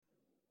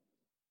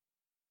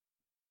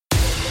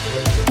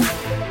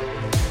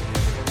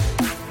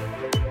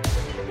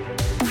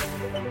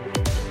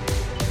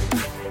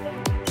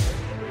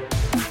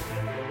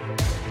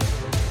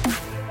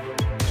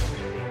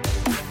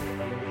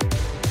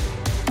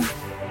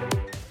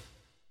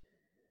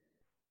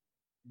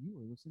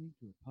listening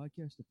to a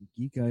podcast of the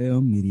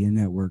Geek.io Media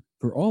Network.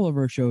 For all of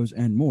our shows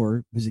and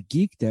more, visit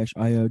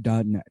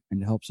geek-io.net. And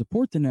to help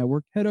support the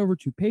network, head over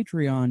to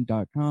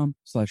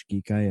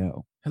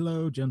patreon.com/geekio.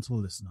 Hello, gentle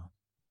listener.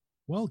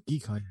 While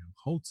Geek.io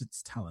holds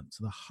its talent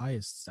to the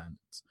highest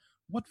standards,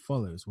 what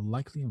follows will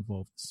likely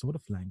involve the sort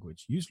of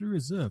language usually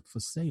reserved for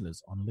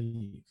sailors on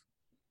leave.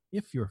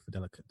 If you're of a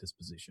delicate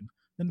disposition,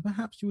 then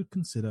perhaps you would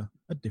consider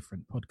a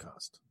different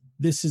podcast.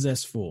 This is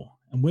S4,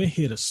 and we're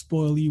here to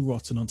spoil you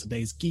rotten on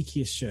today's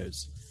geekiest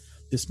shows.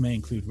 This may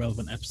include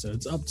relevant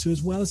episodes up to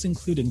as well as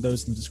including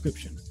those in the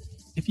description.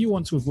 If you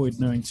want to avoid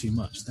knowing too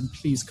much, then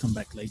please come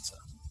back later.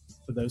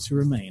 For those who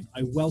remain,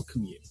 I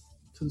welcome you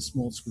to the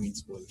Small Screen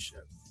Spoiler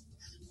Show.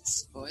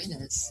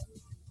 Spoilers.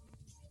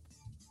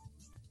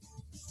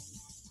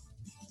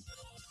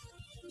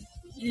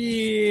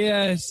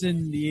 Yes,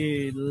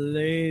 indeed,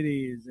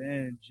 ladies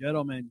and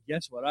gentlemen.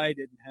 Guess what I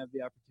didn't have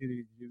the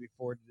opportunity to do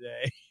before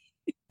today?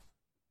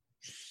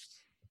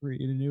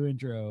 Create a new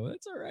intro.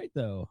 That's all right,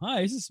 though.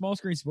 Hi, this is Small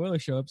Screen Spoiler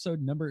Show,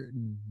 episode number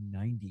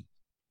 90.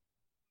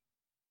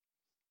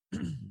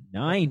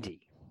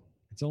 90.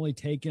 It's only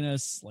taken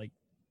us like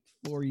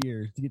 4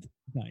 years to get to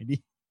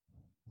 90.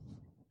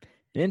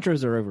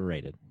 Intros are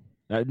overrated.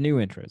 New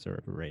intros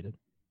are overrated.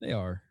 They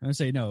are. I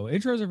say no.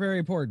 Intros are very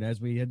important,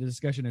 as we had the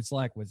discussion in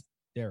Slack with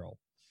Daryl.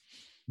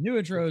 New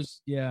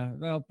intros, yeah,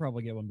 I'll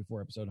probably get one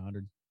before episode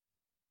 100.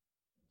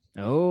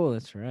 Oh,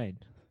 that's right.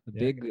 The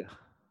big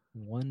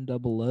 100. I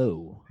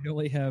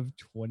only have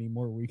 20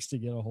 more weeks to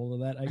get a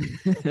hold of that.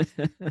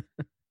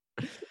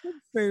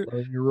 Slow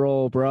your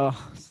roll, bro.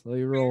 Slow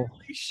your roll.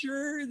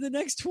 Sure, the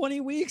next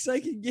 20 weeks I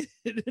can get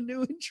a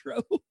new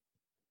intro.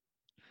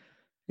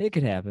 It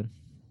could happen.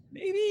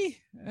 Maybe.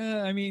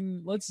 I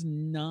mean, let's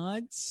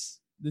not.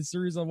 This is the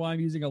reason why I'm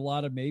using a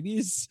lot of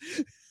maybes.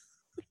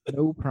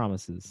 No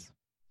promises.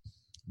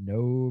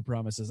 No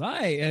promises.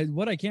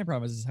 What I can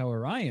promise is,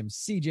 however, I am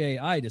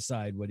CJ. I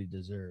decide what he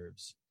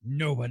deserves.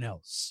 No one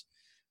else.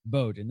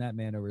 Vote. And that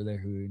man over there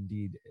who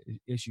indeed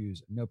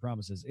issues no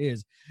promises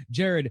is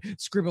Jared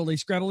Scribbly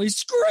Scrabbly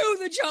Screw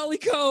the Jolly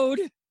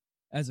Code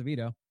as a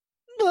veto.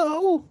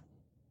 No.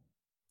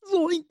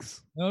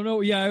 Zoinks. I don't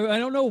know. Yeah, I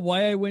don't know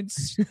why I went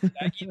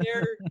back in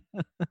there.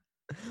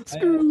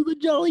 Screw the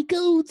Jolly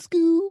Code,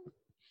 Scoob.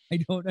 I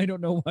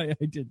don't know why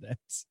I did that.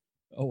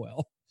 Oh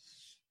well.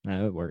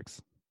 No, it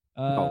works.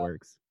 It all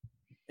works.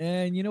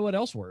 And you know what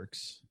else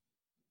works?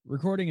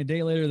 Recording a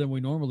day later than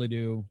we normally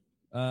do.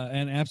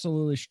 And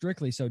absolutely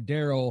strictly so,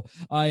 Daryl,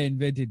 I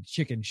invented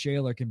Chicken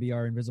Shaler can be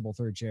our invisible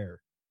third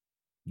chair.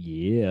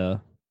 Yeah.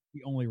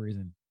 The only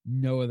reason.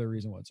 No other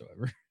reason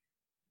whatsoever.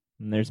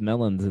 And there's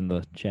melons in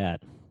the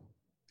chat.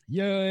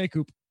 Yay,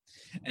 Coop.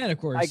 And of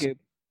course, hi, Coop.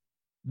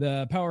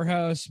 The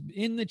powerhouse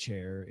in the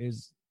chair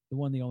is the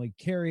one, the only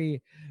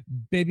Carrie,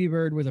 baby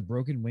bird with a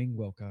broken wing,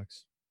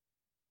 Wilcox.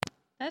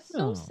 That's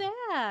so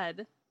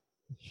sad.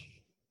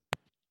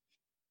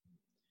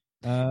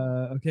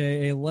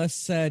 Okay, a less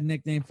sad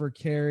nickname for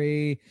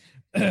Carrie.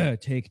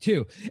 Take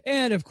two.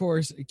 And of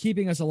course,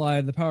 keeping us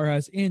alive, the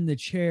powerhouse in the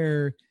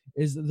chair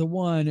is the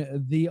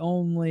one, the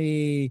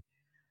only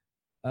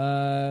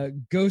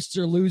ghosts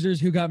or losers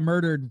who got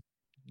murdered.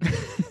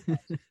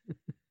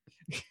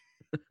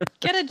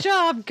 Get a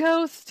job,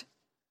 Ghost.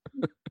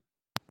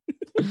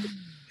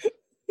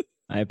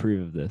 I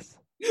approve of this.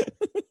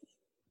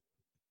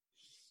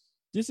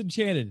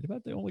 Disenchanted.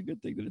 About the only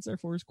good thing that it's there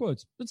for is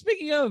quotes. But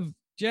speaking of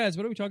Jazz,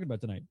 what are we talking about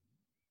tonight?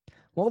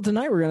 Well,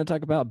 tonight we're going to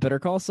talk about Better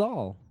Call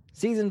Saul.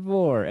 Season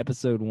 4,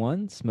 Episode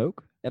 1,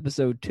 Smoke.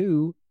 Episode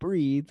 2,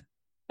 Breathe.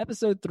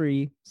 Episode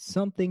 3,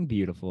 Something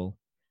Beautiful.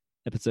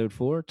 Episode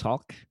 4,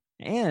 Talk.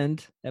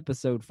 And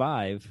Episode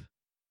 5,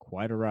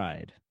 Quite a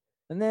Ride.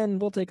 And then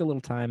we'll take a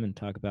little time and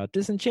talk about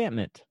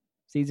Disenchantment.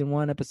 Season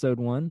 1, Episode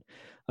 1,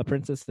 A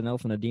Princess, an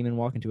Elf, and a Demon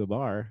Walk into a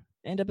Bar.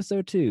 And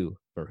Episode 2,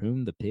 For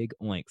Whom the Pig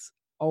Oinks.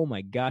 Oh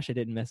my gosh, I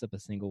didn't mess up a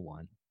single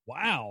one.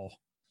 Wow.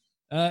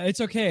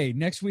 It's okay.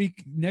 Next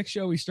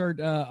show, we start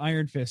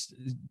Iron Fist.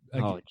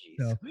 Oh, jeez.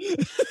 So.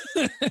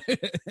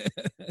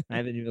 I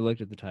haven't even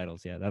looked at the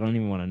titles yet. I don't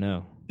even want to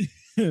know.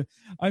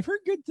 I've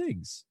heard good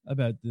things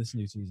about this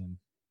new season.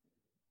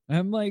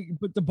 I'm like,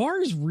 but the bar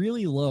is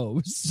really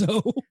low.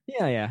 So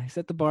yeah. I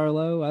set the bar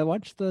low. I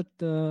watched the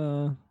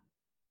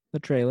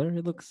trailer.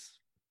 It looks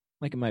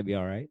like it might be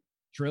all right.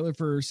 Trailer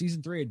for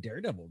season 3 of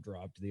Daredevil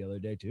dropped the other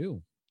day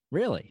too.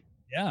 Really?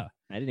 Yeah.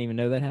 I didn't even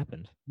know that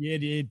happened. Yeah,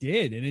 it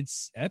did, and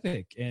it's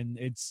epic, and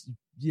it's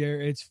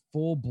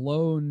full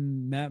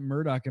blown Matt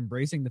Murdock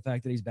embracing the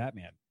fact that he's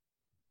Batman.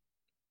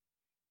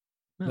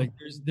 Oh. Like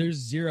there's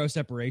zero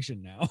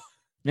separation now.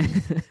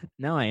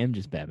 Now I am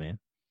just Batman.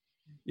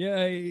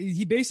 Yeah,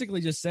 he basically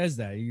just says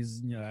that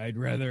he's, I'd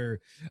rather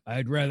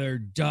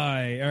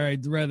die, or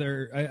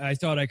I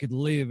thought I could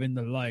live in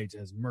the light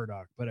as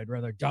Murdock, but I'd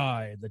rather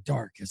die in the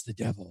dark as the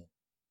devil.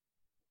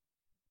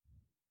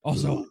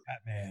 Also, I'm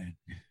Batman.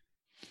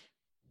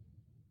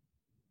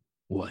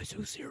 Why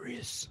so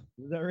serious?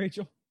 Is that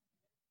Rachel?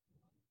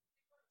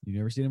 You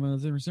never seen him in the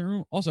same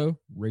room? Also,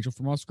 Rachel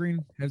from off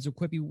screen has a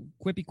quippy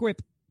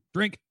quip.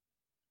 Drink.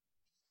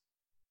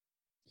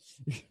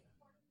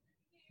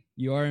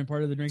 You are in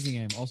part of the drinking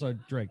game. Also,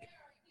 drink.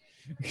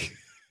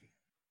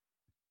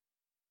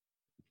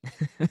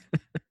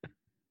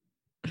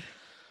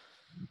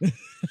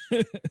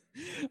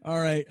 All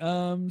right.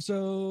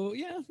 So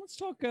yeah, let's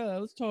talk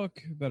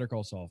Better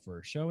Call Saul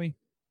first, shall we?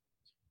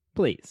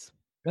 Please.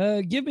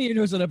 Give me your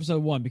notes on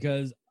episode 1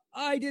 because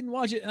I didn't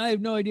watch it and I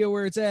have no idea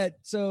where it's at.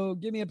 So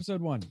give me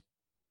episode 1.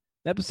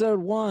 Episode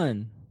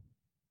 1.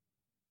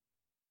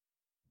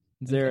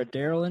 Is there a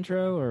Daryl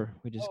intro, or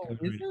we just go?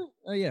 Is there?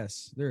 Oh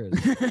yes, there is.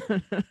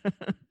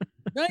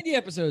 90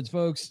 episodes,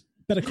 folks.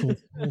 Better Call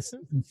Saul,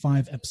 Season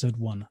 5, Episode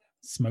 1.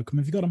 Smoke 'em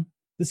if you got 'em.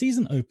 The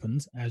season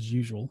opens, as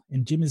usual,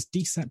 in Jimmy's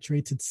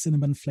desaturated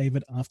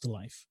cinnamon-flavored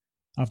afterlife.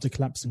 After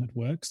collapsing at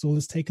work, Saul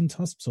is taken to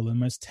hospital in the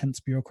most tense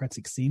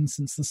bureaucratic scene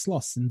since the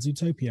Sloss in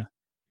Zootopia.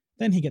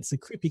 Then he gets a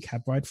creepy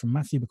cab ride from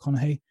Matthew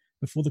McConaughey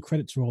before the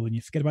credits roll, and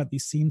you forget about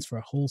these scenes for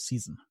a whole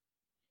season.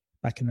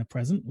 Back in the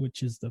present,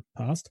 which is the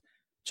past,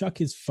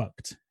 Chuck is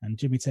fucked, and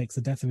Jimmy takes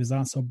the death of his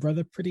arsehole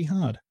brother pretty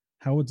hard.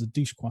 Howard's a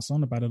douche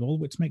croissant about it all,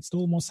 which makes it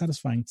all more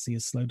satisfying to see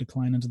his slow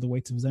decline under the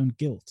weight of his own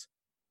guilt.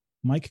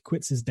 Mike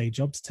quits his day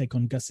job to take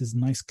on Gus's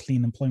nice,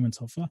 clean employment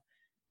offer,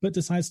 but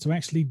decides to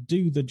actually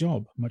do the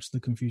job, much to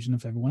the confusion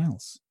of everyone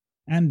else.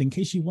 And in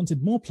case you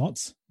wanted more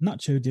plots,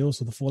 Nacho deals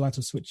with the fallout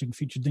of switching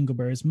future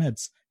Dingleberry's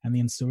meds and the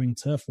ensuing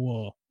turf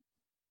war.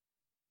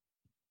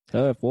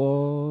 Turf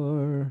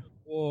war.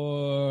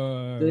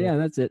 So yeah,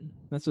 that's it.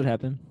 That's what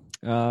happened.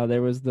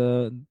 There was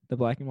the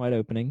black and white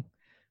opening,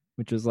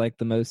 which was like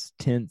the most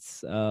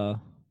tense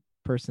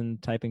person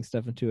typing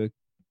stuff into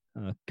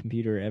a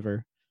computer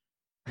ever.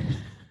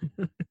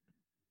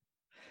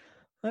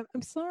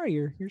 I'm sorry,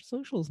 your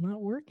social's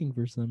not working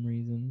for some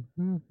reason.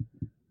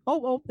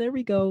 Oh, there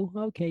we go.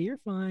 Okay, you're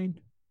fine.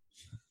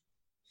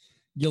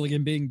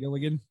 Gilligan being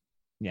Gilligan.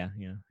 Yeah.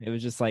 It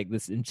was just like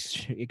this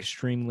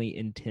extremely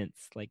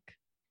intense, like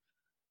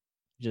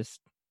just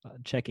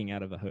checking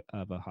out of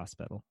a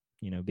hospital,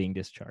 being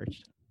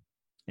discharged,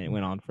 and it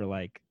went on for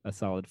like a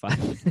solid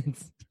 5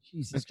 minutes.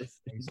 Jesus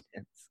Just Christ.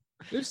 intense.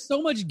 There's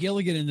so much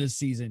Gilligan in this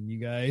season, you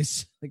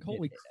guys. Like,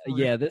 holy crap.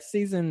 Yeah, this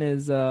season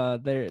is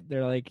they're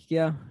like,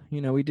 yeah,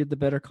 we did the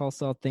Better Call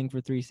Saul thing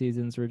for 3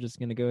 seasons. We're just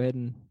gonna go ahead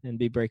and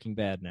be Breaking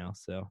Bad now.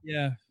 So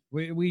Yeah,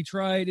 we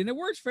tried and it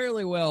worked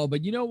fairly well,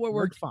 but you know what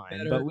worked fine.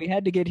 better? But we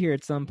had to get here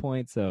at some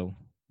point, so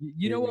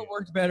You know what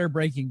worked better?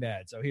 Breaking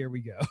Bad. So here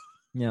we go.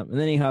 yeah. And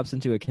then he hops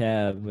into a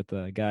cab with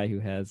a guy who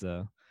has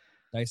a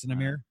Dyson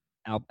Amir.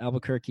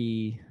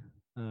 Albuquerque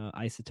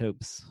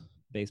Isotopes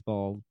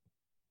baseball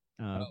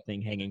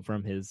thing hanging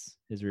from his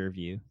rear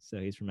view. So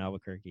he's from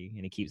Albuquerque,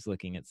 and he keeps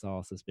looking at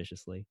Saul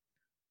suspiciously.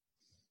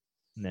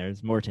 And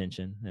there's more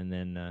tension, and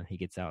then he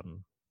gets out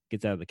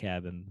of the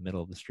cab in the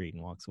middle of the street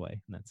and walks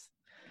away. And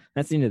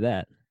that's the end of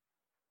that.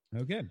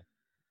 Okay.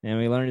 And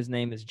we learned his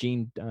name is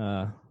Gene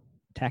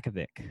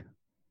Takovic.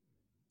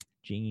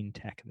 Gene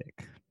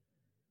Takovic.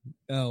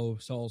 Oh,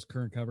 Saul's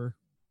current cover.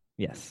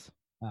 Yes.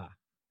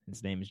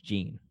 His name is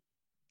Gene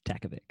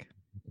Takovic.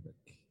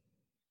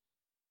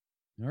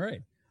 All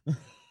right.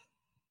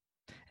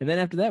 And then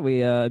after that,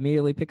 we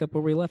immediately pick up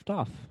where we left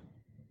off.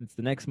 It's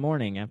the next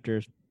morning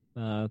after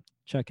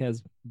Chuck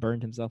has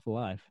burned himself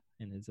alive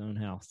in his own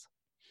house.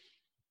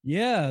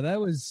 Yeah, that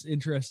was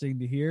interesting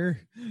to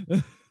hear.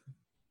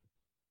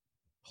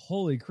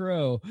 Holy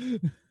crow.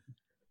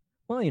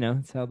 Well,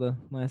 it's how the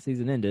last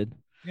season ended.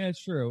 Yeah,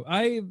 it's true.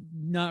 I did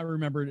not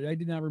remember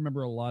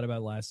a lot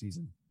about last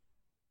season.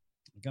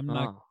 Like, I'm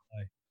not.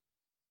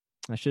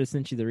 I should have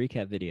sent you the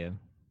recap video.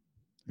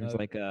 There's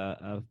Okay. like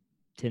a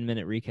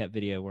 10-minute recap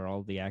video where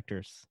all the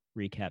actors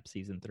recap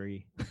season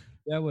 3.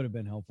 That would have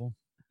been helpful.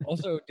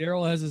 Also,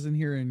 Daryl has us in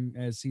here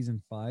as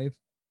season 5.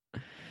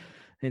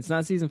 It's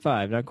not season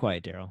 5, not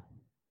quite, Daryl.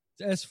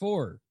 It's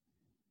S4.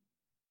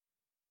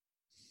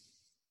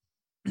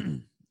 So,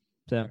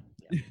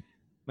 yeah.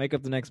 Wake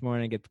up the next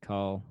morning, get the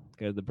call,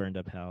 go to the burned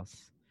up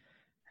house,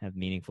 have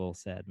meaningful,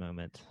 sad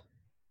moment.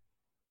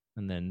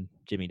 And then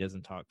Jimmy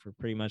doesn't talk for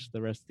pretty much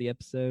the rest of the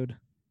episode.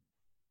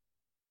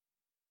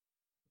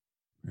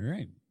 All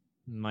right.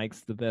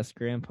 Mike's the best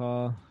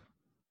grandpa.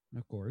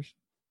 Of course.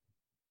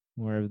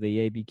 More of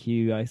the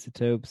ABQ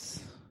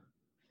isotopes.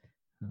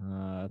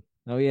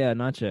 Oh yeah,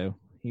 Nacho.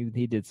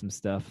 He did some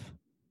stuff.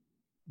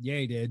 Yeah,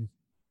 he did.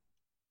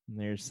 And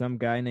there's some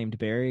guy named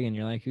Barry, and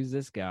you're like, who's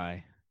this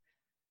guy?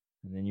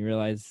 And then you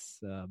realize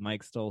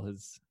Mike stole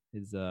his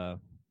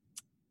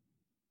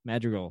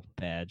Madrigal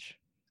badge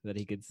so that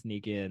he could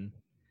sneak in,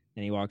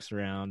 and he walks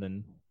around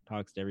and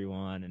talks to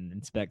everyone and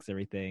inspects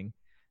everything,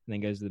 and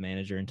then goes to the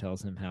manager and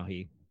tells him how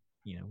he,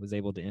 was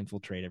able to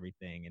infiltrate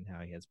everything and how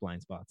he has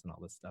blind spots and all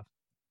this stuff.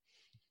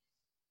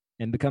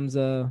 And becomes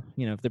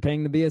if they're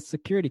paying to be a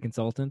security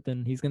consultant,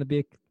 then he's going to be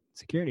a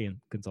security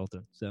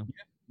consultant. So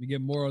we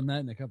get more on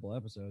that in a couple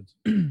episodes.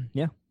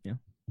 yeah.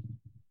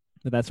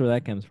 But that's where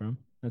that comes from.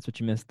 That's what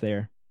you missed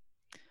there.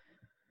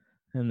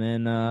 And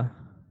then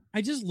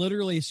I just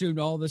literally assumed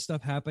all this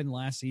stuff happened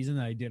last season.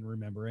 I didn't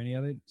remember any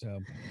of it.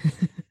 So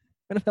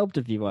would have helped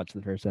if you watched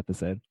the first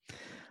episode.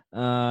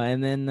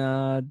 And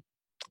then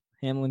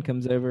Hamlin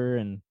comes over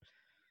and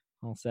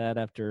all sad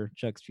after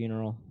Chuck's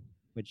funeral.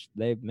 Which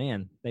they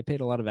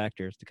paid a lot of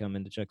actors to come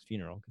into Chuck's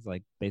funeral because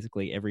like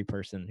basically every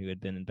person who had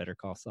been in Better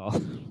Call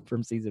Saul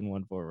from season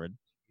 1 forward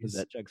was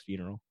at Chuck's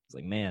funeral. It's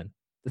like, man,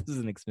 this is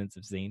an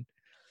expensive scene.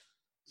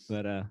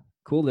 But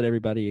cool that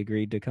everybody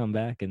agreed to come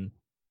back and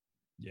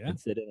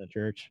sit in a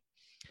church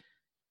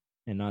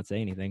and not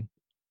say anything,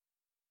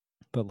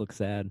 but look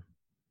sad.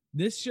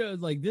 This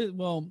shows like this.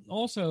 Well,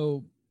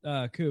 also,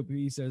 Coop,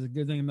 he says a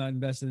good thing I'm not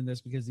invested in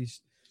this because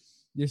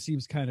this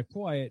seems kind of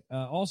quiet.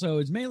 Also,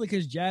 it's mainly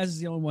because Jazz is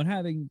the only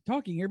one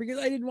talking here because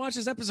I didn't watch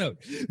this episode.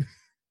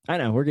 I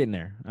know, we're getting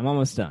there. I'm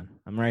almost done.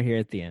 I'm right here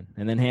at the end.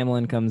 And then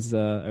Hamlin comes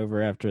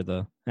over after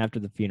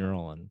the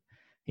funeral, and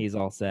he's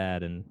all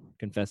sad and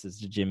confesses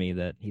to Jimmy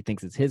that he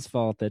thinks it's his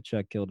fault that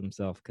Chuck killed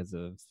himself because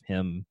of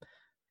him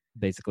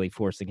basically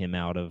forcing him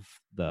out of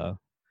the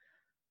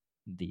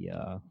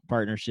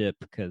partnership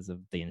because of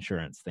the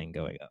insurance thing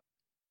going up.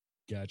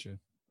 Gotcha.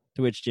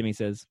 To which Jimmy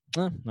says,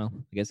 well,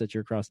 I guess that's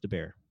your cross to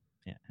bear.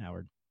 Yeah,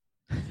 Howard.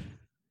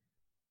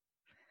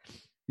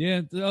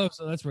 Yeah. Oh,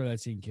 so that's where that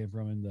scene came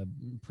from in the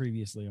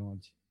previously on.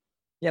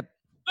 Yep.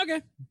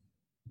 Okay.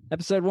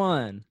 Episode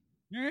 1.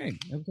 All right.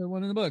 Episode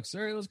 1 in the books.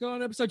 All right, let's go on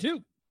to episode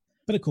 2.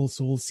 Better Call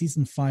Saul,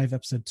 Season 5,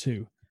 Episode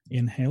 2.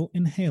 Inhale,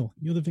 inhale,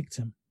 you're the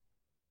victim.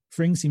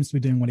 Fring seems to be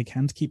doing what he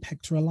can to keep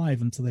Hector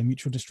alive until their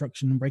mutual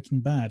destruction and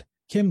Breaking Bad.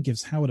 Kim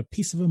gives Howard a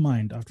piece of her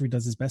mind after he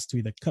does his best to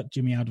either cut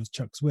Jimmy out of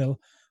Chuck's will,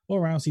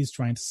 or else he's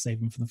trying to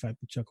save him from the fact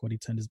that Chuck already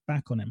turned his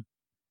back on him.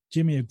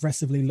 Jimmy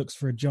aggressively looks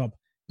for a job,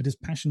 but his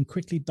passion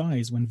quickly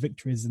dies when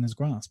victory is in his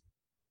grasp.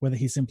 Whether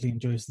he simply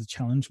enjoys the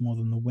challenge more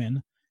than the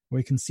win, or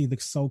he can see the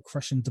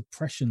soul-crushing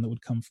depression that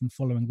would come from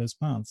following those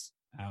paths.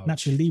 Ouch.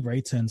 Nacho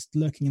Libre turns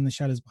lurking in the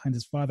shadows behind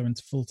his father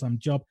into a full-time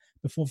job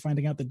before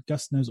finding out that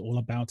Gus knows all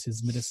about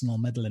his medicinal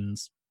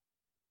medicines.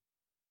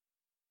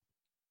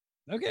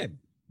 Okay.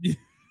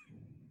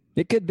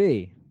 It could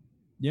be.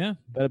 Yeah.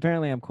 But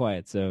apparently I'm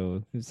quiet,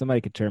 so if somebody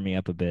could turn me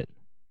up a bit.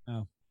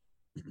 Oh.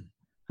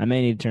 I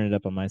may need to turn it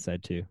up on my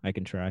side, too. I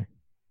can try.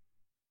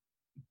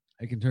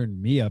 I can turn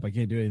me up. I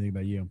can't do anything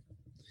about you.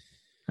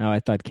 Oh,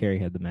 I thought Carrie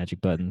had the magic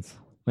buttons.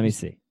 Let me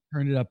see.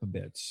 Turn it up a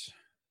bit.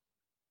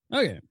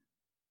 Okay.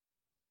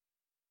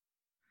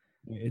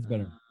 It's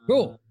better.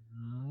 Cool.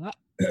 All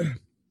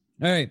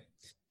right.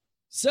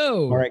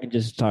 So. Or I can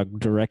just talk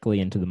directly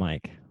into the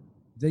mic.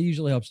 That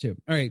usually helps, too.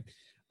 All right.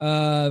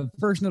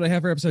 First note I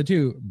have for episode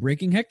 2,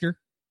 Breaking Hector.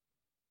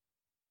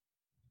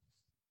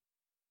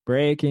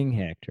 Breaking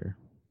Hector.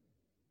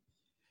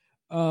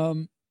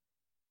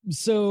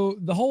 So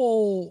the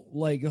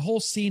whole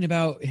scene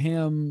about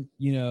him,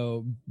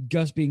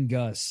 Gus being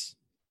Gus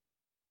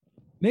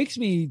makes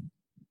me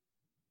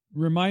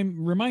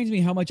reminds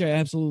me how much I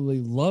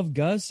absolutely love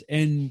Gus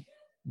and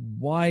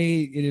why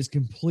it has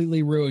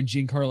completely ruined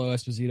Giancarlo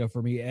Esposito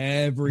for me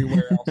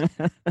everywhere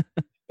else.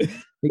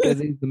 Because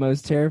he's the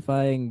most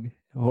terrifying,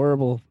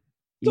 horrible,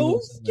 so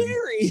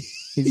scary.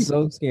 He's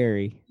so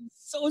scary.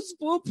 So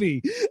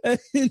spoopy. And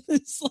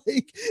it's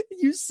like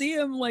you see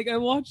him like I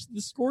watched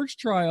the Scorch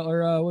Trial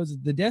or was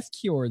it the Death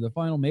Cure, the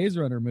final Maze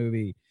Runner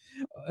movie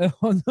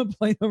on the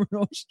plane over to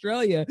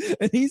Australia,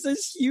 and he's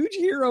this huge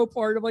hero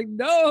part. I'm like,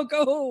 no,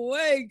 go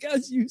away,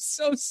 Gus, you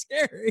so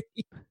scary.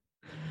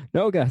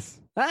 No, Gus.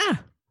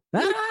 Ah!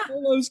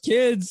 All those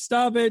kids,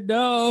 stop it,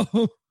 no.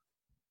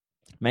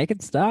 Make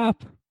it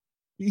stop.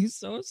 He's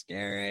so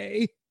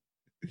scary.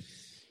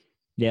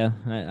 Yeah,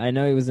 I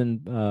know he was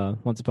in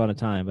Once Upon a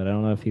Time, but I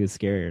don't know if he was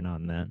scary or not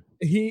in that.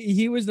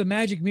 He was the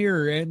magic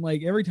mirror, and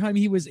like every time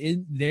he was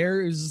in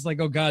there, it was just like,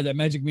 oh god, that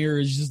magic mirror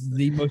is just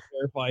the most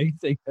terrifying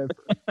thing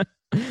ever.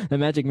 The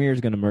magic mirror is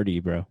gonna murder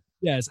you, bro.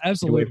 Yes, Get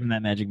absolutely. away from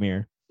that magic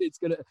mirror. It's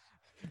gonna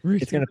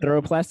throw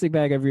a plastic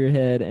bag over your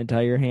head and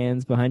tie your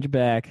hands behind your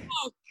back.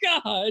 Oh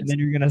god! And then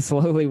you're gonna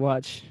slowly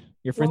watch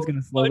your friend's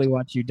gonna slowly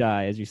watch you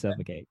die as you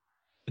suffocate.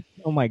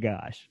 Oh my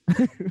gosh.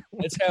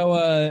 That's how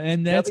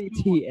and that's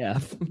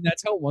WTF.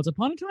 That's how Once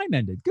Upon a Time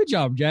ended. Good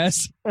job,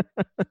 Jess.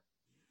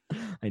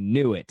 I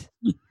knew it.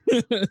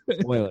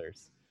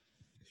 Spoilers.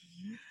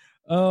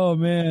 Oh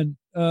man.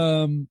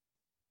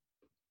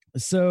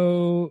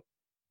 So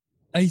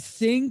I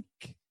think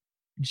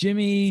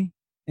Jimmy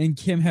and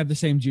Kim have the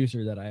same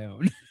juicer that I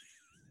own.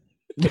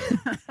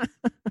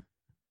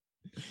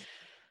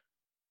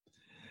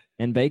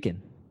 And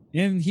bacon.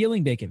 And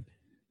healing bacon.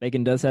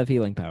 Bacon does have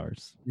healing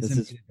powers. This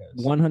is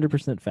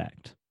 100%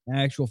 fact.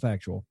 Actual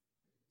factual.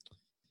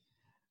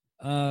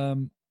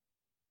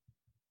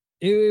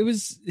 It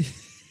was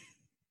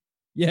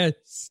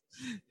yes.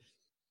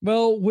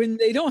 Well, when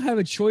they don't have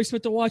a choice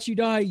but to watch you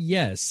die,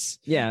 yes.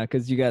 Yeah,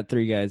 because you got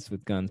 3 guys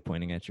with guns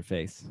pointing at your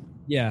face.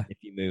 Yeah. If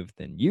you move,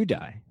 then you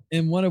die.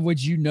 And one of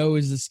which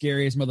is the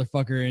scariest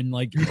motherfucker in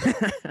like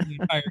the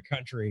entire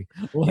country.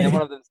 Like, and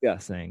one of them's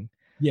Gus saying,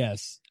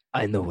 yes.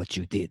 I know what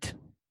you did.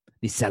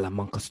 The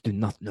Salamancas do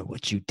not know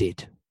what you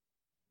did.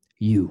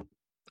 You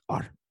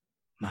are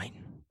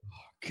mine.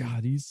 Oh,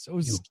 God, he's so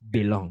You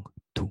belong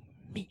to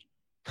me.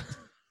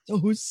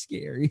 So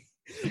scary.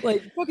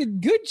 Like,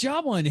 fucking good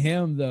job on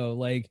him, though.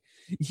 Like,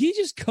 he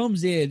just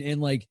comes in and,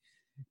 like,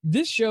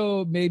 this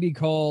show may be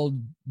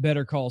called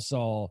Better Call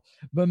Saul,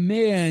 but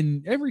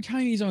man, every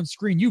time he's on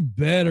screen, you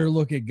better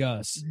look at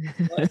Gus.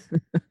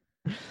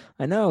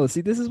 I know.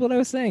 See, this is what I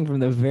was saying from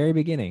the very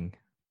beginning.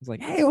 It's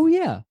like, hey, oh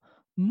yeah,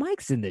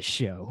 Mike's in this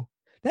show.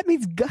 That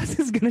means Gus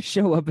is going to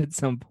show up at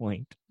some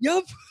point.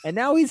 Yup. And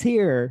now he's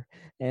here,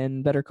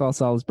 and Better Call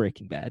Saul is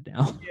Breaking Bad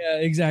now. Yeah,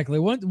 exactly.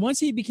 Once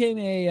he became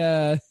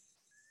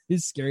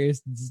his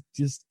scariest,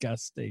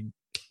 disgusting.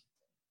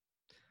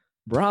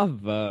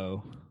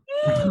 Bravo.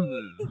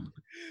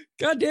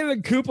 God damn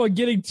it, Coop on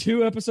getting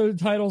 2 episode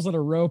titles in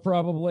a row,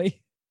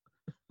 probably.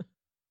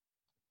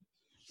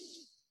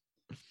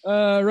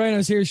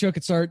 Rhino's here. Show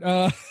could start.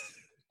 Hi,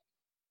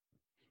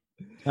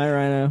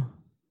 Rhino.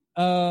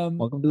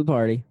 Welcome to the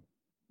party.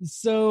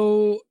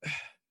 So,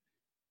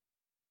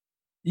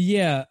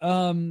 yeah,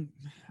 I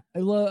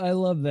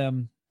love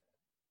them.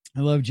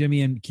 I love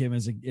Jimmy and Kim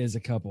as a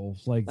couple.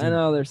 Like, I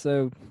know they're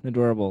so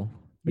adorable.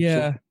 But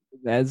yeah,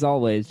 as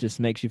always, just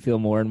makes you feel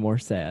more and more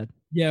sad.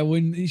 Yeah,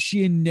 when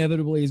she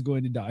inevitably is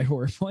going to die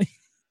horribly.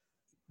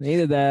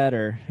 Either that,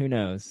 or who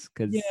knows?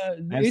 Because yeah,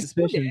 I have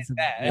suspicions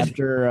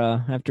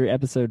after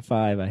episode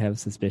 5. I have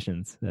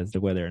suspicions as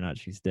to whether or not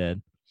she's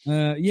dead.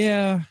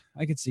 Yeah,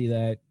 I could see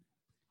that.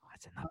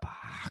 What's in the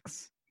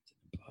box?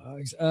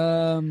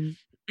 So,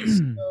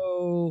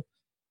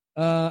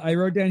 I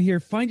wrote down here: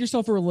 find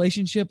yourself a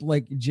relationship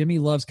like Jimmy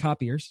loves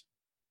copiers.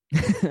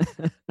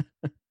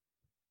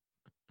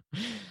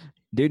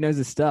 Dude knows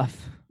his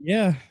stuff.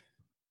 Yeah.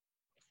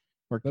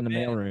 Worked in the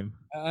mailroom.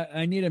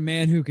 I need a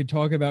man who could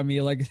talk about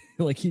me like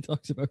he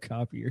talks about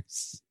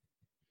copiers.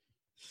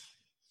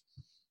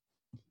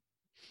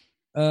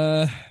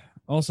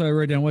 Also, I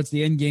wrote down what's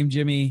the end game,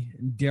 Jimmy.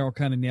 Daryl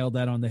kind of nailed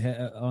that on the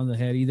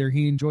head. Either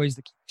he enjoys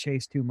the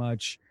chase too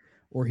much,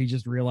 or he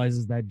just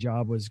realizes that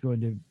job was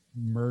going to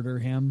murder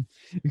him.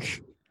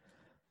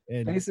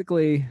 And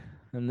basically,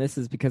 and this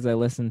is because I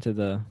listened to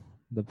the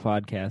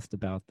podcast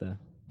about the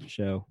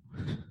show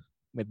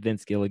with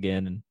Vince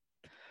Gilligan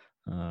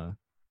and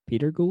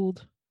Peter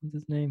Gould was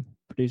his name,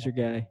 producer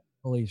guy, I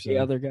believe so. The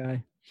other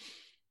guy,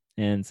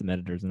 and some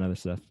editors and other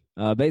stuff.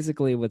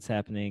 Basically, what's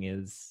happening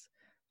is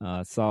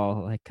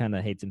Saul kind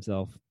of hates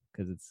himself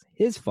because it's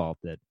his fault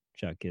that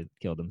Chuck had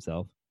killed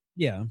himself.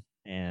 Yeah,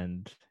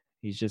 and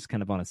he's just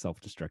kind of on a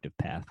self-destructive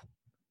path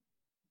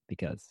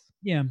because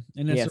and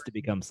he has to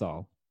become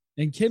Saul.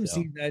 And Kim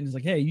sees that and is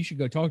like, "Hey, you should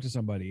go talk to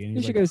somebody." And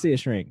you should go see a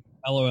shrink.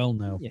 LOL,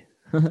 no. Yeah,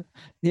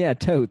 yeah,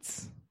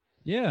 totes.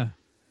 Yeah,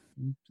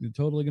 you're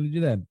totally gonna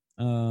do that.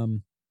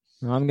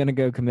 I'm gonna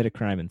go commit a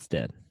crime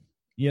instead.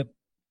 Yep.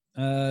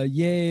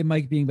 Yay,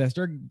 Mike being best.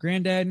 Our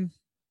granddad.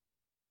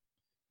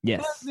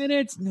 Yes. 5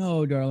 minutes.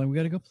 No, darling, we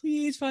gotta go.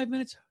 Please, 5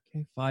 minutes.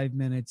 Okay, 5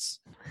 minutes.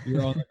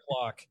 You're on the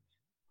clock.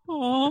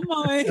 Oh,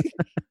 Mike,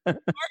 why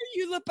are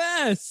you the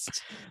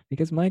best?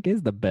 Because Mike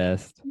is the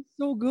best. He's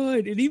so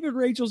good, and even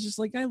Rachel's just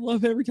like, I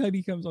love every time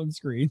he comes on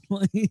screen.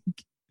 Like, even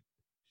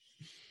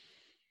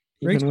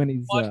Rachel when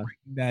he's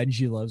bad,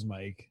 she loves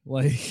Mike.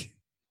 Like,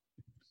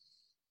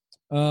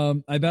 I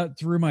about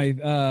threw my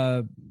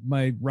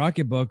my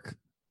Rocketbook.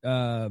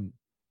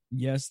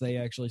 Yes, they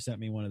actually sent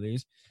me one of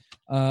these.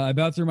 I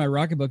about threw my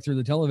Rocketbook through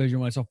the television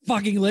when I saw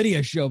fucking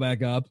Lydia show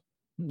back up.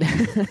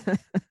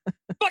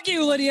 Fuck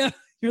you, Lydia.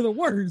 You're the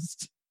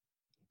worst.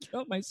 Get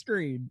off my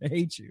screen. I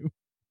hate you.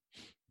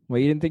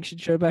 Well, you didn't think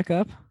she'd show back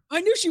up?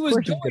 I knew she was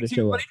going to,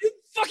 show but up. I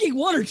didn't fucking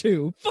want her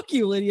to. Fuck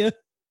you, Lydia.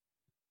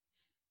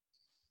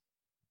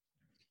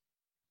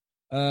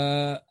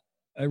 I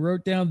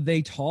wrote down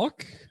they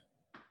talk.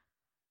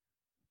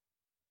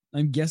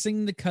 I'm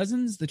guessing the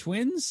cousins, the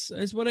twins,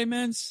 is what I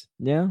meant.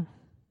 Yeah.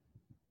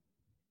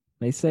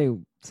 They say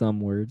some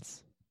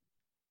words.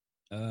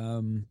 I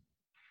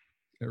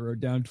wrote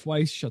down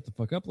twice. Shut the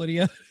fuck up,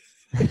 Lydia.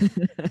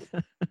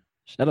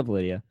 Shut up,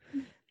 Lydia.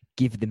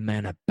 Give the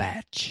man a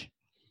badge.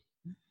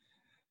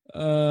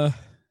 I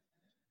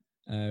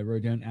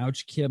wrote down,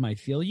 ouch, Kim, I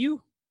feel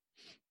you.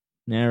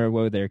 Nah,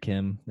 whoa there,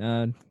 Kim.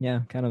 Yeah,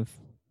 kind of.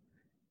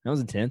 That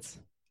was intense.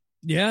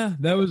 Yeah,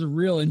 that was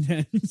real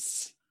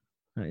intense.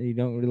 You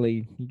don't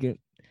really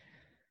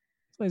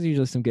there's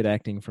usually some good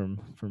acting from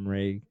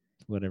Ray,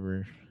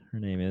 whatever her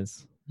name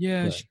is.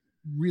 Yeah, but, she's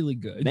really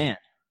good. Man,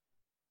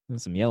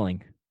 there's some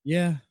yelling.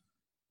 Yeah.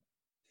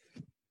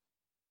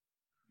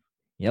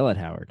 Yell at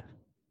Howard.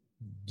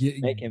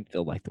 Make him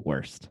feel like the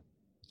worst.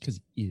 Because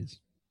he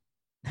is.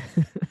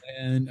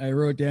 And I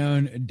wrote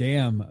down,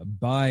 damn,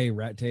 bye,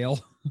 Rat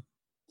Tail.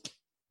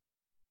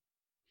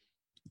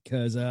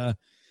 Because oh,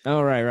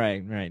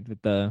 right.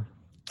 With the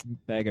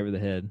bag over the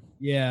head.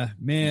 Yeah,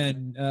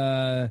 man.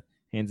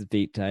 Hands and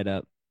feet tied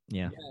up.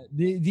 Yeah.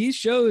 These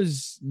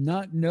shows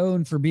not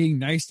known for being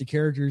nice to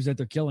characters that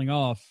they're killing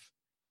off.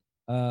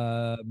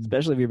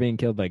 Especially if you're being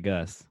killed by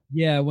Gus.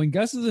 Yeah, when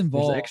Gus is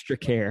involved. There's extra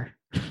care.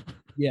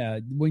 Yeah,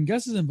 when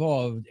Gus is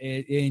involved,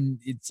 and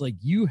it's like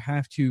you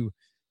have to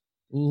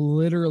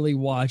literally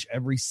watch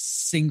every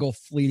single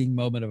fleeting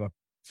moment of a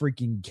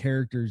freaking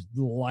character's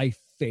life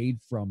fade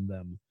from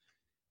them.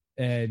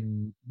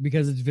 And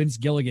because it's Vince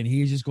Gilligan,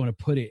 he's just going to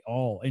put it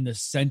all in the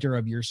center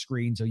of your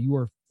screen, so you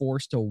are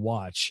forced to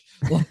watch.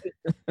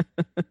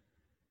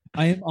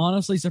 I am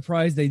honestly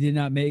surprised they did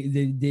not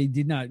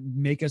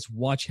make us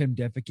watch him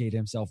defecate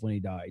himself when he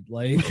died.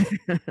 Like,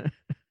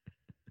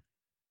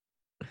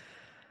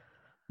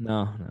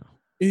 no.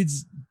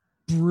 it's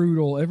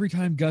brutal every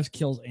time Gus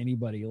kills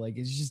anybody. Like,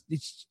 it's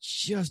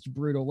just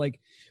brutal. Like,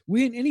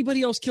 when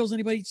anybody else kills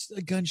anybody, it's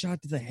a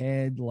gunshot to the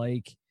head.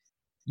 Like,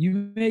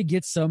 you may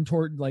get some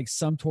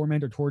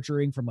torment or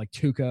torturing from like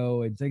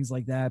Tuco and things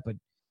like that, but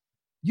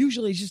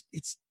usually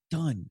it's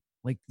done.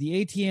 Like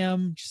the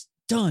ATM, just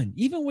done.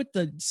 Even with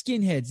the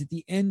skinheads at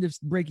the end of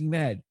Breaking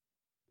Bad,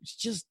 it's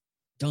just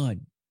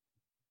done.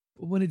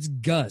 But when it's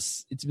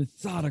Gus, it's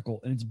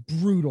methodical and it's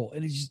brutal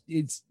and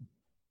it's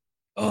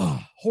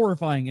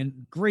horrifying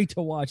and great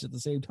to watch at the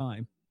same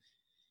time,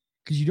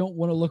 because you don't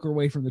want to look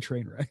away from the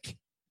train wreck.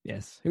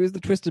 Yes. Who is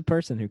the twisted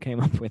person who came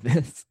up with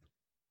this?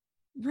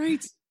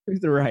 Right. Who's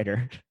the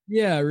writer?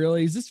 Yeah,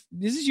 really. Is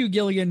this you,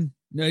 Gilligan?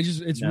 No,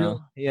 it's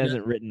real. He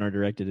hasn't written or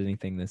directed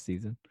anything this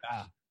season.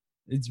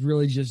 It's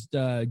really just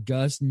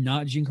Gus,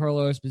 not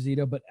Giancarlo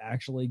Esposito, but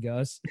actually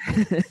Gus.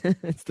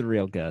 It's the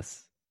real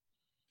Gus.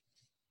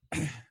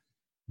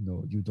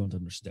 No, you don't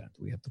understand.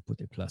 We have to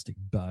put a plastic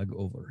bag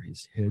over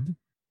his head,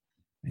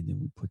 and then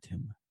we put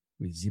him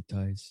with zip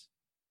ties,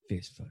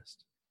 face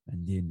first,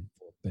 and then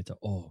for better.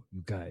 Oh,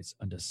 you guys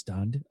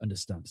understand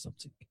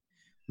something.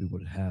 We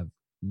will have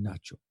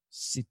Nacho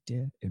sit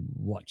there and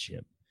watch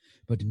him,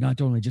 but not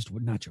only just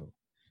with Nacho,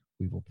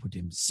 we will put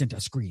him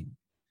center screen,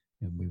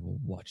 and we will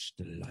watch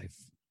the life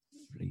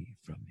flee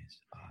from his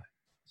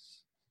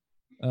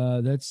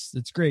eyes.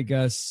 That's great,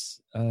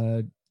 Gus.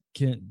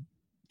 Can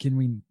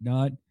we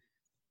not?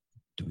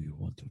 Do you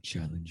want to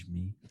challenge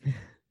me?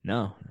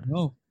 No,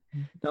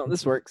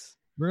 this works.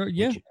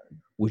 Yeah.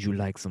 Would you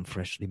like some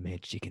freshly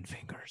made chicken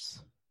fingers?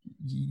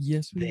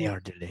 Yes, they are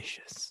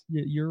delicious.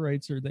 Yeah, you're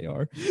right, sir. They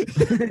are.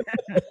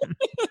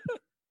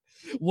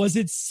 Was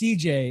it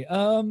CJ?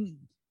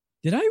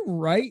 Did I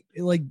write,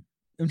 like,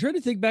 I'm trying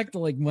to think back to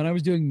like when I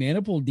was doing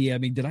Maniple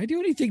DMing. Did I do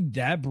anything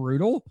that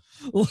brutal?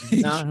 Like,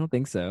 no, I don't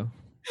think so.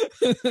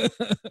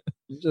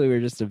 Usually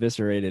we're just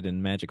eviscerated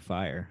in magic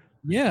fire.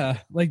 Yeah,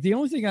 like the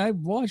only thing I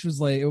watched was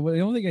like,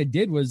 the only thing I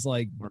did was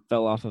like, or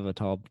fell off of a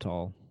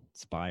tall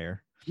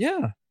spire.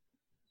 Yeah.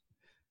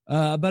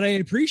 But I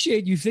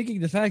appreciate you thinking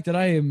the fact that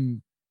I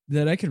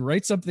can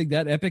write something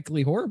that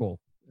epically horrible.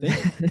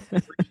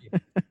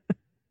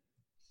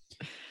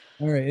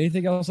 All right.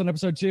 Anything else on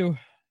episode 2?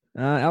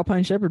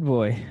 Alpine Shepherd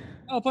Boy.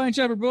 Alpine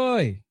Shepherd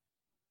Boy.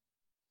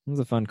 It was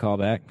a fun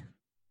callback.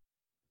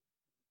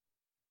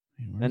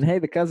 And hey,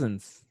 the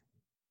cousins.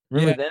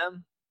 Remember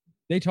them?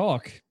 They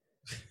talk.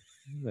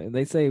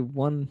 They say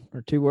 1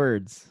 or 2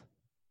 words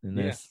in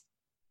this.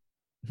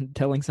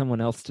 Telling someone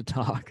else to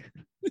talk.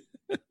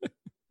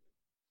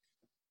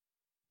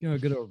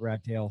 Good old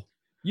Rat Tail.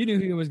 You knew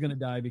he was going to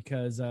die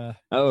because...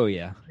 oh,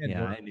 yeah.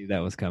 Yeah, I knew that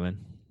was coming.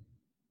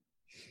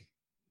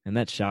 And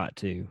that shot,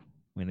 too.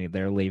 When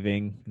they're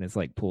leaving, and it's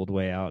like pulled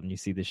way out, and you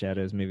see the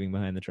shadows moving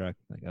behind the truck.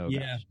 Like,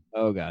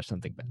 oh gosh,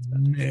 something bad's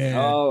about to happen.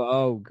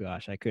 Oh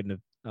gosh, I couldn't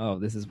have. Oh,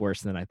 this is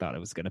worse than I thought it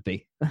was going to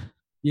be.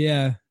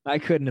 Yeah, I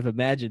couldn't have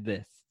imagined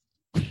this.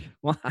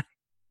 Why?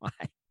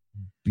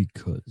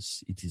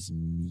 Because it is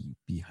me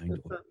behind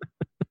all.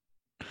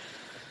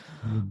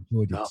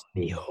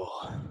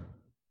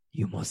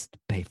 You must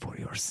pay for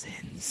your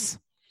sins.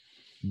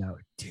 Now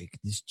take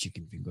this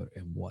chicken finger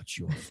and watch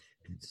your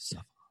friends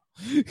suffer.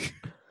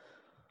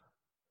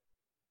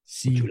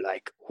 See, would you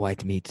like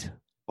white meat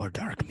or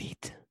dark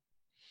meat?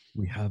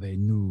 We have a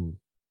new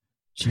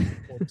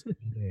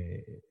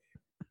chipotle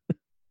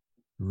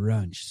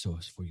ranch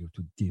sauce for you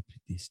to dip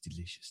this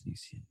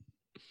deliciousness in.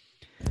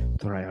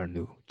 Try our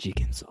new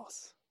chicken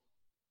sauce.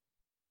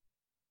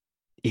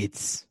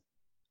 It's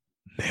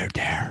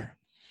murder.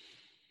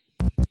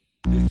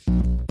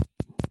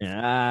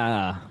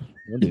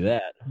 Don't do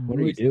that. What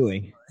are you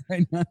doing?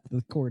 I knocked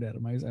the cord out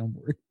of my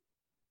soundboard.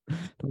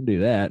 Don't do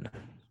that.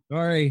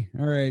 Sorry.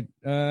 All right.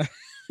 And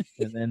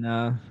then,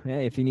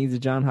 if he needs a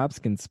John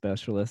Hopkins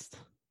specialist,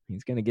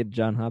 he's going to get a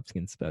John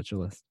Hopkins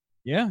specialist.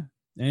 Yeah.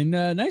 And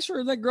nice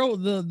for that girl,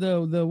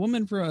 the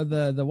woman for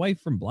the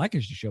wife from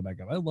Blackish to show back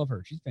up. I love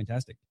her. She's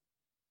fantastic.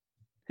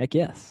 Heck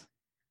yes.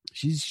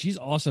 She's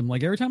awesome.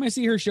 Like every time I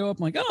see her show up,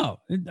 I'm like, oh,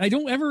 I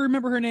don't ever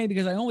remember her name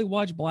because I only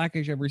watch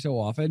Blackish every so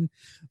often.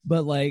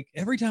 But like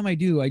every time I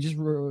do, I just it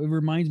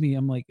reminds me.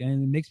 I'm like,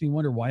 and it makes me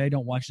wonder why I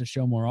don't watch the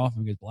show more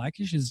often, because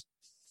Blackish is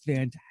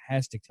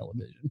fantastic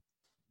television.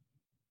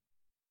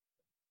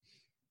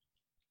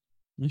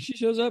 And she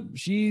shows up.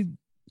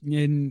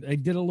 And I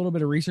did a little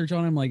bit of research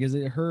on him. Like, is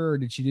it her or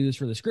did she do this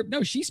for the script?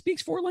 No, she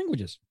speaks 4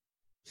 languages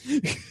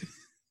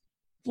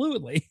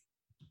fluently.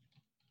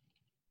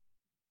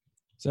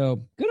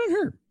 So good on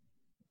her.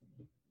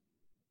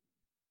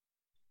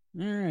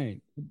 All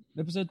right.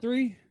 Episode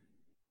 3.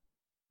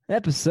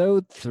 Better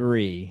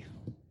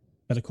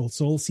Call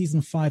Saul,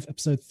 Season 5,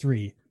 Episode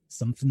 3,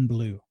 Something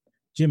Blue.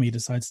 Jimmy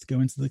decides to go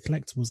into the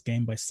collectibles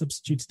game by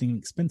substituting an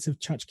expensive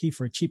tchotchke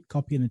for a cheap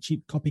copy in a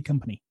cheap copy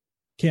company.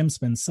 Kim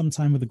spends some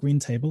time with the Green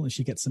Table and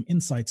she gets some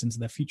insight into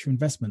their future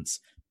investments.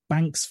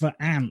 Banks for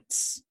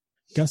ants.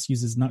 Gus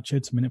uses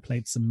Nacho to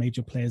manipulate some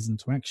major players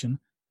into action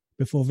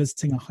before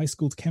visiting a high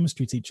school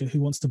chemistry teacher who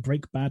wants to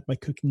break bad by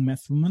cooking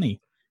meth for money.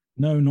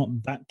 No, not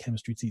that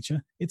chemistry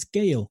teacher. It's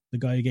Gale, the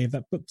guy who gave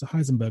that book to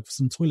Heisenberg for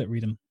some toilet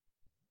reading.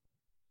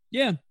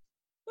 Yeah.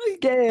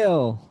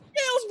 Gale.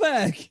 Gale's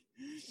back.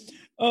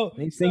 Oh,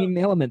 He's singing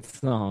the Elements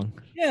song.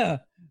 Yeah.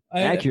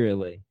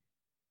 Accurately.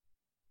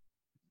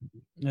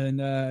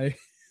 And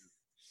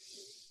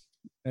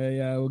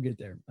we'll get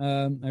there.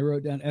 I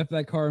wrote down F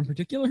that car in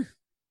particular.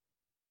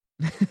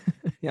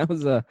 that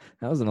was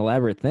an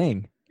elaborate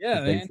thing.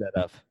 Yeah, they man. set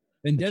up.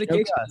 And But dedication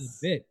you know is Gus.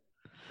 a bit.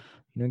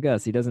 You know,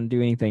 Gus, he doesn't do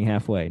anything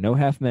halfway. No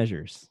half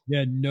measures.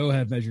 Yeah, no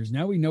half measures.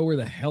 Now we know where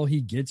the hell he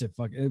gets it.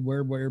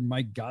 Where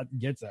Mike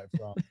gets that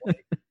from.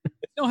 Like,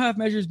 it's no half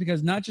measures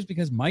because not just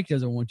because Mike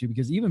doesn't want to,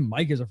 because even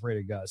Mike is afraid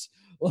of Gus.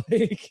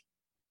 Like,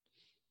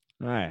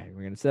 All right,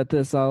 we're gonna set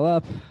this all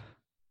up.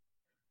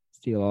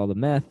 Steal all the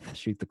meth.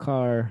 Shoot the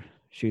car.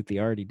 Shoot the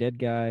already dead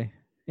guy.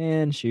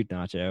 And shoot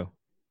Nacho.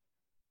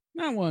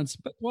 not once,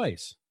 but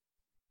twice.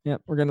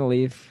 Yep, we're gonna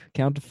leave.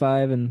 Count to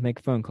 5 and make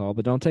a phone call,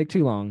 but don't take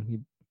too long. You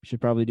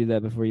should probably do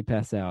that before you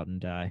pass out and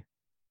die.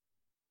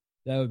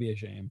 That would be a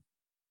shame.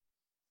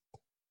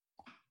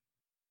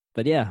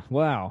 But yeah,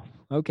 wow.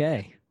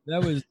 Okay.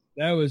 That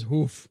was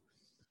oof.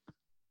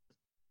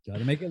 Got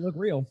to make it look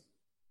real.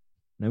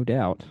 No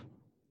doubt.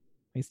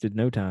 Wasted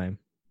no time.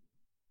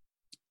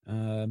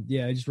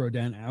 Yeah, I just wrote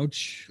down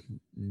ouch.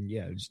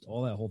 Yeah, just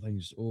all that whole thing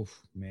just oof,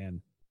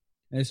 man.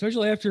 And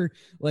especially after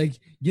like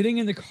getting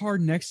in the car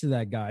next to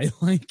that guy,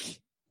 like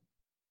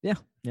Yeah.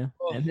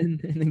 Oh. And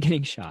then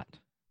getting shot.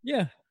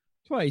 yeah,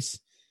 twice.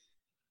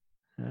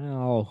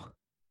 Oh.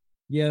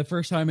 Yeah, the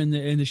first time in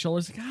the shoulder,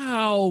 it's like,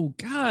 oh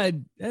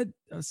God, that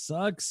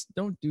sucks.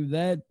 Don't do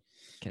that.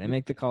 Can I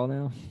make the call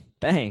now?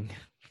 Bang.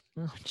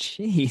 Oh,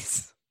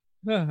 jeez.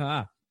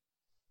 Haha.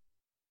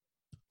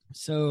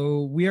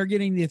 So we are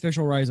getting the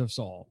official rise of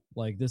Saul,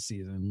 like this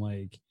season.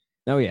 Like,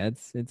 Oh yeah,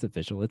 it's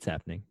official. It's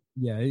happening.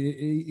 yeah,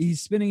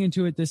 he's spinning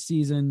into it this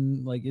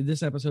season. Like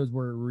this episode's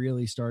where it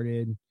really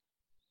started.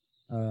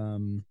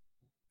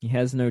 He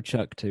has no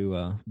Chuck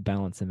to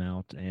balance him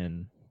out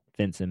and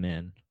fence him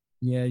in.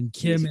 Yeah, and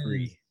He's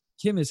free.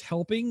 Kim is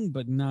helping,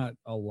 but not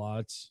a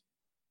lot.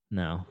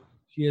 No.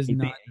 She is He,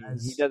 not.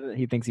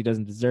 he thinks he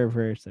doesn't deserve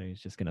her, so he's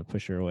just gonna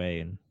push her away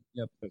and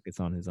Yep. focus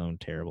on his own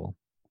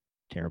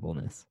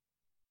terribleness.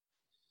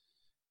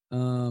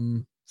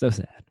 Um. So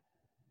sad.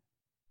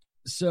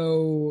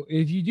 So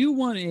if you do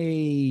want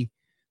a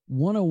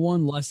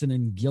 101 lesson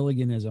in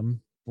Gilliganism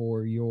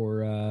for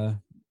your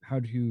how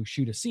to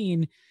shoot a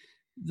scene,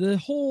 the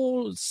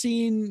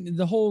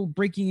whole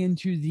breaking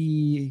into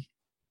the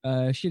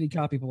shitty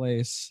copy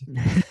place,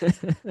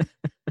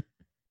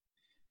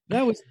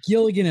 that was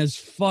Gilligan as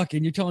fuck,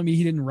 and you're telling me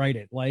he didn't write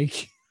it?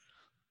 Like,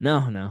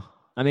 No.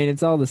 I mean,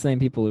 it's all the same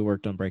people who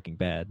worked on Breaking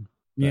Bad.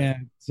 But yeah.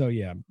 So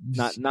yeah,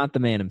 not the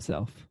man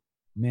himself.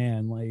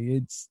 man, like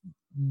it's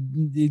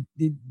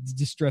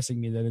distressing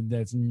me that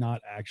that's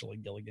not actually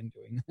Gilligan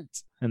doing that.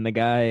 And the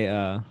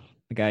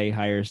guy he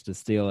hires to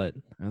steal it,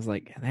 I was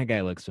like, that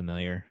guy looks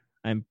familiar.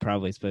 I'm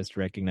probably supposed to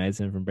recognize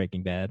him from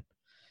Breaking Bad.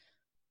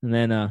 And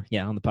then, on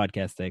the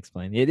podcast they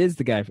explained it is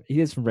the guy.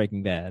 He is from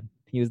Breaking Bad.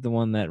 He was the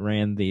one that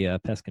ran the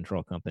pest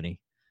control company.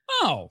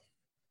 Oh,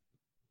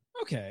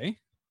 okay.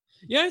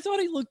 Yeah, I thought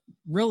he looked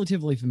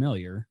relatively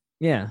familiar,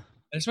 Yeah,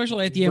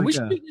 especially at the end. We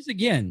Like should do this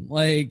again.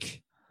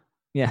 Like,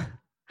 yeah.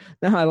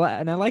 No, I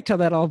liked how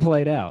that all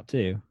played out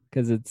too,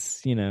 because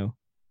it's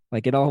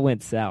like it all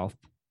went south,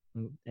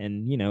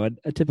 and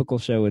a typical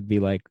show would be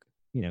like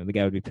the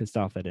guy would be pissed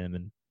off at him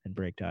and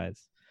break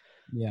ties.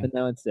 yeah, But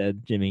no,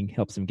 instead, Jimmy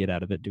helps him get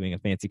out of it doing a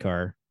fancy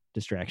car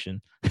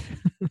distraction.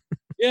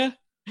 yeah.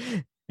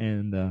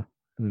 And then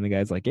the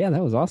guy's like, yeah,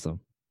 that was awesome.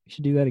 You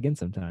should do that again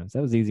sometimes.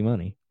 That was easy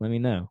money. Let me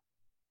know.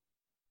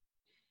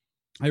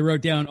 I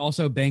wrote down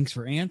also banks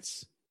for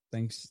ants.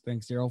 Thanks,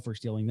 Daryl, for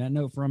stealing that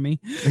note from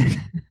me.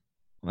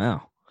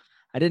 Wow.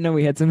 I didn't know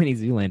we had so many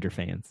Zoolander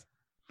fans.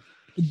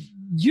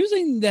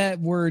 Using that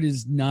word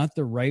is not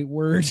the right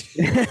word.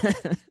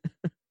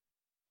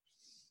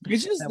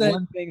 It's just that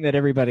one thing that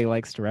everybody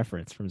likes to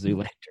reference from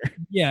Zoolander.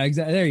 yeah,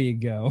 exactly. There you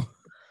go.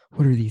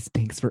 What are these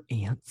banks for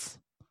ants?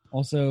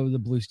 Also, the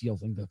Blue Steel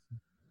thing.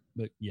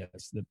 But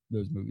yes,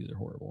 those movies are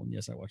horrible. And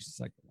yes, I watched the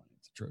second one.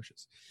 It's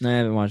atrocious. No, I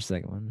haven't watched the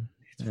second one.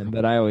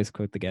 But I always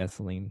quote a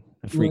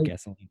free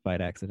gasoline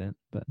fight accident.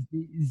 But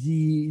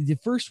The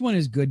first one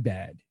is good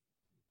bad.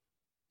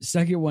 The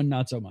second one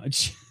not so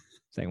much.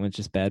 second one's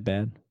just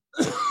bad.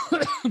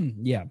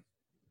 Yeah,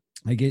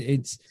 I get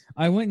it's.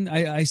 I went and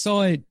I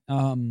saw it.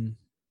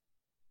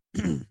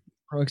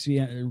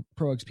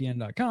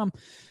 ProXPN.com.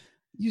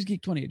 Use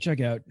Geek20 at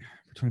checkout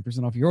for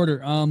 20% off your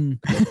order.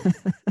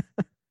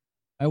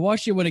 I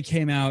watched it when it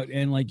came out,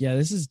 and like, yeah,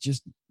 this is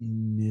just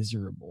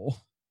miserable.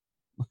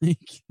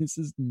 Like, this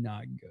is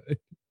not good.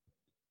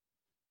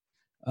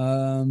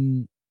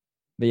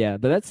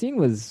 but that scene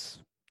was,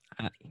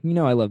 I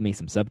love me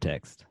some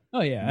subtext.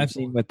 Oh yeah, The scene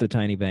absolutely. with the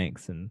tiny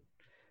banks and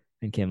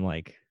Kim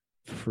like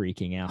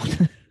freaking out.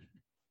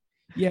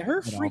 Yeah,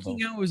 her But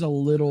freaking out was a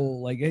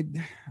little like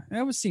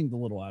that was seemed a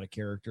little out of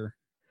character.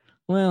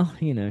 Well,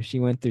 she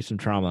went through some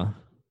trauma.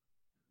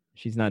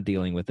 She's not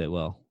dealing with it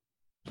well.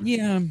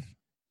 Yeah.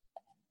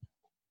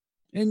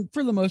 And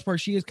for the most part,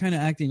 she is kind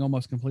of acting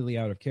almost completely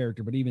out of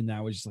character. But even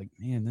that was just like,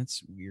 man,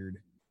 that's weird.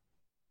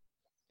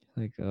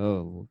 Like,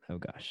 oh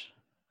gosh,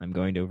 I'm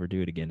going to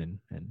overdo it again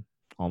and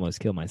almost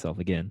kill myself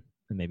again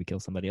and maybe kill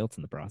somebody else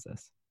in the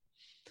process.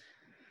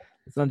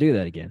 Let's not do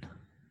that again.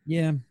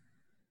 Yeah.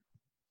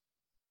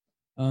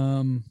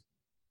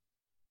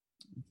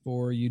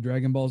 For you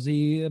Dragon Ball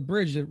Z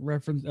Bridge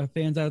reference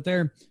fans out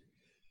there,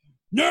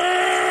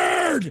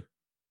 nerd.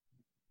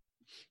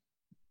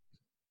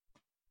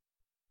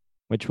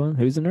 Which one?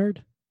 Who's a nerd?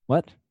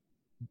 What?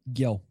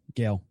 Gale.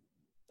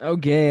 Oh,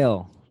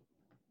 Gale.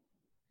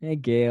 Hey,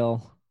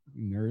 Gale.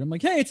 Nerd. I'm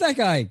like, hey, it's that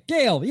guy.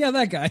 Gale. Yeah,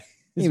 that guy.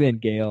 Hey, been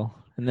Gale.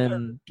 And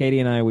then Katie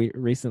and I, we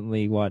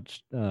recently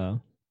watched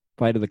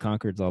Flight of the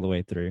Conchords all the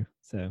way through.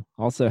 So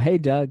also, hey,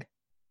 Doug.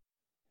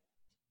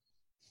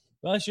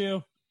 Bless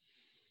you.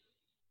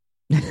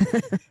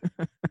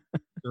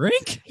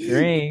 Drink?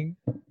 Drink.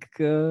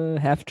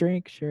 Half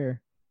drink?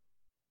 Sure.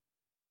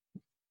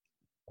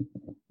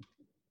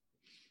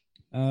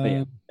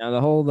 Now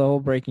the whole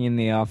breaking in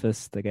the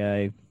office, the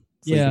guy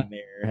sleeping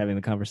there, having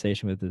the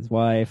conversation with his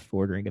wife,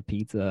 ordering a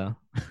pizza,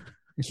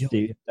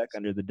 dude stuck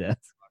under the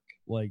desk.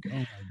 Like, oh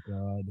my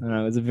god! I don't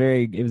know,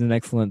 it was an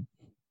excellent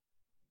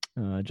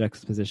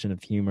juxtaposition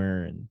of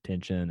humor and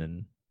tension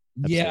and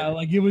yeah,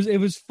 like it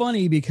was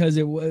funny because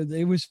it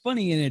was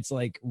funny in its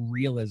like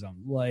realism,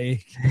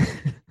 like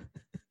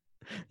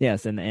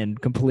yes,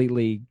 and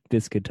completely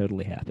this could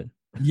totally happen.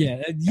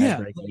 Yeah,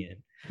 breaking in.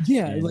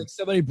 Yeah, and like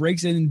somebody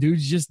breaks in and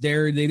dude's just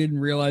there. They didn't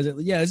realize it.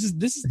 Yeah, this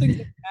is things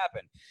that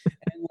happen,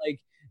 and like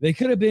they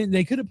could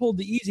have pulled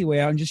the easy way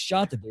out and just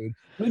shot the dude.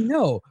 But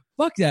no,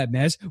 fuck that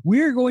mess.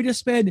 We're going to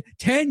spend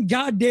 10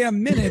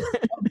 goddamn minutes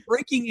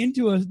breaking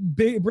into a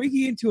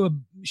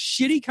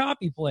shitty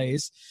copy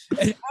place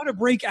and how to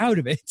break out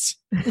of it.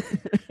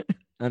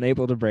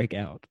 Unable to break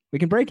out. We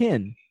can break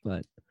in,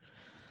 but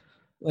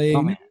like.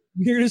 Oh,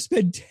 you're going to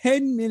spend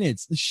 10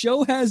 minutes. The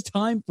show has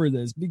time for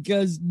this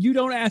because you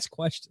don't ask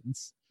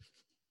questions.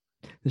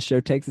 The show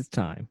takes its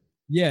time.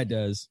 Yeah, it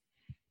does.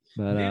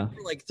 But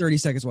for like 30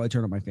 seconds while I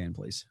turn on my fan,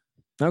 please.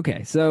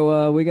 Okay,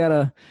 so we got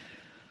a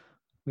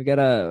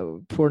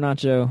poor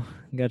Nacho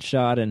got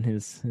shot in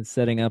his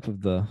setting up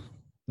of the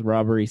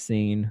robbery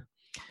scene,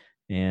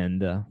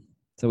 and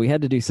so we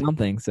had to do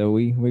something. So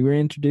we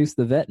reintroduced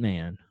the vet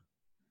man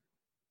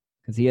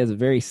because he has a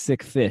very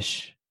sick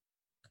fish.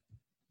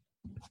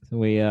 So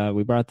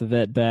we brought the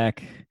vet back.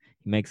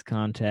 He makes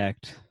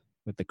contact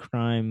with the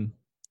crime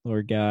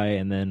lord guy,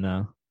 and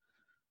then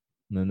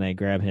they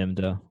grab him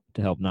to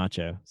help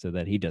Nacho so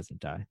that he doesn't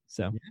die.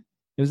 So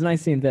it was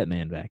nice seeing Vet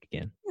Man back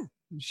again. Yeah.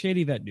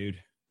 Shady vet dude.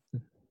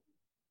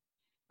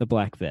 The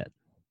black vet.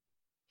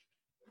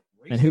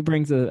 And who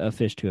brings a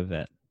fish to a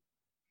vet?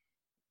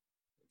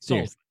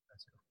 Seriously.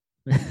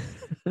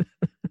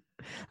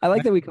 I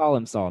like that we call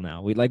him Saul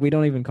now. We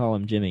don't even call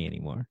him Jimmy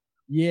anymore.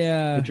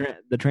 Yeah.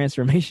 The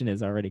transformation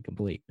is already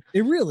complete.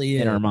 It really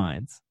is. In our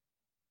minds.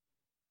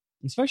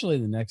 Especially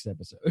in the next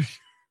episode.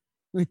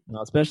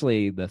 Well,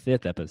 especially the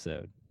 5th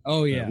episode.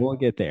 Oh, yeah. We'll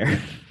get there.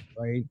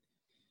 Right.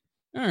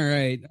 All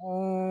right.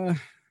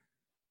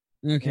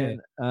 Okay.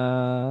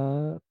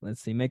 And, let's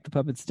see. Make the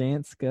puppets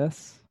dance,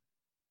 Gus.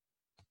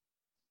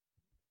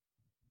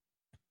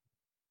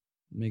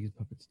 Make his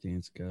puppets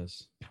dance,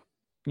 Gus.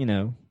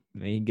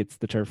 He gets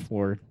the turf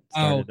war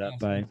started up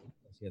by...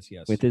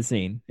 Yes. With his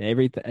scene.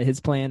 His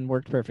plan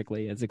worked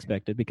perfectly as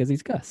expected because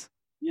he's Gus.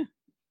 Yeah.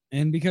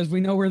 And because we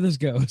know where this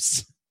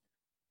goes.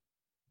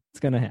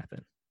 It's going to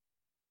happen.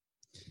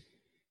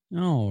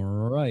 All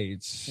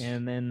right.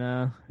 And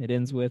then it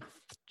ends with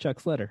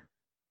Chuck's letter.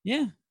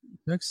 Yeah.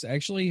 Chuck's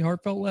actually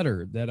heartfelt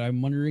letter that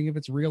I'm wondering if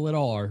it's real at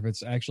all or if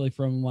it's actually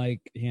from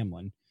like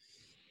Hamlin.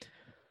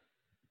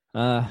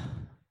 No,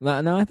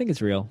 I think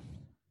it's real.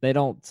 They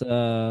don't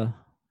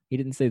he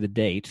didn't say the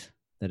date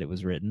that it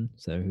was written,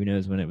 so who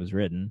knows when it was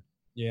written.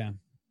 Yeah.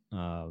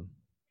 And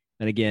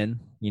again,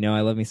 I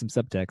love me some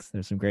subtext.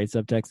 There's some great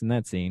subtext in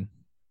that scene.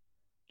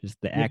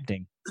 Just the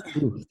acting.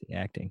 Ooh, the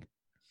acting.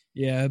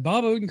 Yeah,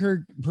 Bob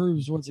Odenkirk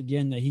proves once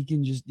again that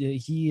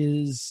he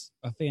is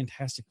a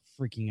fantastic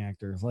freaking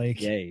actor. Like,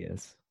 yeah, he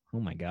is.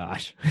 Oh my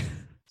gosh.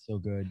 So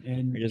good.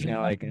 And you're just kind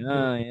of like,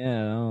 oh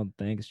yeah, oh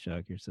thanks,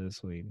 Chuck. You're so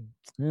sweet.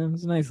 Yeah,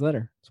 it's a nice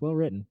letter. It's well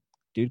written.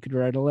 Dude could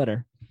write a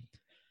letter.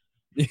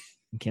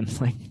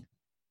 Kim's like,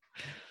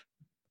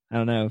 I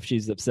don't know if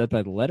she's upset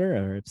by the letter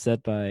or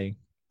upset by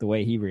the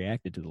way he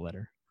reacted to the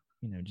letter.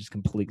 Just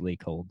completely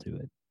cold to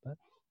it. But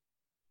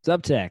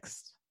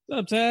subtext.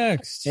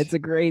 It's a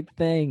great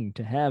thing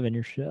to have in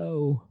your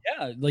show.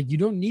 Yeah, like you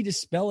don't need to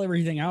spell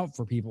everything out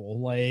for people.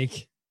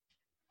 Like,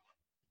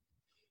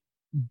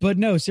 but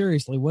no,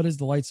 seriously, what does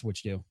the light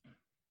switch do?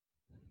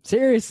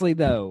 Seriously,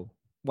 though.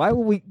 Why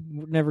will we're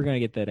never going to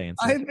get that answer?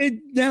 I've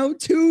been now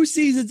 2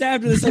 seasons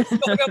after this. I'm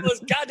going up those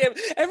goddamn.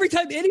 Every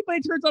time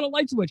anybody turns on a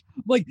light switch,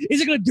 I'm like,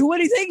 is it going to do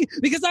anything?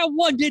 Because that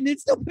one didn't. It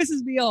still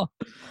pisses me off.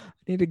 I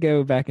need to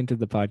go back into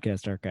the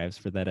podcast archives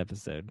for that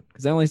episode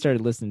because I only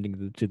started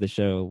listening to the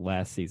show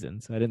last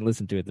season, so I didn't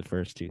listen to it the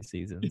first 2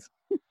 seasons.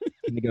 I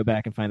need to go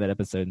back and find that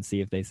episode and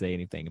see if they say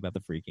anything about the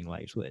freaking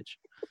light switch.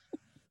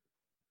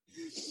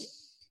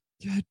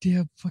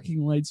 Goddamn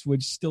fucking light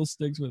switch still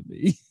sticks with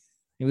me.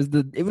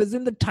 It was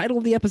in the title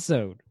of the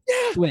episode.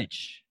 Yeah.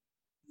 Switch.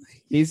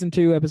 Season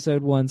 2,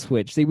 episode 1,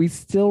 switch. See, we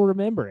still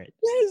remember it.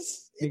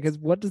 Yes. Because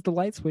what does the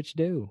light switch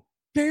do?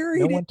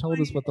 Buried. No one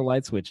told us what the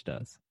light switch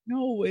does.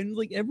 No, and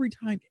like every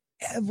time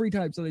somebody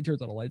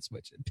turns on a light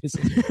switch, it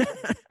pisses me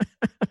off.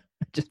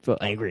 Just feel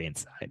angry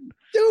inside.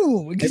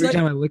 Dude, because Every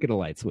time I look at a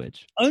light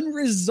switch.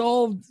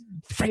 unresolved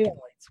Freaking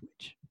light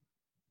switch.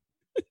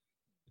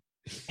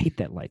 Hate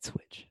that light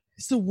switch.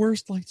 It's the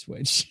worst light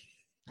switch.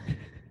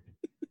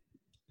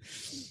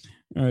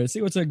 All right,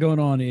 see what's going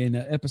on in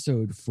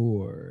episode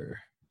 4.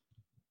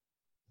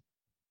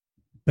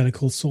 Better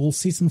Call Saul,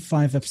 Season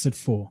 5, Episode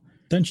 4.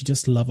 Don't you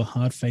just love a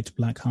hard-faked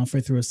black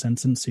halfway through a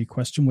sentence so you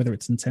question whether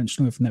it's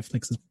intentional if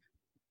Netflix's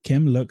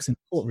Kim lurks in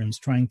courtrooms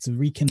trying to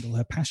rekindle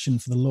her passion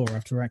for the law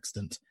after her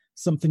accident,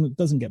 something that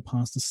doesn't get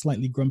past a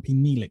slightly grumpy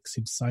Neelix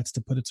who decides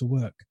to put her to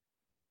work.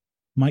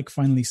 Mike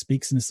finally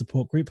speaks in his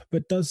support group,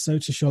 but does so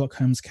to Sherlock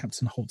Holmes'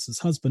 Captain Holtz's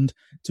husband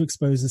to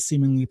expose his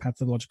seemingly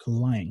pathological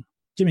lying.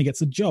 Jimmy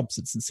gets a job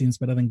since it seems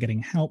better than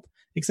getting help,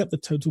 except the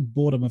total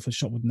boredom of a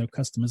shop with no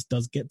customers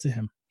does get to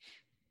him.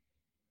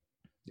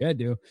 Yeah, I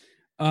do.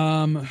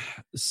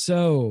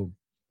 So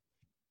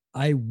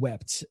I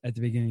wept at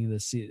the beginning of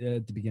this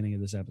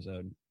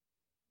episode.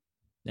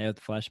 Yeah, with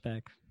the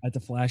flashback. At the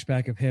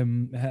flashback of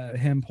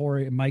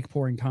Mike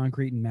pouring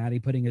concrete and Maddie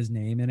putting his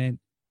name in it.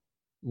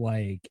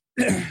 Like,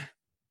 I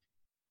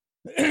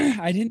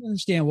didn't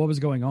understand what was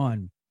going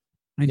on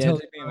until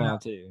it took me a while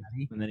too.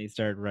 And then he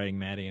started writing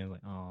Maddie. I was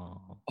like,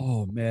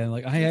 oh man,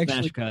 like I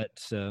actually smash cut.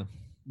 So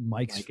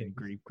Mike's Mike and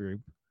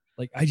group.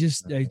 Like I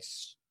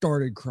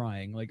started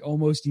crying like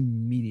almost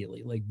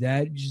immediately. Like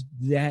that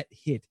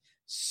hit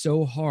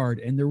so hard,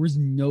 and there was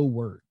no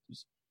words.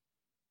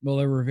 Well,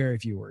 there were very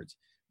few words,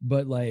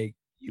 but like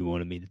you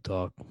wanted me to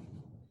talk,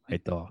 I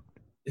talked.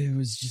 It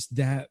was just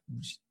that.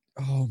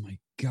 Oh my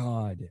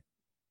god!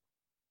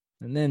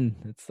 And then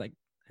it's like,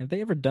 have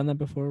they ever done that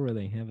before, where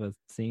they have a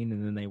scene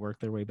and then they work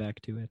their way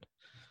back to it?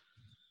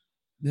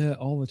 Yeah,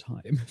 all the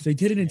time. They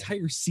did an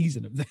entire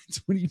season of that.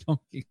 What are you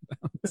talking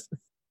about?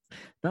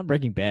 Not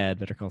Breaking Bad,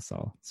 Better Call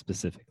Saul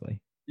specifically.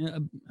 I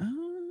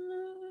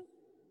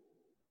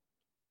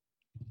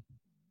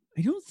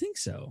don't think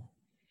so.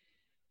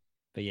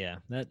 But yeah,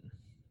 that.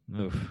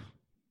 Oof.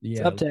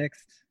 Yeah.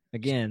 Subtext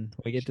again.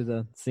 We get to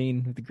the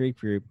scene with the Greek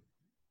group.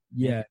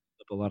 Yeah,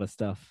 a lot of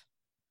stuff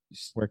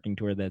working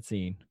toward that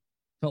scene.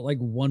 Felt like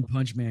One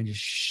Punch Man just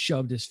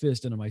shoved his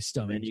fist into my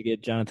stomach. And you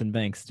get Jonathan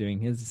Banks doing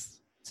his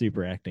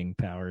super acting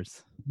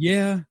powers.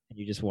 Yeah. And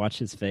you just watch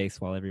his face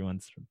while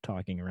everyone's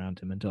talking around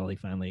him until he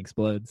finally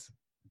explodes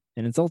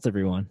and insults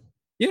everyone.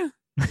 Yeah.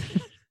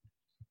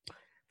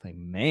 Like,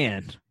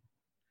 man,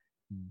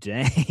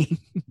 dang.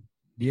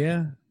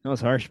 Yeah. That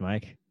was harsh,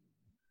 Mike.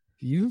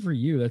 Even for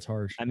you, that's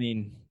harsh. I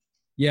mean,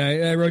 yeah,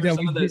 I wrote down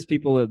some of those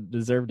people that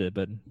deserved it,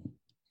 but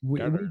we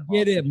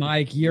get it,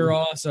 Mike. You're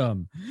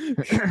awesome.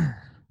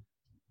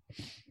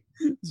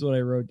 That's what I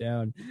wrote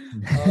down.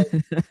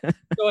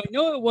 So I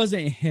know it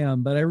wasn't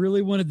him, but I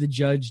really wanted the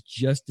judge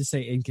just to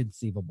say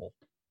inconceivable.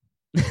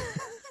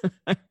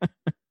 Because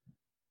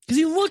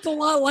he looked a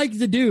lot like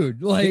the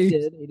dude. Like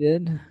he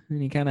did.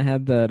 And he kind of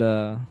had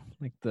that,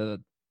 like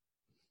the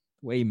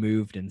way he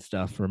moved and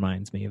stuff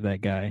reminds me of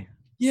that guy.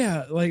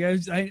 Yeah, like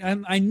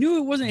I knew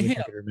it wasn't him.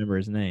 I could remember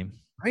his name,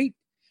 right?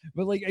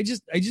 But like I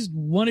just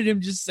wanted him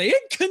to just say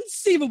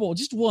inconceivable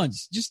just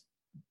once, just.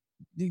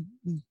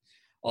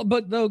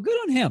 But though, good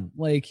on him.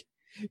 Like,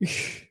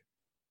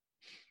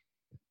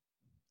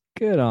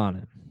 good on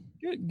him.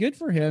 Good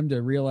for him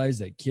to realize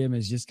that Kim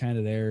is just kind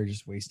of there,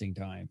 just wasting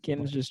time.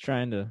 Kim's just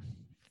trying to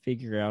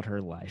figure out her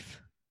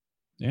life.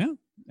 Yeah,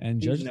 and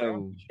Judge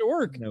to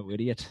work. No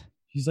idiot.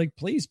 She's like,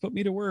 please put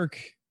me to work.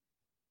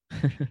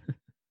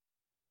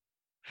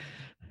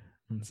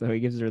 And so he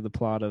gives her the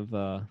plot of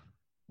what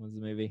was the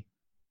movie?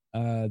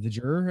 The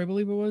Juror, I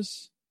believe it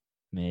was.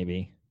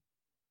 Maybe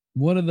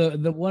one of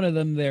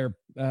them there.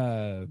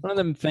 One of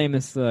them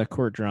famous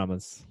court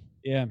dramas.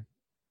 Yeah,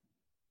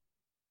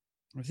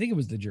 I think it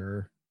was The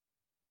Juror.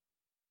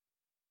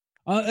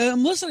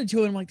 I'm listening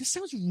to it. I'm like, this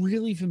sounds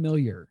really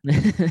familiar.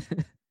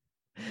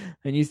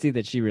 And you see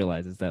that she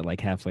realizes that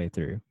like halfway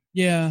through.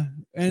 Yeah,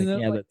 and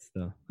like,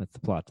 then, that's the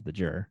plot to The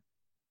Juror.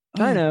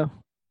 Oh, I know.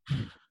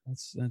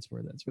 That's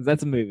where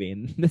that's a movie,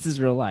 and this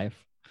is real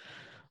life.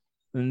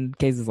 And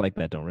cases like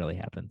that don't really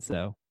happen.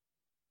 So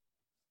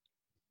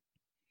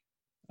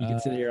you can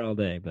sit here all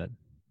day, but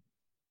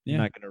you're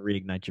not going to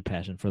reignite your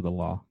passion for the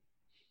law.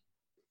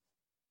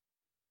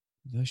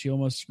 She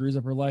almost screws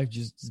up her life,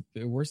 just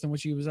worse than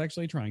what she was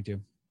actually trying to.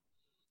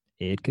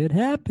 It could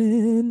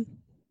happen.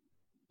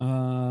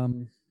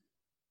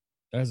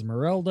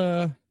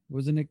 Esmeralda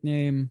was a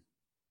nickname.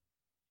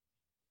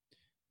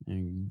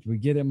 And we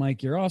get it,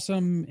 Mike. You're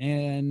awesome.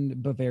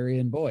 And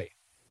Bavarian Boy.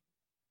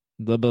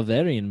 The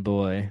Bavarian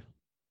Boy.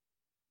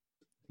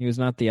 He was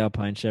not the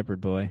Alpine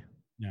Shepherd Boy.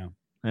 No,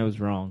 I was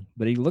wrong.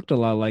 But he looked a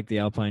lot like the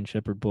Alpine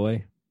Shepherd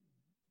Boy.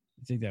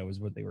 I think that was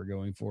what they were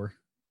going for.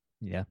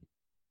 Yeah.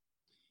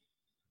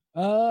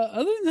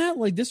 Other than that,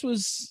 like this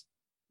was,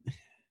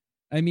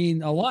 I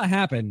mean, a lot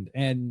happened,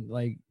 and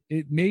like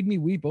it made me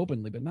weep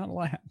openly, but not a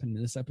lot happened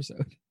in this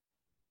episode.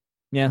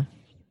 Yeah.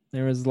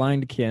 There was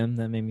lying to Kim.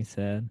 That made me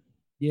sad.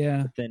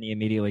 Yeah. But then he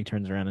immediately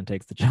turns around and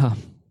takes the job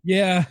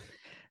Yeah.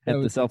 at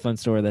the cell phone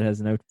store that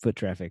has no foot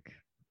traffic,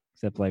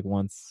 except like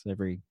once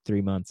every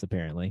 3 months,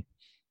 apparently.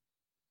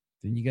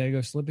 Then you got to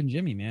go slipping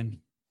Jimmy, man.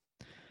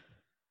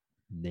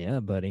 Yeah,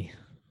 buddy.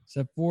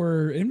 Except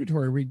for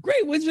inventory week.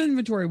 Great. When's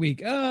inventory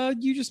week?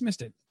 You just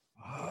missed it.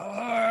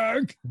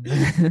 Arg.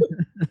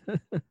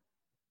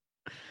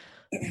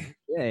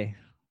 Yay.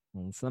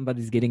 Well,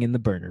 somebody's getting in the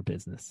burner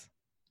business.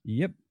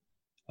 Yep.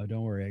 Oh,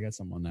 don't worry. I got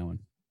something on that one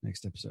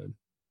next episode.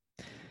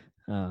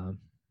 Well,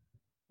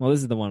 this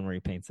is the one where he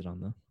paints it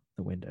on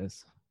the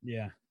windows.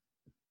 Yeah.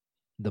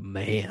 The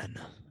man.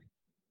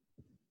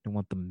 I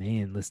want the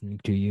man listening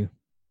to you.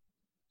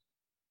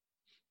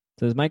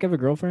 So does Mike have a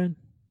girlfriend?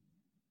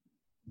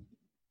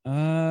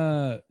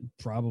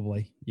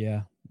 Probably.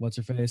 Yeah. What's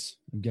her face?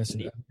 I'm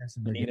guessing. they're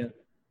Anita. good.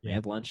 They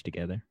have lunch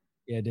together.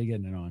 Yeah, they're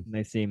getting it on.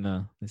 They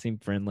seem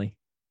friendly.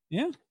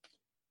 Yeah.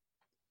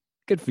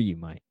 Good for you,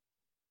 Mike.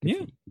 Good Yeah.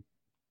 for you.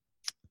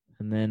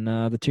 And then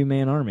the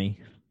 2-man army.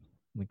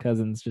 The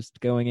cousins just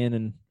going in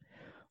and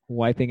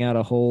wiping out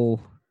a whole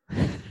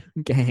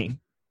gang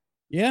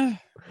Yeah.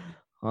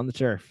 on the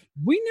turf.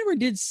 We never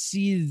did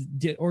see,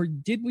 did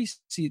we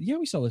see? Yeah,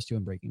 we saw those two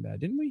in Breaking Bad,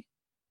 didn't we?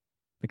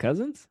 The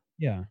cousins?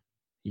 Yeah.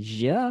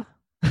 Yeah.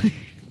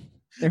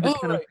 They were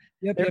kind of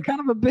Yep, they're yep. kind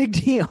of a big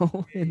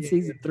deal in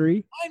season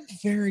 3. I'm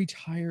very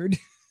tired.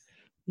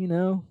 You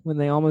know, when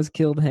they almost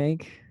killed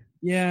Hank.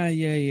 Yeah. I'm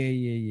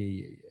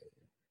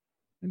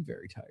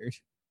very tired.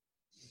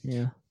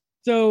 Yeah.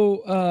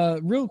 So,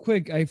 real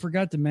quick, I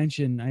forgot to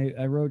mention,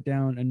 I wrote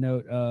down a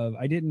note of,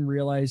 I didn't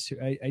realize,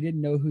 I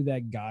didn't know who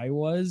that guy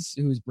was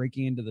who was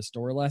breaking into the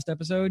store last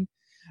episode.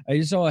 I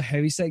just saw a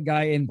heavyset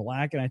guy in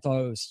black and I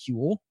thought it was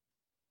Huel.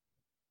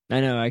 I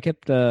know. I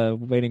kept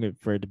waiting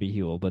for it to be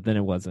Huel, but then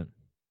it wasn't.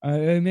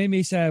 It made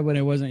me sad when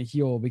it wasn't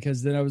Huel,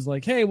 because then I was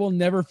like, hey, we'll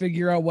never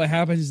figure out what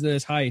happens to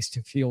this heist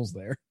if Huel's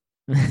there.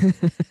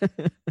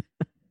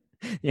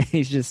 Yeah,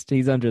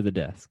 he's under the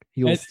desk.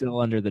 Huel's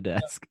still under the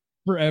desk.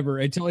 Forever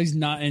until he's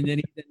not, and then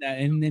he's in that,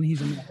 and then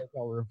he's in the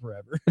hotel room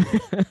forever.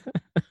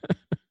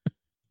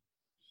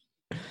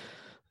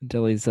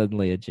 Until he's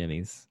suddenly at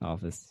Jimmy's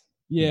office.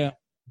 Yeah.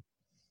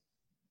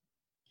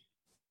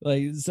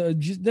 Like, so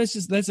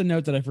that's a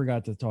note that I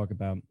forgot to talk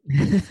about.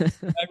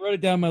 I wrote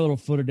it down in my little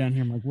footer down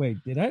here. I'm like, wait,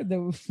 did I?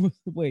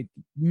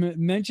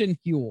 Mention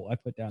Huel. I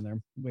put down there.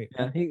 Wait,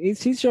 Yeah,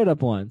 he's showed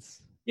up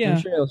once. yeah,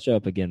 I'm sure he'll show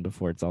up again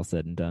before it's all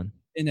said and done.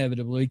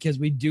 inevitably, because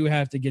we do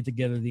have to get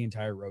together the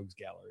entire Rogues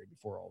Gallery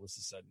before all this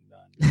is said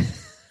and done.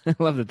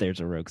 I love that there's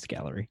a Rogues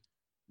Gallery.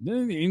 I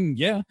mean,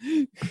 yeah,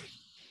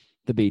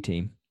 The B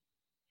team.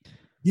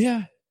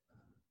 yeah.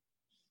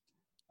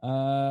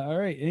 All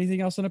right.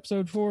 Anything else on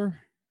episode 4?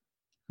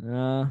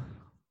 Yeah,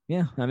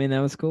 I mean that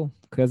was cool.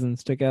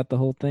 Cousins took out the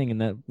whole thing, and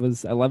that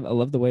was I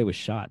love the way it was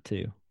shot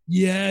too.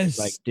 Yes.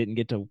 Like didn't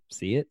get to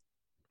see it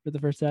for the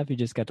first half, you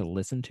just got to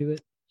listen to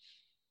it.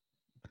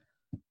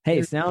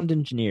 Hey, sound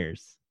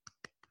engineers.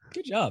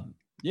 Good job.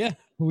 Yeah.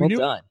 Well knew-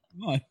 done.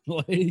 Come on.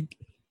 Like, In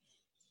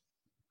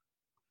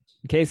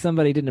case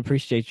somebody didn't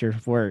appreciate your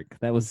work,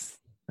 that was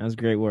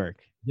great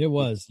work. it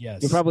was.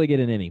 Yes. You'll probably get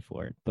an Emmy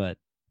for it, but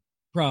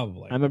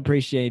Probably. I'm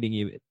appreciating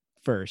you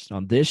first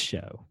on this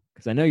show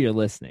because I know you're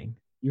listening.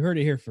 You heard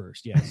it here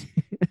first. Yes.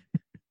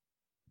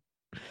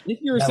 If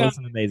you're a That sound was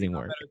some amazing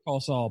work. Better Call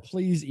Saul,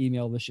 please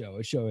email the show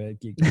at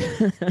Geek.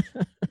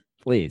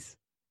 Please,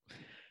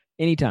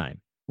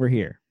 anytime we're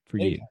here for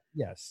you.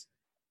 Yes.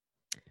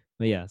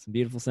 But yeah, some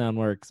beautiful sound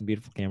work, some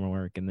beautiful camera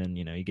work, and then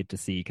you get to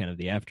see kind of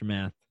the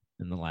aftermath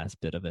and the last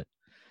bit of it,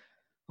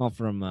 all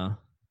from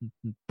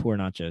poor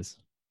Nacho's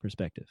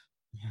perspective.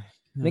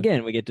 And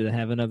again, we get to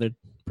have another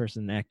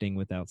person acting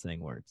without saying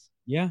words.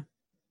 Yeah.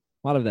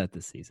 A lot of that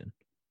this season.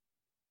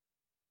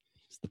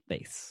 Just the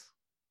face,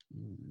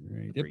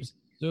 Right. Breathe.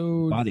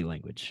 Episode body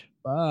language.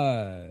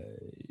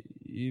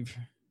 5.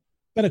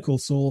 Better Call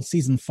Saul,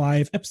 Season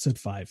 5, Episode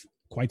 5,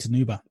 Quite an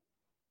Uber.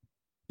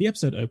 The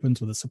episode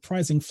opens with a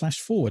surprising flash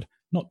forward,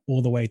 not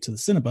all the way to the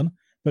Cinnabon,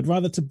 but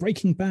rather to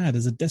Breaking Bad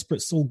as a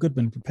desperate Saul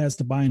Goodman prepares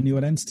to buy a new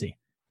identity.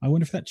 I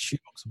wonder if that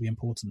shoebox will be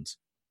important.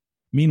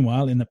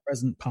 Meanwhile, in the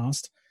present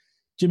past,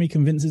 Jimmy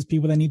convinces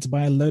people they need to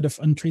buy a load of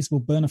untraceable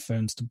burner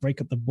phones to break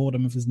up the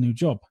boredom of his new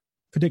job.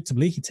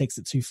 Predictably, he takes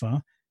it too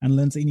far and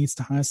learns that he needs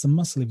to hire some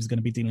muscle if he's going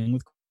to be dealing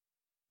with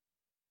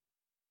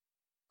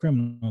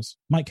criminals.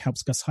 Mike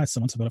helps Gus hire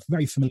someone to build a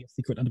very familiar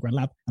secret underground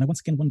lab, and I once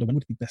again wonder when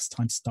would be the best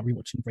time to start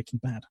rewatching Breaking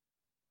Bad.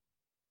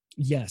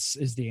 Yes,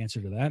 is the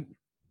answer to that.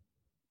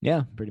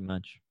 Yeah, pretty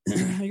much.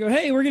 I go,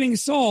 hey, we're getting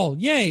Saul.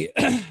 Yay.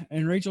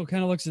 And Rachel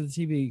kind of looks at the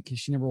TV because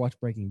she never watched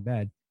Breaking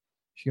Bad.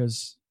 She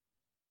goes,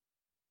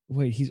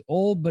 wait, he's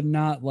old, but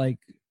not like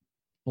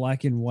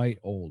black and white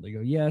old. I go,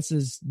 yeah,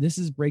 this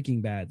is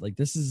Breaking Bad. Like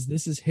this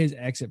is his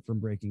exit from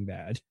Breaking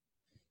Bad.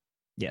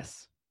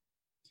 Yes.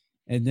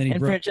 And then he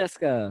broke,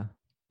 Francesca.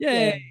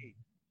 yay.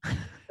 And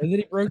then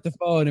he broke the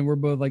phone, and we're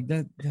both like,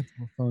 that's no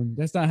phone.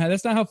 That's not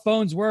how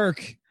phones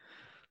work.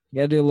 You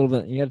gotta do a little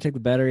bit. You gotta take the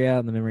battery out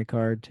and the memory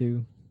card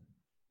too.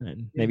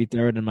 And maybe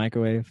throw it in the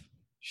microwave.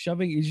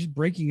 Shoving, it's just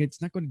breaking it.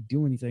 It's not going to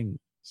do anything.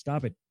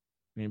 Stop it.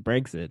 I mean, it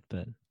breaks it,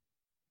 but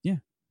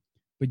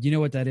But you know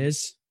what that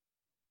is?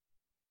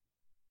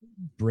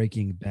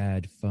 Breaking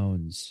Bad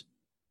phones.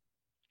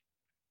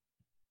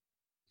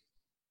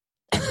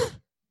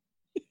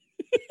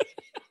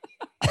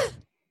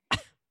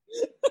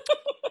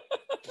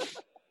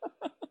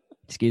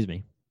 excuse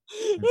me.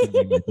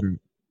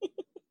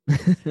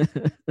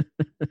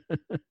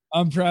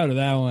 I'm proud of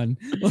that one.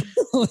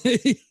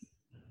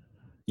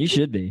 You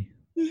should be.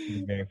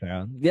 I'm very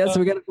proud. Yeah, so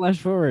we got to flash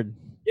forward.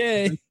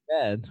 Yay.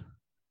 Bad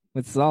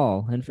with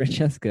Saul and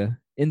Francesca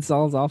in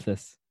Saul's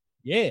office.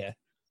 Yeah.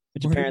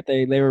 Which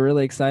apparently they were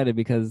really excited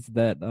because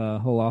that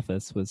whole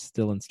office was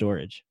still in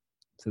storage,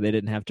 so they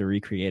didn't have to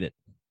recreate it.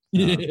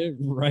 Yeah,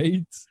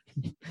 right.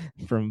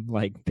 From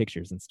like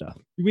pictures and stuff.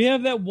 Do we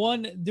have that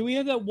one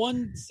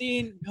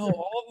scene? No,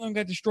 all of them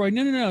got destroyed.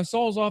 No.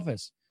 Saul's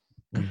office.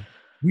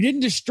 We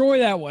didn't destroy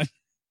that one.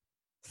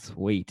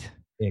 Sweet.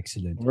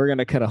 Excellent. We're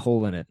gonna cut a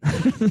hole in it.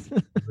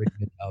 Bring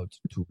it out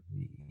to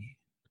me.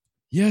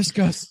 Yes,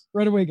 Gus.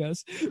 Right away,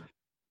 Gus.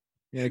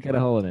 Yeah, cut a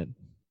hole in it.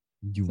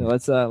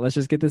 So let's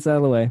just get this out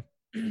of the way.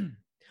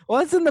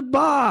 What's in the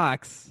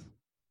box?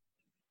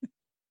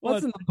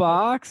 What's in the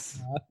box?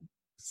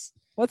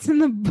 What's in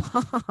the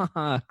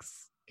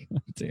box?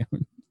 God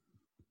damn.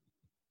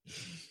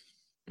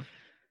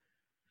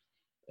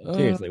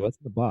 Seriously, what's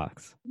in the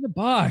box? In the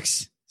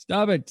box.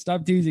 Stop it.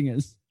 Stop teasing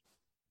us.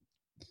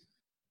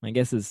 I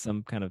guess it's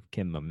some kind of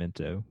Kim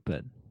memento,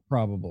 but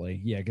Probably.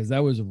 Yeah, because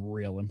that was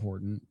real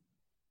important.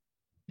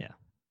 yeah.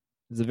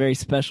 It's a very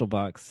special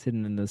box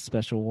hidden in the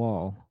special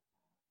wall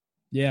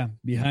Yeah,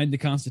 behind the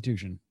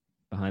Constitution.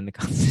 behind the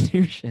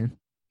Constitution.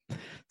 So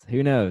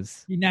who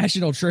knows? He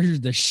national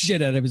treasured the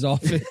shit out of his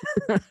office.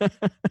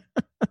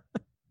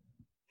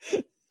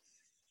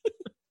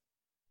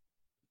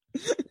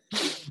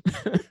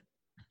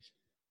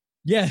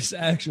 Yes,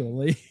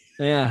 actually.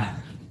 Yeah.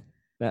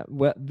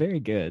 Very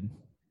good.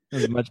 That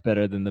was much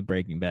better than the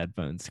Breaking Bad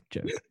phones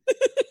joke.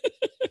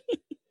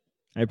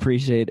 I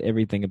appreciate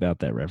everything about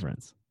that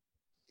reference.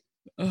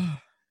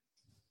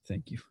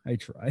 Thank you. I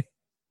try.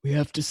 We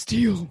have to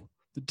steal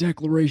the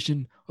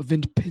Declaration of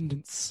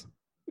Independence.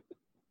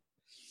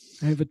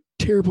 I have a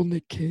terrible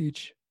Nick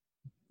Cage.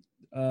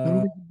 I don't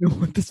even know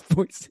what this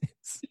voice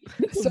is.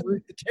 I sound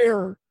like the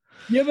terror.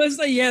 Yeah, but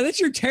say, yeah, that's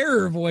your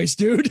terror voice,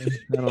 dude.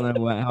 I don't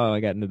know how I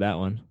got into that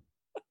one.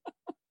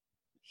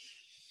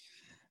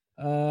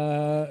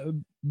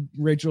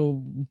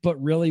 Rachel,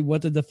 but really,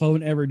 what did the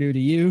phone ever do to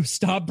you?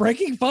 Stop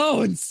breaking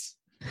phones.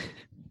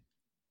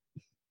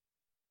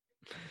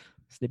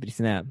 Snippety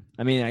snap.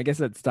 I mean, I guess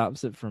that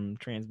stops it from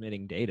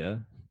transmitting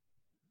data.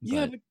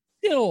 Yeah, but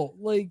still,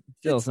 like,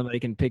 still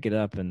somebody can pick it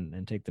up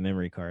and take the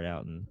memory card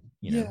out, and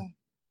you know,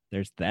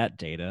 there's that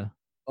data.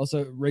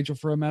 Also, Rachel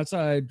from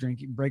outside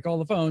drinking. Break all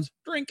the phones.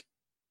 Drink.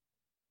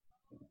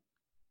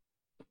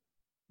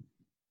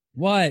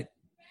 What?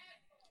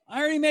 I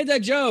already made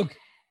that joke.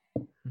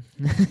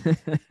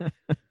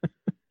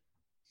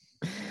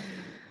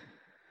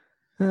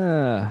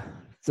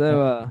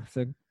 So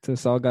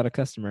Saul got a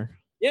customer.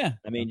 Yeah.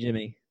 I mean,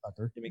 Jimmy got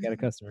a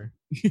customer.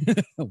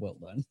 Well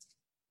done.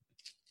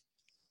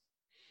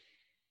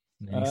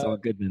 Saul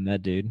Goodman,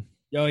 that dude.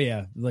 Oh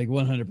yeah, like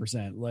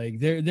 100%.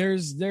 Like there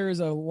is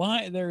a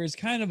line. There is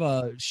kind of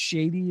a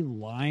shady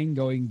line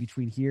going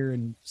between here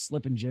and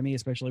Slip and Jimmy,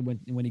 especially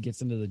when he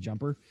gets into the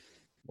jumper,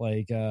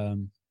 like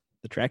the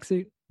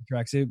tracksuit.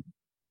 Tracksuit.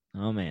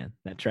 Oh man,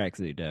 that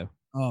tracksuit though.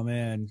 Oh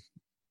man.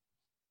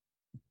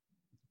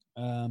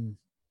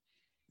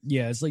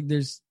 Yeah, it's like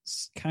there's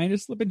kind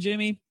of Slip and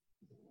Jimmy,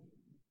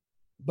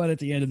 but at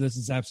the end of this,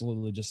 it's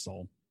absolutely just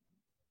Saul.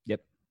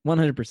 Yep,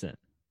 100%.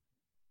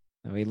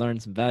 And we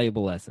learned some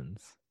valuable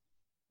lessons.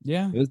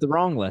 Yeah, it was the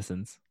wrong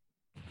lessons.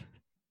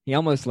 He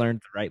almost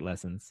learned the right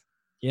lessons.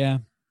 Yeah,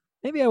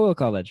 maybe I will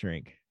call that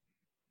shrink.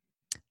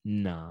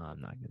 No, I'm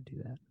not going to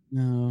do that.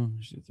 No,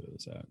 I should throw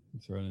this out.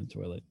 Throw it in the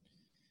toilet.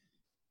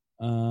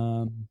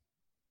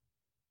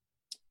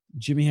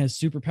 Jimmy has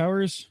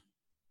superpowers.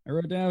 I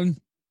wrote down.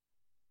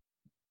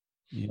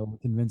 He'll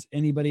convince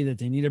anybody that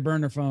they need a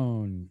burner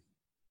phone.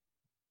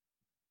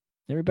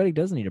 Everybody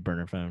does need a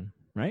burner phone,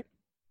 right?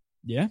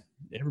 Yeah,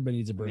 everybody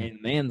needs a burner.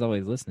 The man's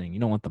always listening. You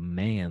don't want the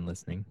man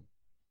listening.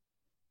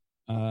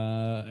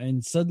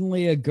 And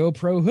suddenly a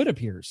GoPro hood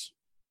appears.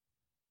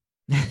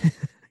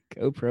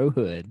 GoPro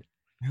hood.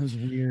 That was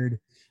weird.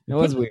 That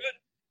was weird.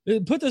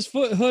 Put this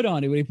hood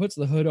on it. When he puts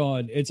the hood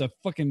on, it's a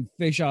fucking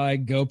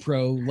fisheye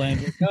GoPro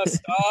lens. No,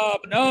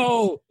 stop!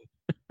 No.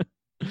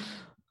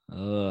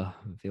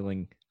 I'm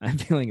feeling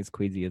as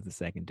queasy as the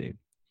second dude.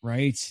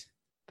 Right.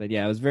 But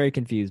yeah, I was very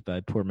confused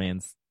by poor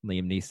man's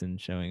Liam Neeson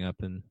showing up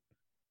in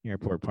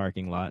airport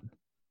parking lot.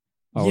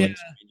 Following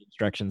strange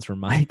instructions from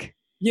Mike.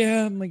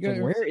 Yeah, I'm like,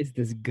 So where is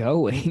this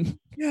going?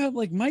 yeah,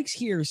 like Mike's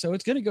here, so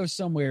it's gonna go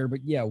somewhere, but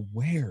yeah,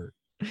 where?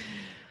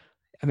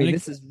 I mean,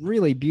 this is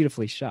really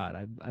beautifully shot.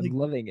 I'm like,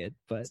 loving it,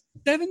 but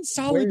 7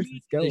 solid where is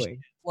minutes this of this going? shit.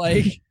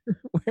 Like,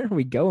 Where are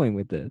we going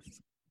with this?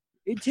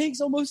 it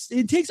takes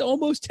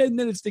almost 10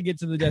 minutes to get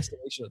to the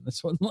destination on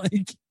this one.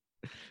 Like,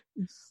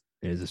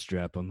 There's a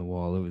strap on the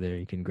wall over there.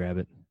 You can grab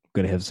it.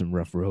 Gonna have some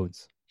rough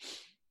roads.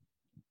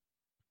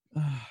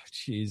 oh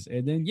jeez.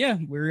 And then yeah,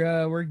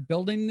 we're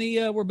building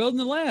the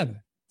lab.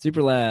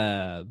 Super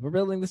lab. We're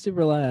building the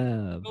super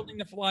lab. Building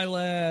the fly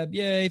lab.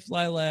 Yay,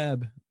 fly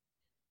lab.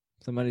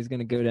 Somebody's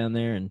gonna go down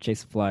there and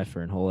chase a fly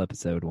for a whole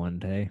episode one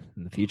day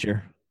in the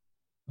future.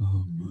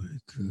 Oh my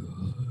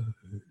god.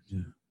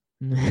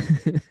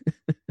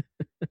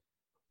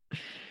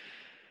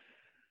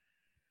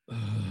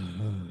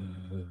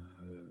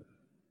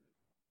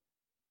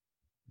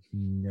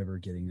 Never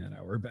getting that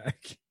hour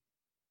back.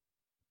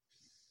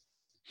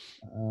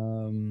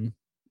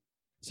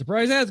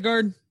 Surprise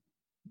Asgard.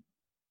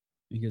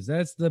 Because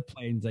that's the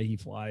planes that he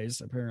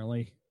flies,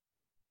 apparently.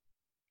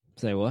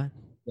 Say what?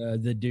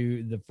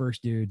 The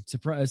first dude.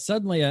 Surprise!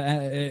 Suddenly,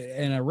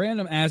 a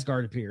random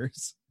Asgard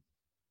appears.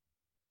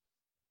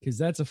 Because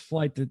that's a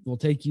flight that will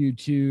take you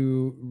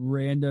to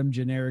random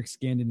generic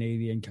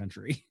Scandinavian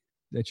country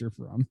that you're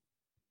from.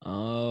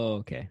 Oh,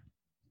 okay.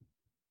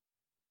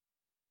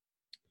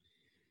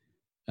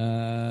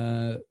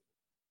 I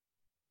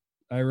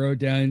wrote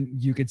down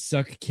you could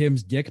suck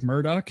Kim's dick,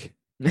 Murdoch.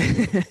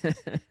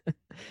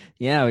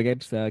 Yeah, we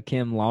got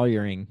Kim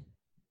lawyering.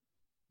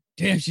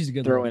 Damn, she's a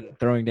good lawyer.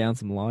 Throwing down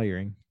some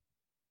lawyering.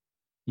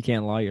 You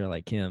can't lawyer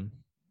like Kim.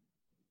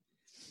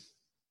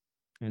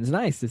 And it's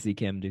nice to see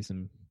Kim do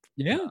some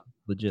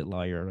legit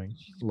lawyering.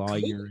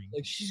 Like,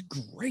 she's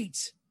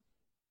great.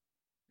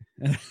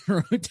 And I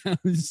wrote down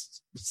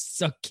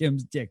suck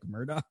Kim's dick,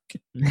 Murdoch.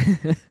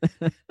 You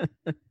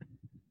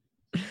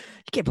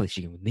can't play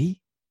chicken with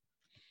me.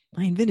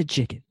 I invented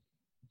chicken.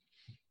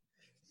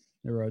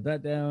 I wrote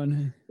that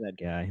down. That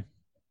guy.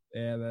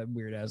 Yeah, that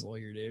weird ass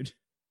lawyer dude.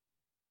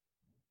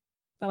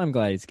 But I'm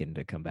glad he's getting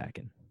to come back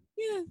in.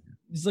 Yeah.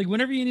 It's like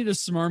whenever you need a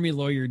smarmy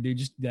lawyer, dude,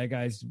 just that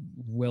guy's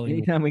willing.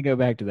 Anytime we go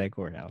back to that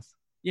courthouse.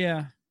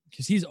 Yeah.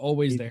 Because he's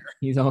always there.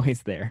 He's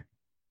always there.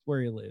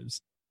 Where he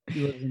lives.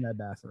 He lives in that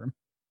bathroom.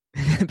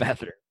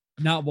 Bathroom.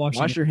 Not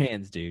washing. Wash your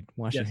hands, dude.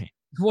 Wash your hands.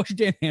 Wash your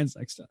damn hands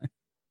next time.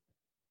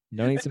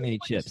 Don't eat so many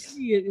chips.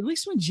 At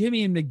least when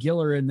Jimmy and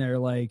McGill are in there,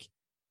 like,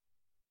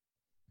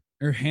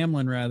 or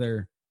Hamlin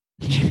rather.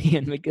 Jimmy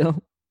and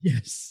McGill.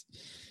 Yes.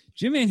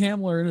 Jimmy and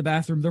Hamlin are in the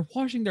bathroom. They're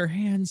washing their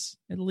hands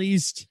at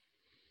least.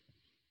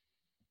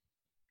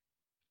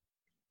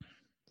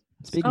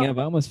 Speaking of,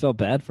 I almost felt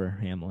bad for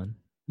Hamlin.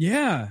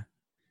 Yeah.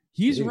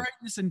 He's writing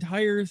this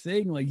entire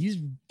thing. Like, he's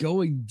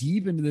going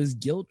deep into this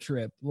guilt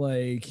trip.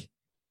 Like,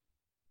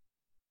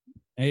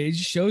 it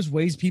just shows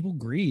ways people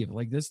grieve.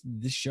 Like, this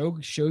show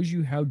shows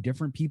you how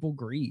different people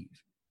grieve.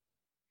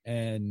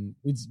 And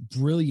it's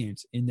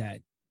brilliant in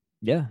that.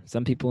 Yeah.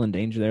 Some people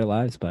endanger their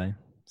lives by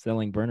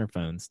selling burner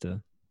phones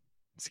to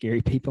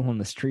scary people on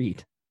the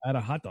street. At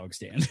a hot dog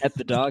stand. At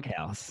the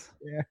doghouse.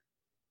 Yeah.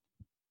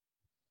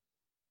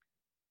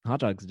 Hot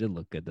dogs did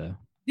look good, though.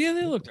 Yeah,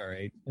 they looked all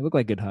right. They look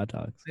like good hot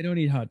dogs. I don't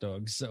eat hot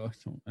dogs, so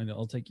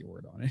I'll take your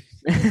word on it.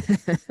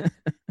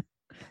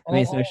 I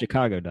mean, it's no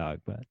Chicago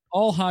dog, but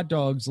all hot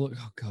dogs look.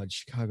 Oh God,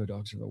 Chicago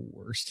dogs are the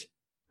worst.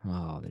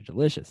 Oh, they're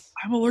delicious.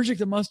 I'm allergic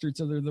to mustard,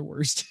 so they're the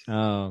worst.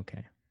 Oh,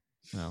 okay.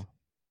 Well,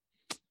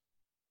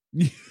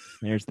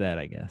 there's that,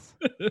 I guess.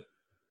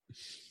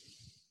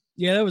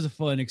 Yeah, that was a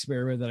fun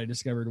experiment that I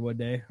discovered one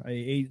day. I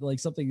ate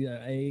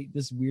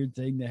this weird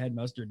thing that had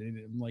mustard in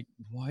it. I'm like,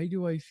 why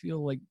do I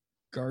feel like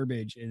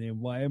garbage? And then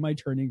why am I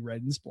turning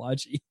red and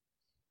splotchy?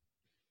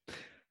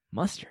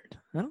 Mustard?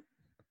 I don't.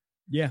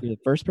 Yeah. You're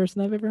the first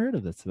person I've ever heard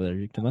of that's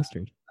allergic to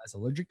mustard. I was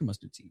allergic to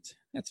mustard seeds.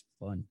 That's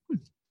fun.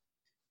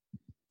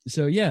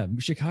 So yeah,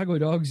 Chicago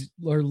dogs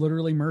are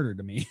literally murder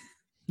to me.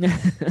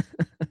 Because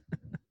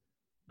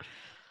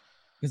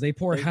they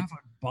pour half a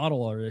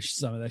bottle of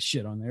some of that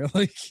shit on there.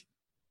 Like,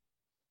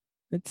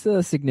 it's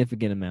a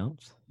significant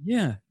amount.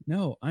 Yeah,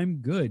 no, I'm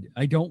good.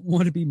 I don't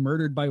want to be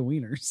murdered by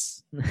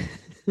wieners.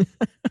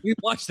 We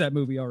watched that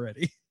movie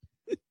already.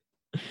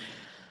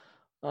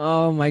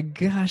 Oh my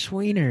gosh,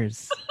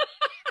 wieners.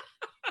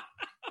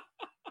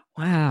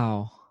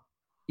 Wow.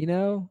 You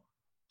know,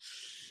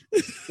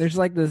 there's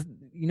like this,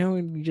 you know,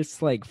 when you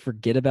just like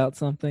forget about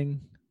something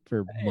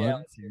for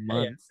months and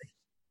months.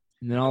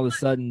 And then all of a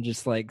sudden,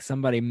 just like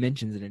somebody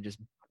mentions it and just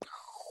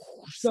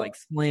like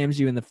slams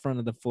you in the front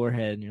of the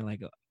forehead, and you're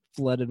like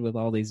flooded with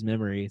all these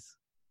memories.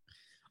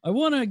 I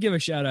want to give a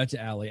shout out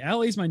to Allie.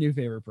 Allie's my new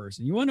favorite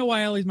person. You want to know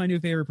why Allie's my new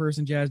favorite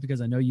person, Jazz?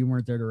 Because I know you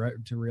weren't there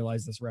to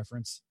realize this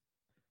reference.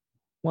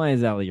 Why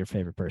is Allie your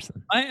favorite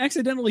person? I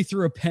accidentally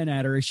threw a pen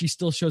at her, and she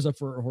still shows up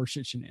for her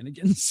horseshit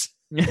shenanigans.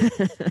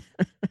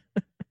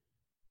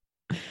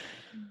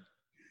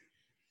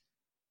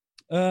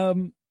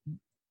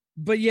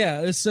 But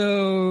yeah,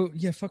 so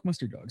yeah, fuck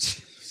mustard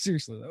dogs.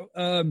 Seriously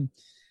though.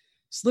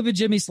 Slippin'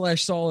 Jimmy /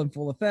 Saul in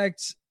full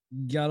effect.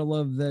 Gotta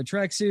love the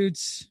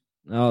tracksuits.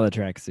 Oh, the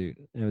tracksuit.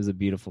 It was a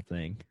beautiful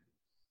thing.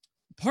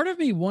 Part of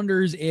me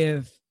wonders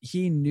if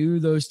he knew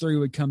those three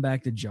would come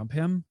back to jump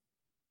him.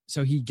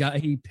 So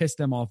he pissed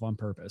them off on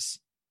purpose.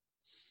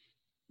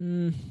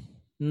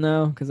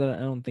 No, because I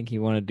don't think he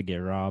wanted to get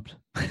robbed.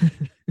 I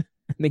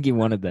think he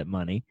wanted that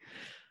money.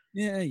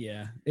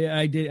 Yeah.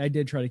 I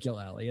did try to kill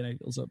Allie, and I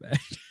feel so bad.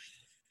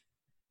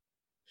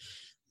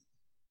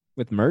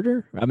 With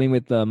murder? I mean,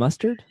 with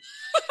mustard?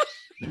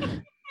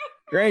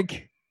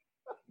 Greg.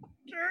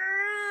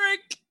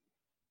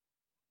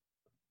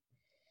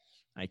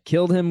 I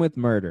killed him with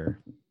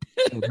murder.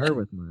 Killed her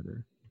with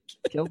murder.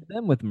 Killed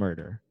them with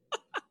murder.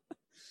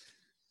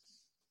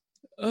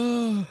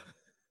 Oh.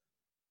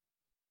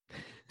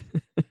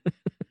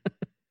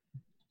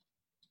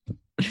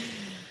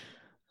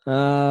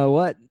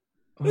 What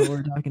were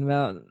we talking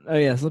about? Oh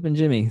yeah, Slippin'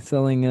 Jimmy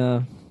selling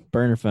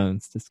burner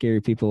phones to scary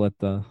people at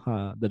the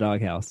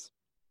doghouse.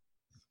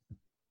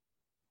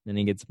 Then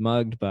he gets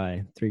mugged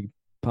by 3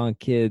 punk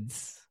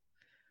kids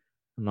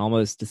and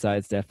almost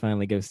decides to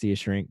finally go see a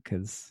shrink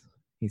because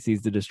he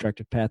sees the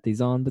destructive path he's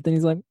on. But then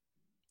he's like,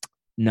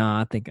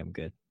 nah, I think I'm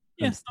good.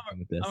 I'm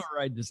gonna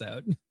ride this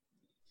out.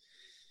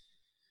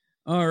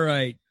 All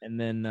right. And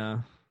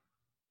then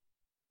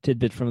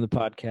tidbit from the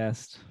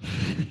podcast.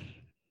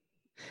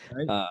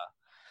 Right.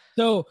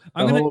 So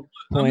I'm going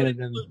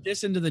to put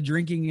this into the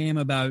drinking game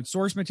about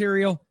source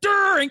material.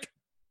 Drink.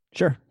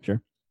 Sure.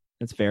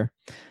 That's fair.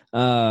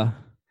 So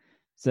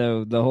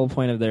the whole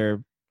point of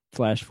their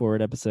flash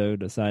forward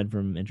episode, aside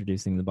from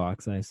introducing the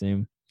box, I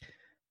assume,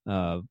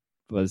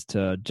 was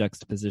to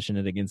juxtaposition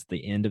it against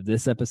the end of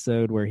this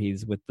episode where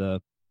he's with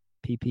the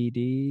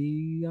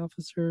PPD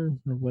officer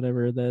or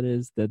whatever that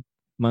is, the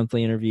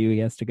monthly interview he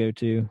has to go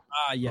to.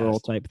 Yes. Rural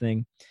type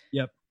thing.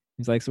 Yep.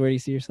 He's like, so where do you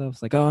see yourself?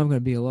 It's like, oh, I'm going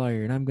to be a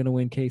lawyer and I'm going to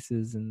win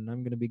cases and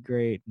I'm going to be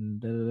great and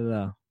da da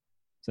da.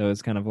 So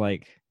it's kind of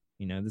like,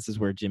 this is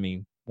where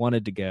Jimmy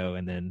wanted to go,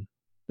 and then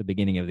the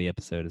beginning of the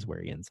episode is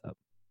where he ends up.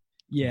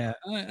 Yeah,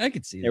 I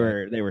could see they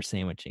were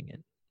sandwiching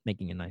it,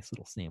 making a nice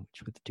little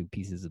sandwich with the 2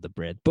 pieces of the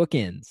bread.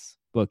 Bookends,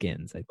 I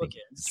think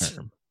is the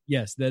term.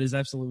 Yes, that is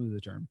absolutely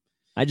the term.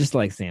 I just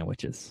like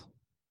sandwiches.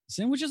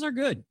 Sandwiches are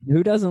good.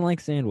 Who doesn't like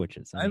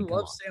sandwiches? I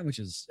love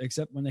sandwiches,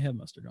 except when they have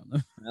mustard on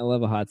them. I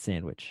love a hot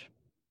sandwich.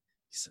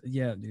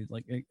 Yeah, dude,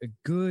 like a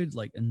good,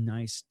 like a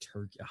nice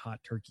turkey, a hot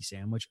turkey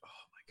sandwich. Oh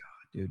my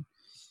god, dude.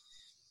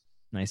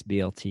 Nice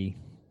BLT.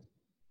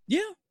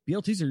 Yeah,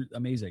 BLTs are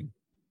amazing.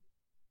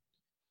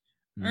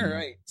 All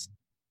right.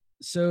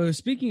 So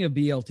speaking of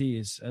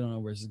BLTs, I don't know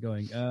where this is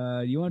going.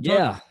 You want to talk?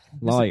 Yeah,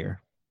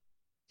 lawyer.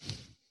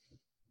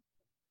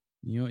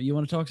 You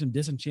want to talk some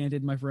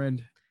Disenchanted, my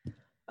friend?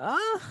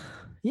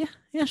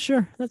 Yeah,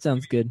 sure. That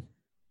sounds good.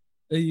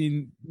 I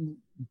mean,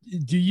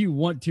 do you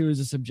want to as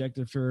a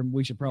subjective term?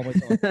 We should probably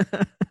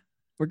talk.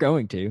 We're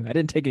going to. I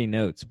didn't take any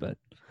notes, but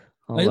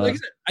like I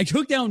said, I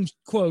took down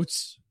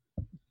quotes.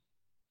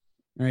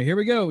 All right, here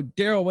we go.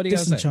 Daryl, what do you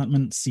got to say?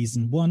 Disenchantment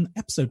Season 1,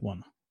 Episode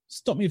 1.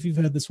 Stop me if you've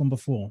heard this one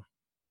before.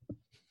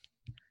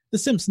 The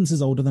Simpsons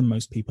is older than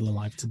most people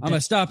alive today. I'm going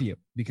to stop you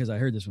because I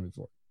heard this one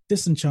before.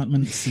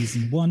 Disenchantment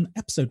Season 1,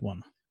 Episode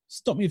 1.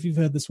 Stop me if you've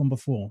heard this one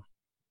before.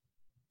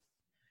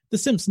 The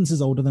Simpsons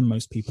is older than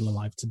most people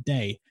alive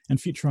today, and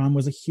Futurama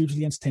was a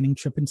hugely entertaining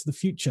trip into the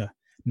future.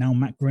 Now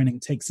Matt Groening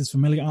takes his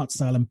familiar art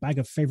style and bag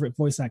of favorite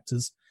voice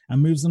actors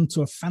and moves them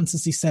to a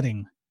fantasy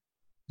setting.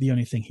 The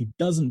only thing he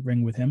doesn't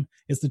bring with him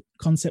is the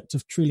concept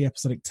of truly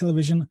episodic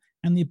television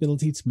and the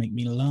ability to make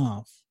me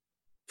laugh.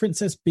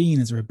 Princess Bean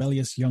is a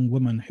rebellious young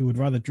woman who would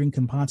rather drink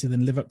and party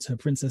than live up to her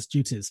princess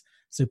duties,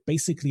 so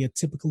basically a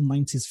typical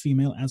 90s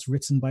female as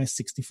written by a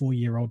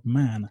 64-year-old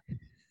man.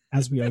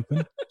 As we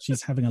open,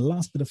 she's having a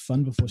last bit of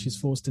fun before she's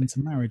forced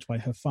into marriage by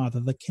her father,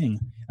 the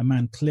king, a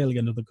man clearly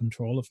under the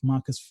control of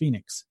Marcus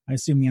Phoenix. I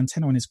assume the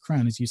antenna on his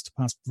crown is used to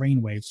pass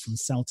brainwaves from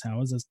cell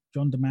towers as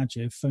John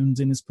DiMaggio phones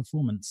in his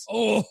performance.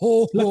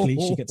 Luckily,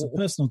 she gets a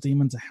personal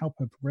demon to help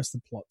her progress the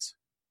plot.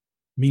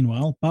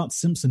 Meanwhile, Bart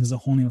Simpson is a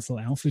horny little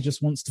elf who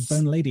just wants to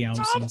bone lady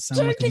elves and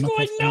sound like a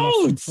knockoff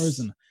Olaf from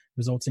Frozen,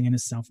 resulting in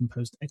his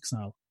self-imposed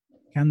exile.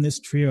 Can this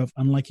trio of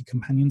unlikely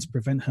companions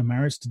prevent her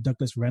marriage to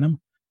Douglas Renham?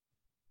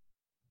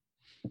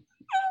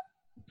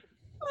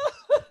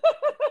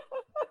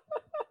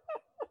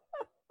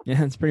 Yeah,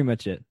 that's pretty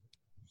much it.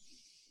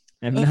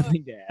 I have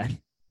nothing to add.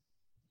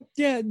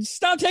 Yeah,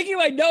 stop taking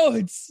my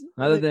notes.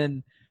 Other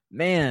than,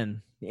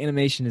 man, the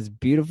animation is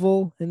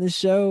beautiful in this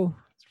show.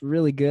 It's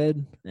really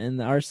good. And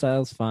the art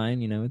style's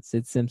fine. It's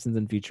Simpsons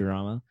and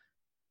Futurama.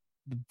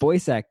 The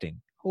voice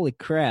acting, holy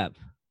crap.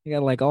 You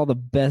got like all the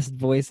best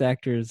voice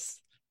actors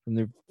from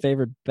their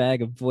favorite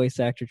bag of voice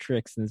actor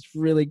tricks, and it's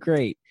really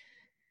great.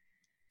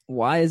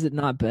 Why is it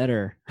not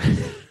better?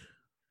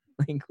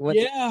 What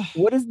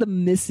is the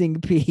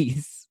missing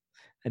piece?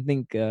 I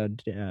think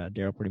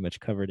Daryl pretty much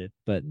covered it,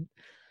 but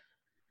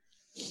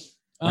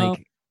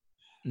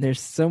there's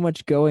so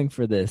much going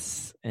for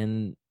this,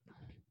 and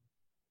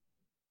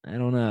I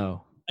don't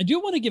know. I do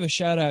want to give a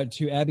shout out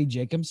to Abby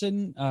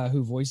Jacobson,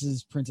 who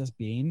voices Princess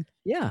Bean.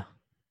 Yeah,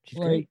 she's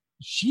Like, great.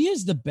 she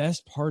is the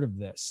best part of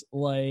this.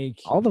 Like,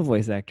 All the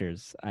voice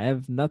actors, I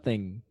have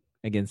nothing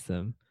against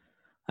them.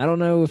 I don't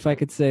know if I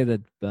could say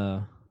that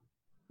John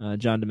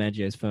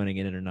DiMaggio is phoning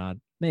it in or not.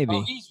 Maybe.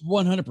 oh, he's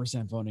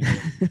 100% phoning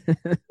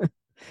it.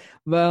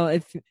 Well,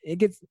 if it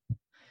gets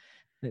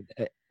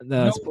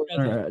No,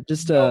 spoiler,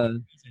 just I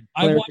watched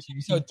clarification.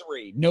 episode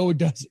 3. No, it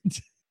doesn't.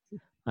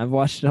 I've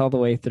watched it all the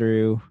way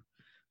through.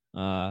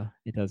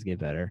 It does get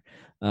better.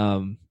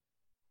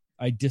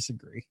 I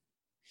disagree.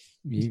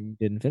 You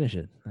didn't finish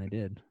it. I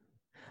did.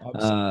 I'm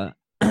sorry.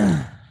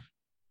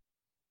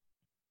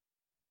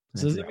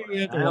 So does that mean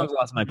we have to I watch-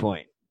 lost my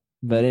point.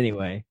 But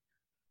anyway.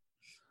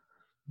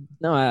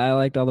 No, I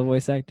liked all the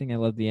voice acting. I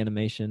love the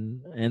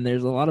animation. And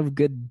there's a lot of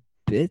good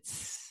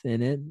bits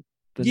in it,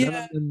 but none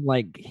Yeah. of them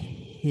like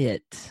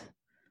hit.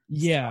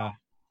 Yeah.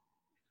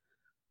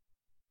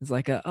 It's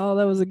like that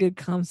was a good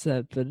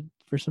concept, but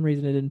for some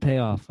reason it didn't pay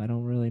off. I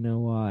don't really know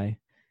why.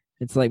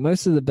 It's like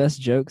most of the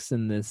best jokes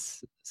in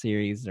this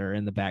series are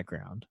in the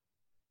background.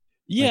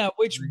 Yeah, Like,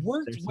 which there's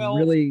worked some well.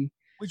 Really,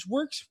 Which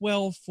works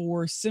well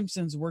for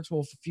Simpsons, works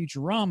well for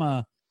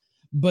Futurama,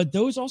 but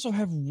those also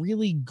have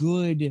really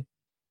good,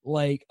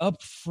 like,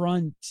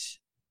 upfront,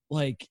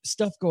 like,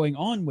 stuff going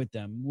on with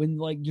them. When,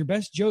 like, your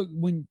best joke,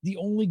 when the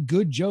only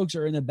good jokes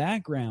are in the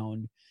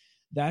background,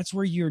 that's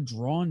where you're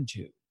drawn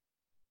to.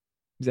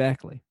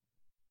 exactly.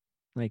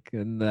 Like,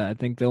 I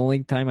think the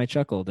only time I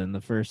chuckled in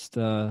the first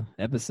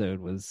episode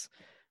was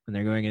when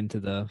they're going into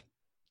the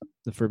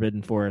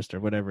Forbidden Forest or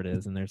whatever it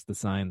is, and there's the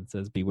sign that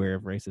says "Beware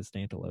of racist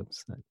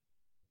antelopes."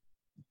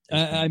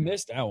 I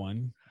missed that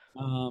one.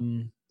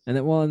 And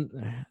that one,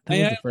 that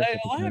was the first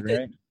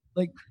episode,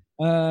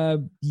 right?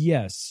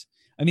 Yes.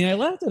 I mean, I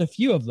laughed at a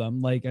few of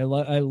them. Like, I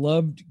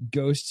loved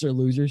Ghosts Are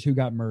Losers Who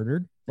Got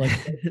Murdered. Like,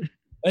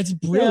 that's Yeah,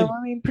 brilliant. well,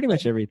 I mean, pretty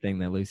much everything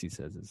that Lucy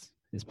says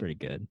is pretty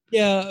good.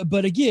 Yeah,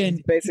 but again,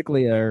 It's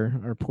basically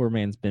our poor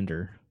man's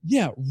Bender.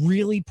 yeah,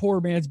 really poor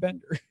man's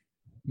Bender.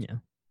 Yeah.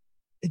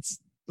 It's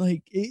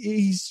like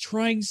he's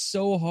trying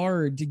so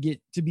hard to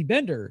get to be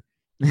Bender,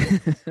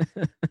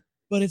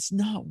 but it's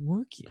not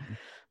working.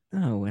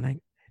 No, and I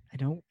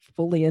don't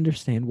fully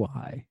understand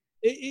why.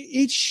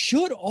 It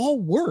should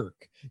all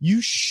work.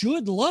 You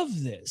should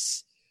love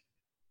this,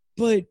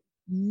 but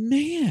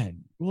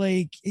man,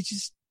 like it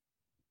just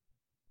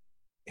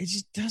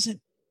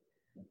doesn't.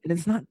 And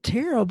it's not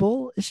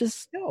terrible. It's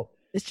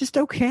just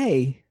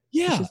okay.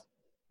 Yeah, It's just,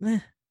 eh.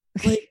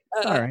 like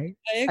It's all right.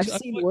 I've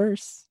seen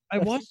worse. I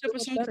I've watched seen a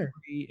lot episode better.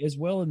 3 as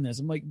well in this.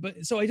 I'm like,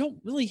 but so I don't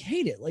really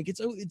hate it. Like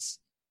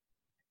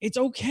it's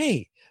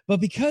okay, but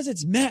because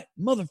it's Matt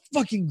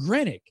motherfucking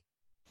Grenick,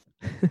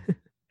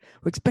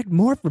 We expect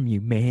more from you,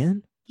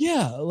 man.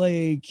 yeah,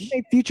 like You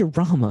made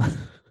Futurama.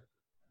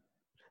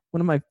 One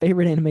of my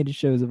favorite animated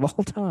shows of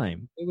all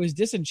time. it was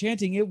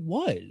disenchanting. It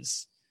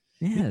was.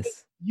 Yes.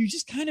 You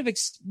just kind of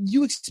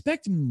you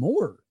expect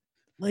more,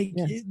 like,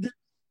 Yeah.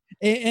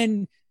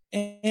 and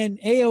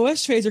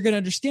AOS fans are going to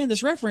understand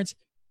this reference.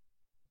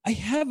 I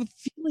have a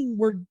feeling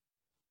we're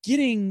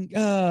getting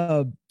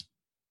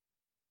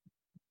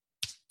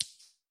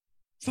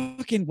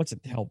fucking what's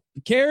it the hell,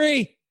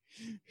 Carrie?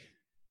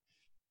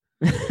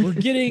 We're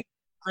getting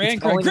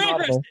Grand calling Crested.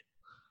 audible.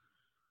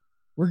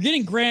 We're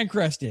getting Grand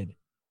Crested.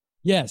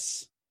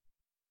 Yes.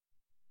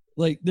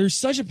 Like, there's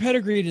such a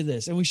pedigree to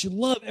this, and we should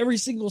love every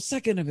single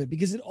second of it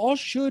because it all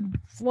should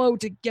flow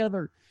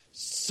together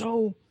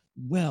so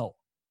well.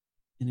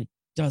 And it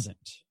doesn't.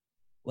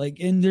 Like,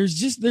 and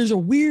there's a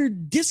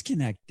weird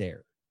disconnect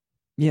there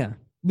Yeah.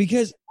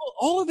 because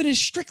all of it is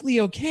strictly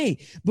okay.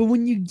 But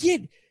when you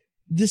get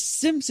The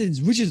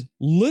Simpsons, which is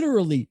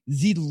literally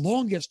the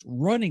longest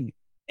running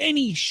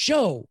any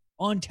show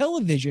on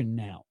television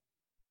now,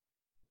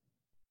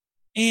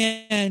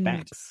 and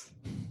Facts.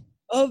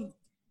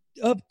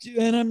 up to,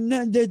 and I'm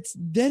not it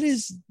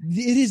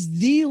is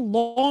the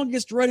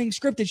longest running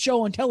scripted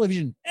show on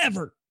television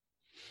ever.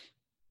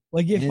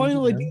 Like, it And,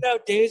 finally yeah. beat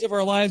out Days of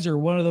Our Lives or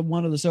one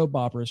of the soap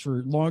operas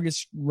for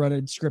longest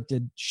running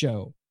scripted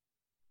show.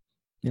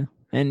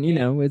 And,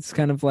 it's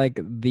kind of like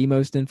the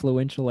most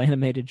influential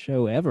animated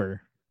show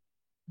ever.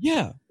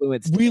 Yeah,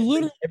 Influenced we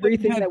literally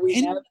everything have that we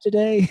any- have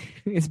today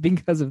is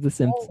because of The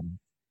Simpsons.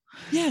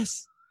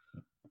 Yes.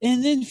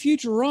 And then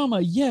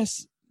Futurama,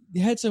 yes,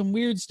 it had some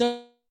weird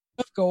stuff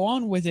go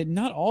on with it.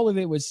 Not all of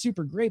it was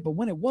super great, but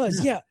when it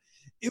was, yeah,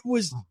 it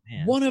was Oh,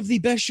 man. one of the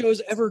best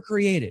shows ever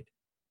created.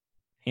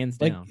 Hands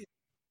Like, down.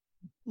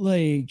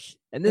 like,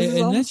 And this is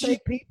and all the that's same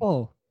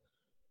people.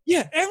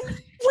 yeah,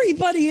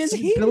 everybody is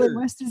here. Bill and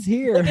West is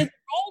here. Like,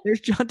 There's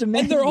John DiMaggio.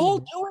 and they're all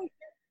doing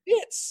their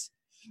bits.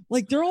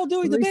 Like, they're all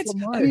doing the Maurice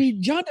bits. I LaMarche.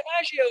 mean, John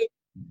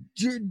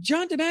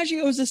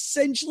DiMaggio is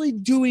essentially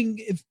doing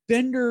if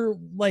Bender,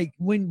 like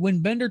when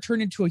Bender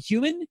turned into a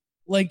human,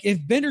 like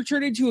if Bender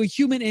turned into a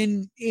human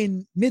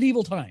in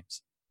medieval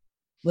times,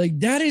 like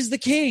that is the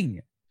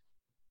king.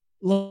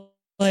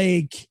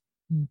 Like,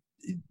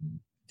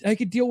 I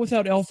could deal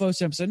without Elfo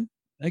Simpson.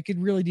 I could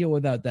really deal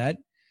without that.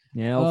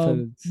 Yeah,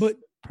 also, But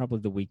probably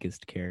the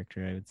weakest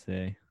character, I would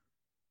say.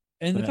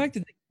 And the But- fact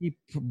that they keep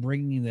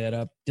bringing that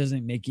up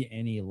doesn't make it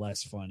any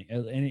less funny,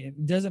 and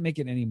it doesn't make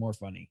it any more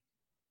funny.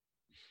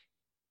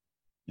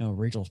 No,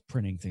 Rachel's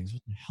printing things.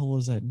 What the hell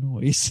is that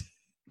noise?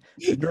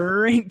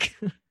 Drink.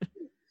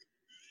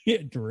 Yeah,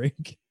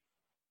 drink.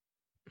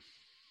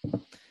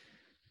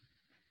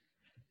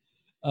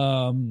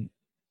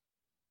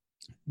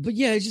 But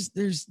yeah, it's just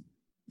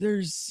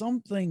there's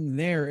something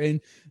there,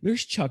 and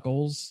there's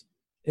chuckles,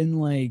 and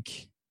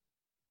like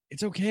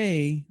it's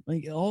okay.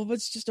 Like all of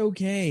it's just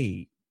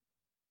okay.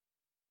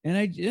 And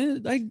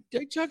I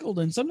chuckled,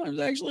 and sometimes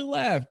I actually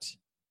laughed.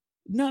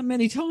 Not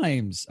many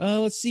times.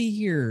 Let's see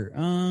here.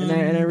 And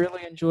I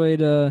really enjoyed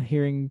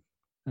hearing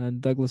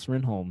Douglas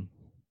Renholm's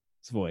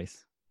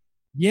voice.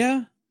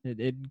 Yeah.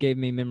 It gave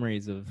me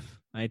memories of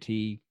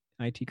IT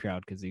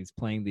Crowd because he's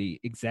playing the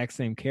exact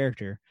same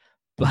character,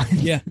 but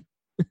Yeah.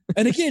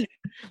 And again,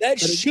 that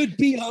But it- should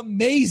be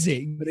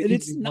amazing, but and it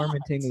it's gives me not. warm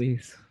and tingly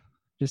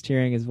just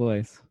hearing his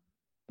voice.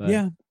 But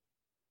Yeah.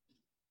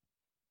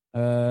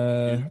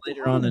 and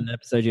later on in the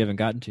episode you haven't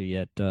gotten to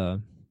yet.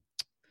 Crap.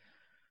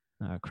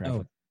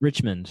 Oh.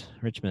 Richmond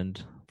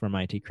from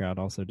IT Crowd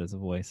also does a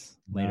voice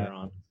later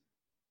on.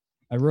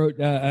 I wrote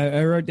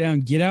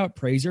down "Get Out"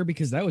 praiser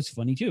because that was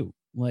funny too.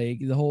 Like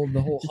the whole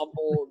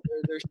humble.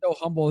 They're so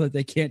humble that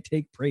they can't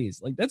take praise.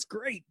 Like that's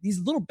great. These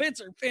little bits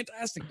are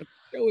fantastic. But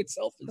the show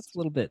itself is Just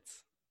little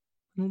bits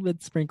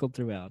sprinkled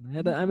throughout.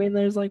 I mean,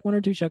 there's like one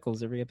or two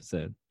chuckles every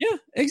episode. yeah,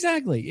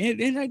 exactly.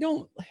 And I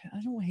don't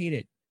hate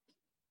it.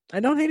 I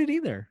don't hate it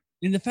either.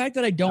 And the fact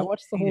that I I don't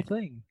watched the hate whole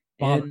it, thing.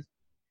 bothers And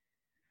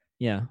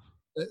yeah,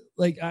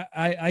 like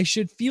I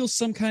should feel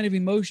some kind of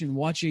emotion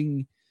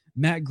watching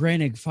Matt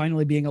Groening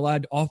finally being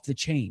allowed off the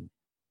chain.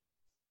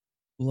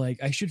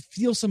 Like I should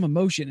feel some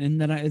emotion, and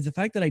then the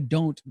fact that I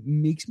don't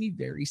makes me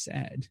very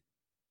sad.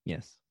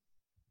 yes.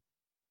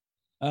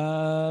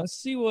 Let's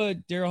see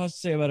what Daryl has to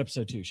say about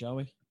episode 2, shall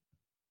we?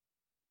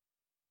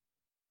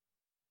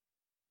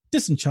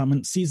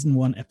 Disenchantment Season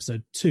 1,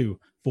 Episode 2,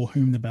 For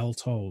Whom the Bell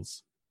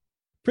Tolls.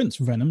 Prince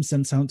Venom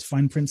sends out to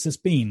find Princess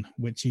Bean,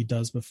 which he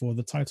does before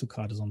the title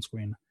card is on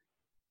screen.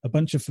 A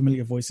bunch of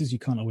familiar voices you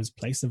can't always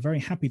place are very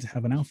happy to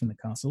have an elf in the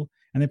castle,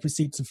 and they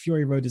proceed to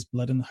Fury Road his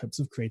blood in the hopes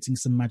of creating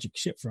some magic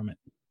shit from it.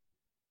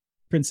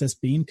 Princess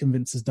Bean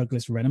convinces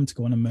Douglas Renham to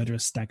go on a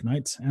murderous stag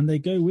night, and they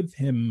go with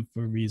him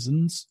for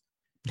reasons.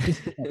 This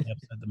is not the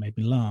episode that made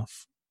me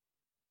laugh.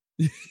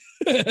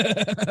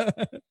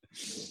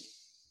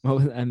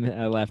 Well,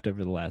 I laughed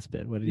over the last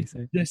bit. What did he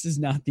say? This is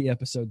not the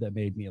episode that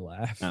made me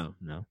laugh. Oh,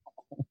 no.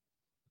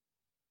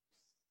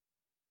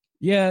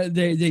 Yeah,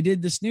 they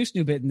did the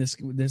snoo bit in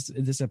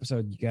this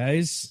episode, you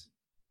guys.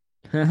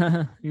 You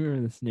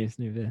remember the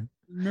snoo bit?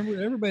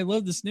 Remember, everybody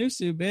loved the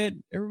snoo bit.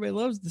 Everybody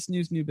loves the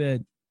snoo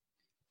bit.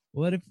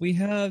 What if we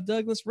have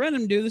Douglas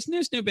Renham do the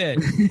snoo bit?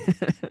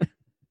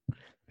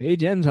 Be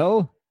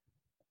gentle.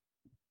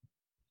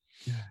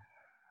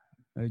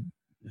 I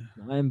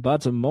I'm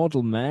but a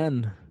mortal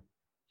man.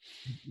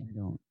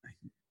 don't.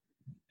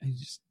 I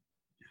just.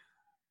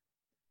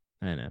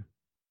 I know.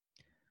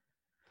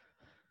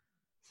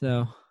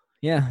 So,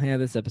 yeah,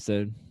 this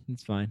episode,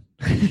 it's fine.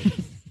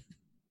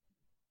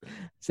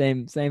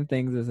 Same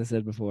things as I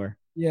said before.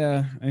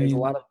 Yeah,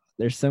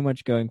 There's so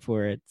much going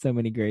for it, so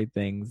many great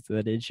things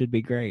that it should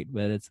be great,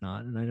 but it's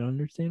not, and I don't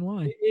understand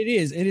why. It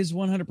is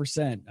 100%.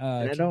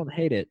 And I don't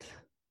hate it.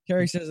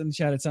 Carrie says in the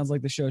chat, it sounds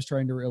like the show is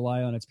trying to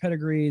rely on its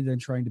pedigree, then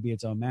trying to be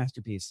its own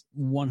masterpiece.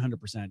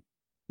 100%.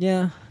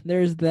 Yeah,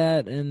 there's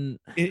that, and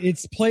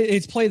It's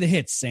play the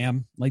hits,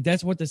 Sam. Like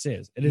that's what this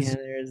is. It is. yeah,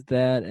 there's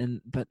that,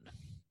 but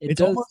it It's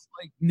does. almost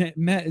like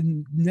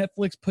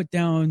Netflix put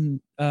down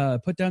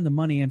the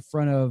money in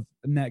front of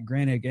Matt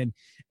Groening,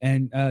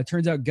 and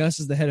turns out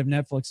Gus is the head of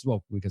Netflix as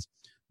well, because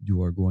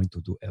you are going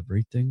to do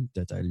everything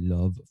that I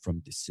love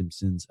from The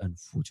Simpsons and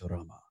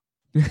Futurama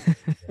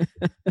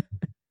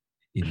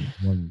in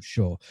one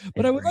show.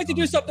 But I would like to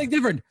do something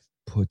different.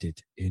 Put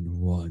it in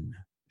one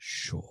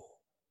show.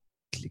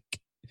 Click.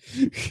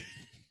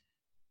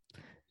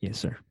 Yes,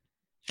 sir.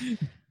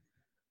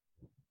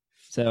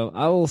 So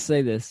I will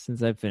say this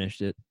since I've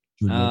finished it.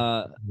 You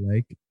know,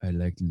 I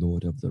like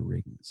Lord of the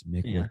Rings.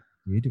 Make Yeah.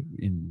 what I did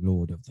in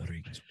Lord of the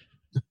Rings.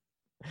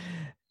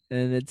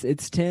 And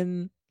it's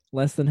 10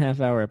 less than half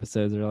hour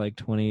episodes. They're like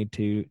 20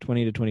 to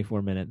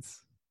 24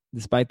 minutes,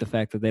 despite the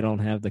fact that they don't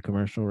have the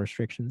commercial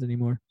restrictions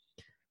anymore.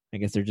 I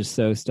guess they're just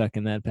so stuck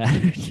in that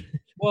pattern.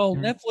 Well,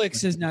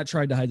 Netflix has not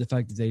tried to hide the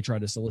fact that they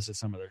tried to solicit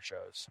some of their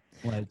shows.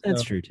 Like,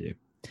 That's so true too.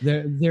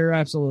 They're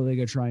absolutely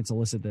going to try and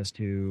solicit this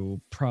to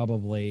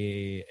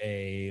probably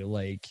a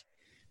like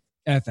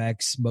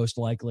FX, most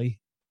likely.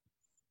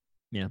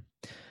 There's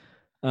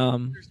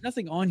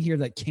nothing on here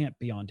that can't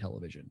be on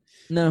television.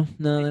 No,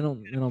 they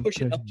don't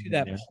Push it up to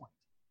that there. point.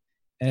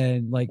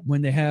 And like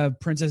when they have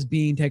Princess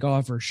Bean take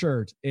off her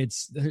shirt,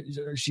 it's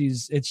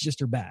just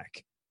her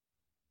back.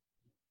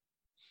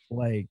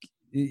 Like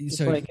Just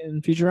so, like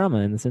in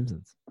Futurama and The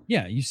Simpsons.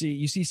 yeah, you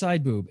see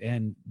side boob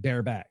and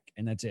bare back,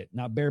 and that's it.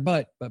 Not bare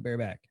butt, but bare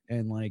back,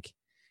 and like,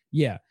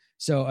 yeah.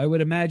 So I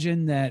would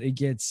imagine that it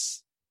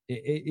gets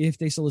if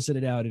they solicit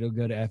it out, it'll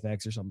go to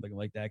FX or something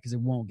like that because it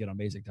won't get on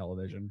basic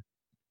television.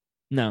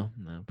 No,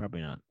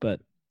 probably not.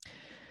 But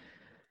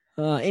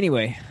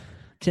anyway,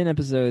 10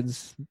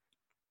 episodes,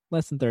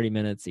 less than 30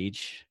 minutes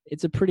each.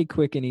 It's a pretty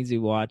quick and easy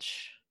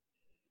watch.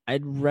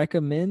 I'd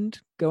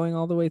recommend going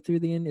all the way through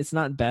the end. It's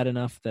not bad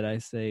enough that I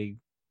say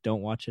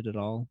don't watch it at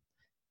all,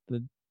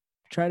 but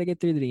try to get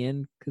through to the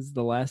end because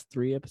the last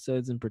 3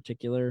 episodes in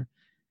particular,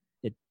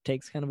 it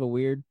takes kind of a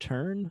weird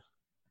turn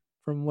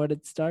from what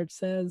it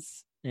starts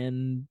as,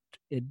 and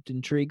it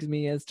intrigues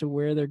me as to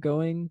where they're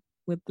going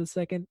with the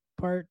second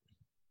part.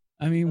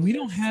 I mean, we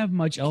don't have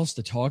much else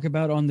to talk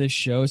about on this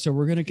show, so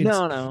we're going to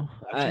No.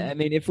 I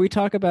mean, if we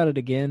talk about it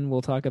again,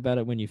 we'll talk about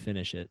it when you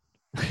finish it.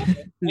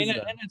 and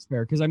that's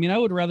fair because I mean, I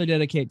would rather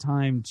dedicate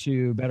time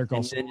to Better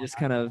Call Saul and just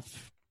kind of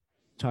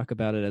talk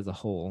about it as a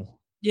whole.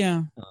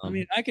 Yeah, I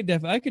mean, I could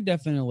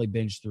definitely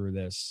binge through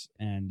this,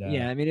 and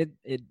yeah, I mean,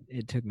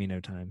 it took me no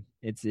time.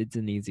 It's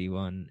an easy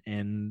one,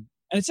 and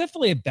it's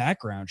definitely a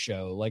background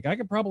show. Like I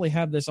could probably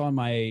have this on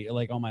my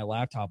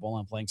laptop while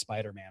I'm playing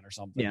Spider-Man or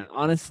something. Yeah,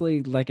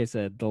 honestly, like I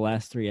said, the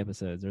last 3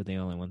 episodes are the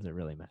only ones that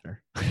really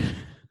matter.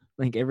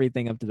 Like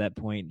everything up to that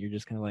point, you're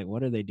just kind of like,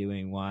 what are they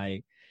doing?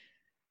 Why?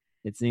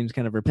 It seems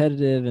kind of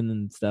repetitive and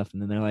then stuff,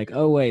 and then they're like,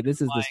 oh wait,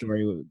 this is the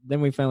story.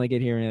 Then we finally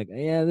get here and like,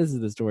 yeah, this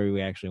is the story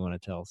we actually want to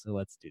tell, so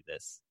let's do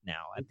this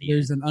now.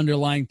 There's an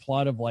underlying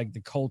plot of like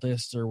the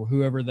cultists or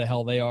whoever the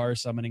hell they are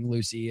summoning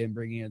Lucy and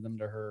bringing them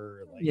to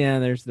her. Like, yeah,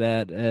 there's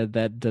that.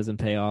 That doesn't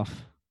pay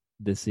off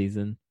this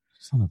season.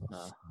 Son of a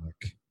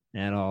fuck.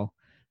 At all.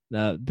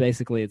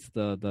 Basically, it's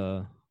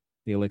the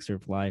elixir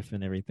of life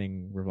and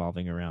everything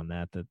revolving around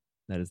that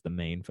is the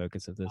main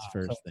focus of this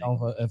first thing.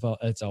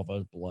 It's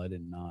Alpha's blood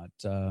and not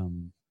the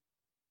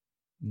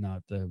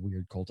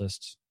weird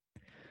cultists.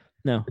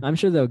 No, I'm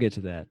sure they'll get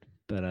to that,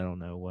 but I don't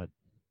know what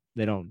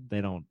they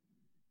don't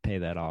pay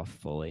that off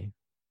fully.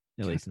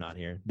 At least not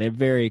here. They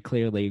very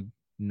clearly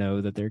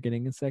know that they're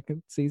getting a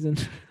second season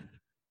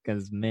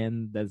because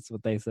man, that's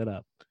what they set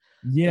up.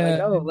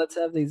 Yeah. Like, let's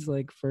have these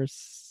like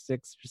first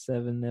 6 or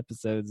 7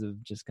 episodes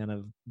of just kind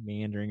of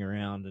meandering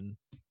around and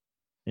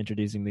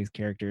introducing these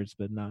characters,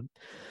 but not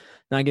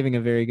giving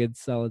a very good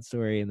solid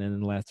story. And then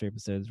in the last 3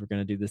 episodes, we're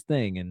going to do this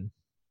thing. And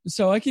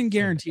so I can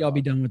guarantee I'll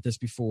be done with this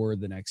before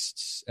the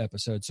next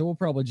episode. So we'll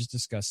probably just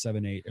discuss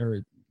 7, 8,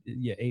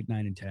 8,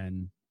 9, and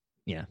 10.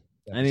 Yeah.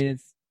 I mean,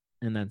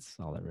 that's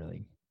all that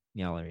really.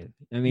 Yeah,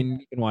 I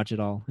mean, you can watch it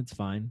all. It's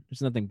fine.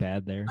 There's nothing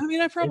bad there. I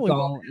mean, I probably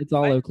it's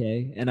all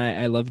okay. And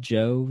I love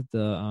Joe,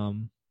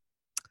 the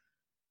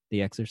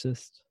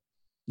Exorcist.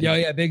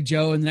 Yeah, Big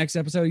Joe in the next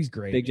episode, he's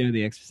great. Big Joe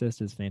the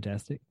Exorcist is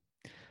fantastic.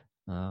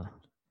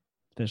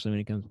 Especially when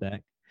he comes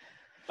back.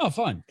 Oh,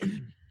 fun.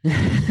 Yeah,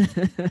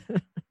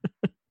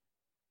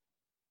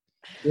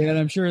 and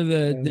I'm sure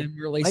them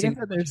releasing.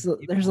 Like I said,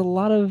 there's a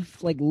lot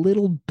of like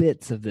little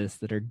bits of this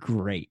that are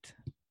great,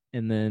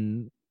 and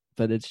then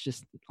but it's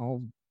just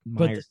all.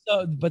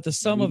 But the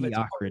sum of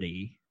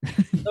mediocrity.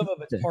 Some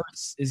of its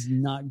parts is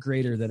not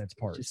greater than its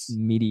parts. Just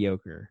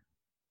mediocre,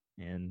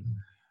 and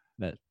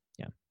that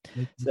yeah.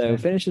 So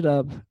finish it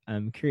up.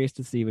 I'm curious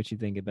to see what you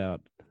think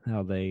about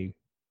how they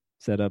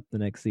set up the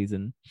next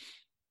season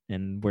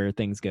and where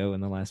things go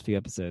in the last few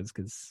episodes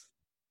because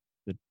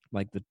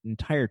the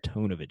entire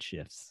tone of it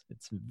shifts.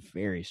 It's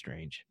very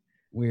strange,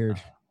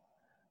 weird,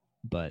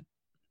 but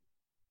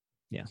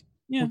yeah.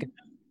 Okay.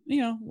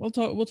 Yeah, we'll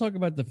talk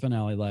about the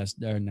finale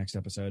next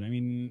episode. I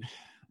mean,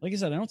 like I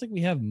said, I don't think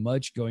we have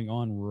much going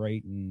on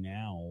right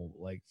now,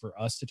 like for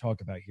us to talk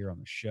about here on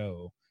the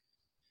show.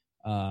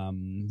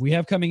 We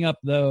have coming up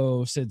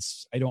though,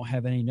 since I don't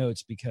have any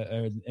notes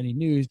or any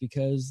news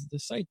because the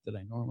site that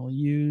I normally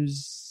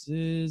use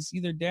is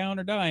either down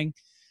or dying.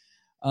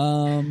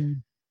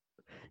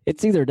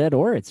 It's either dead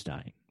or it's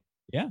dying.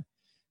 Yeah.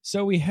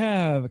 So we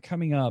have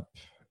coming up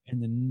in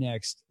the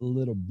next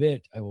little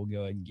bit. I will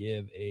go and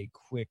give a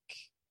quick.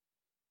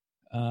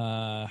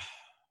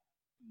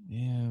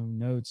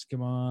 Notes.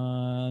 Come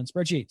on,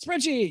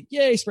 spreadsheet.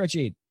 Yay,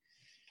 spreadsheet.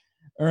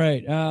 All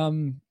right.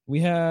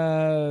 We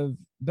have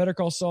Better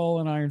Call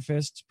Saul and Iron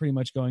Fist pretty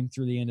much going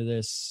through the end of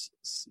this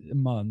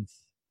month.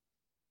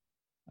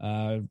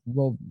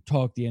 We'll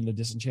talk the end of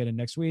Disenchanted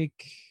next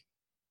week.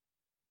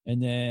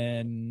 And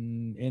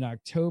then in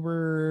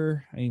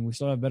October, I mean, we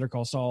still have Better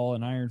Call Saul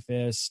and Iron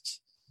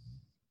Fist.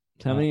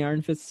 How many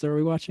Iron Fists are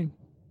we watching?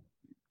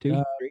 2,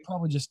 3?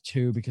 Probably just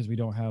 2 because we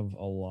don't have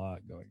a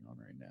lot going on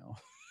right now.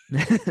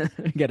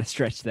 Got to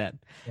stretch that.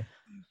 Yeah.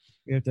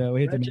 We have to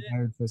make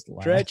Iron Fist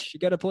last. Stretch.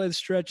 You got to play the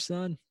stretch,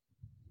 son.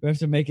 We have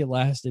to make it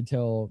last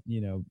until,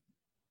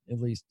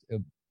 at least a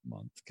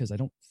month because I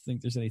don't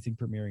think there's anything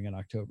premiering in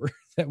October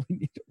that we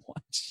need to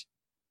watch.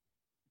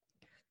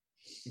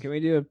 Can we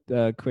do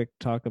a quick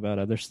talk about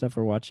other stuff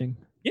we're watching?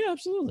 Yeah,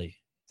 absolutely.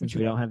 Since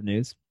we don't have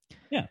news.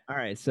 Yeah. All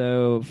right.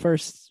 So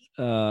first,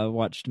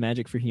 watched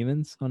Magic for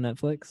Humans on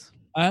Netflix.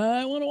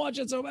 I want to watch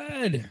it so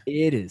bad.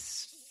 It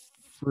is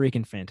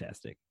freaking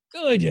fantastic.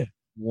 Good.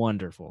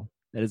 Wonderful.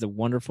 That is a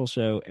wonderful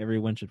show.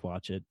 Everyone should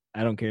watch it.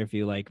 I don't care if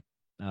you like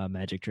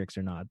magic tricks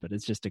or not, but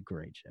it's just a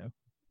great show.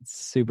 It's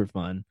super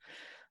fun,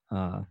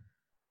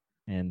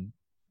 and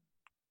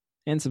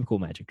some cool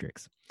magic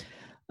tricks.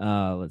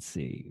 Let's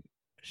see.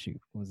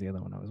 Shoot, what was the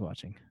other one I was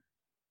watching?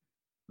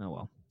 Oh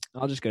well,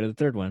 I'll just go to the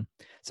third one.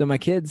 So my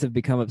kids have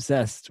become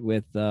obsessed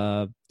with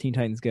Teen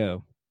Titans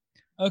Go.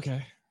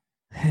 Okay.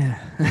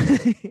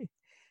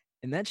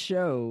 And that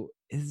show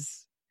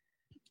is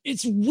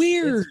It's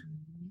weird.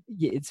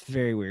 it's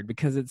very weird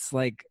because it's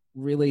like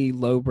really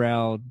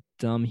lowbrow,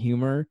 dumb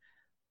humor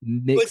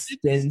mixed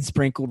and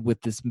sprinkled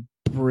with this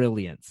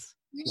brilliance.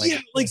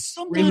 Like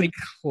sometimes Really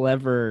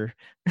clever.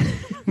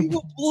 it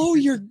will blow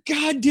your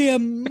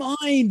goddamn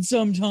mind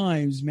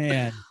sometimes,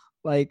 man.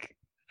 Like,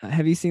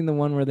 have you seen the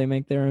one where they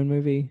make their own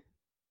movie?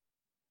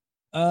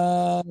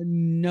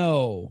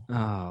 No.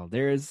 Oh,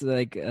 there's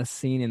like a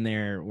scene in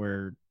there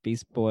where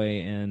Beast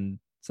Boy and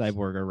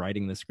Cyborg are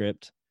writing the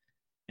script,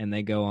 and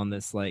they go on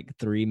this like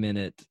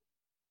 3-minute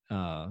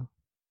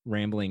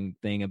rambling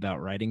thing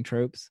about writing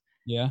tropes.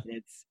 Yeah.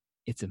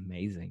 It's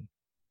amazing.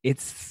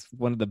 It's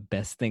one of the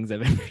best things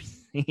I've ever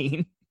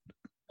seen.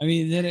 I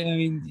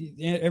mean,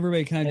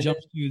 everybody kind of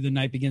jumps to the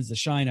Night Begins to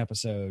Shine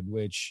episode,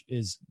 which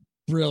is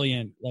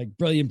brilliant, like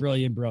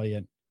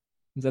brilliant.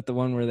 Is that the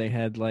one where they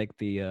had like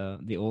the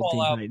old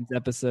Teen Titans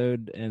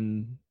episode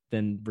and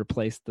then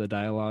replaced the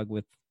dialogue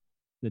with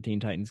the Teen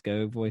Titans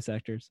Go voice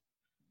actors?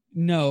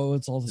 No,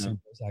 it's all the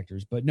same voice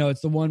actors, but no, it's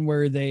the one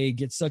where they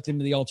get sucked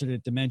into the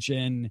alternate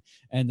dimension,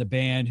 and the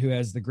band who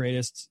has the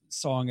greatest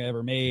song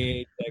ever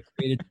made that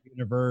created the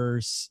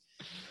universe,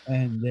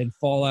 and then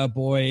Fall Out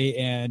Boy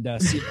and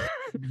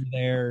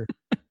there.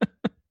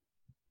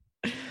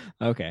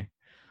 Okay,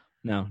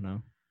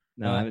 no,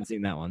 I haven't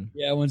seen that one.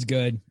 Yeah, that one's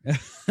good.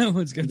 That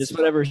one's good. Just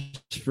whatever's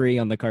free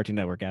on the Cartoon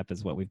Network app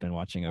is what we've been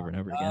watching over and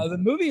over again. The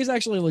movie is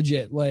actually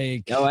legit.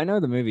 Like, oh, I know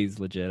the movie's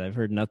legit. I've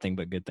heard nothing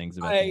but good things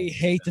about it. I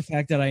hate the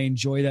fact that I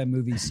enjoy that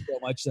movie so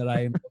much that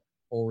I am looking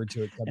forward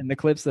to it. And the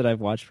clips that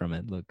I've watched from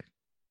it look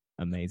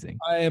amazing.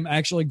 I am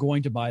actually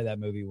going to buy that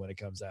movie when it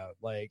comes out.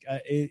 Like,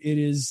 it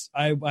is.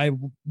 I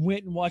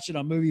went and watched it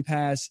on Movie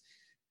Pass,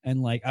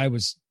 and like I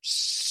was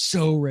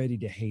so ready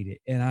to hate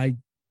it, and I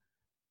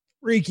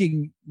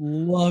freaking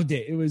loved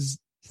it. It was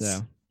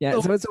so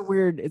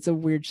it's a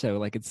weird show.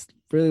 Like, it's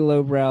really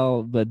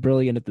lowbrow but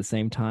brilliant at the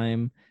same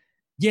time.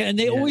 Yeah, and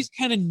they always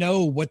kind of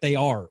know what they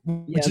are.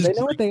 Yeah, they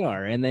know what they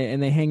are, and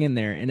they hang in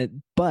there.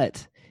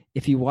 But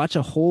if you watch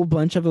a whole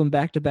bunch of them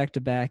back to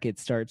back, it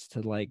starts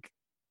to like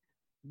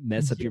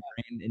mess up your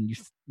brain, and you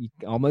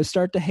almost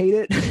start to hate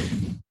it.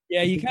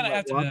 Yeah, you kind of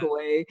have to walk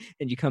away,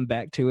 and you come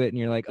back to it, and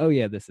you're like, oh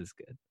yeah, this is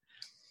good.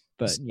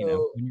 But when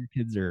your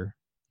kids are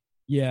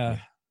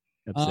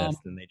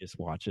obsessed, and they just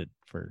watch it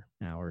for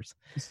hours.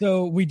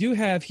 So we do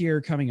have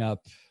here coming up,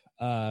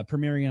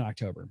 premiering in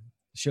October,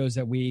 shows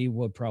that we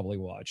would probably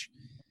watch.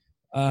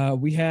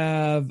 We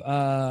have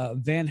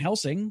Van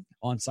Helsing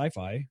on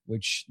Sci-Fi,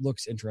 which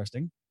looks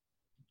interesting.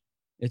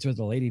 It's with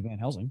the lady Van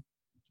Helsing,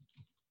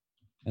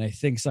 and I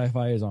think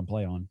Sci-Fi is on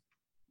Play On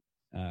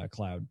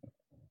Cloud.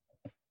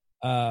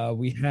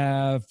 We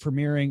have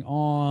premiering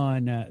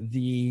on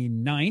the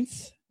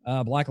 9th,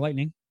 Black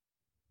Lightning.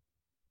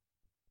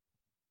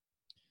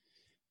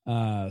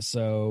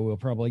 So we'll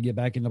probably get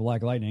back into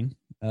Black Lightning.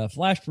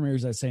 Flash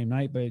premieres that same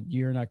night, but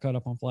you're not caught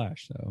up on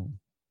Flash, so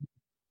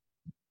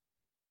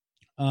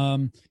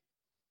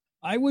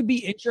I would be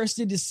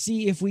interested to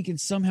see if we can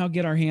somehow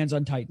get our hands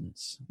on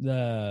Titans,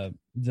 the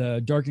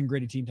dark and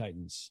gritty Teen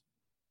Titans,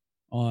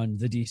 on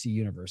the DC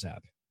Universe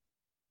app.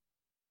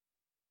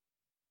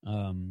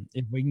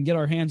 If we can get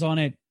our hands on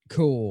it,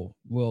 cool.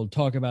 We'll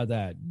talk about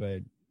that,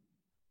 but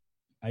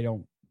I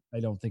don't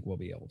think we'll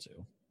be able to.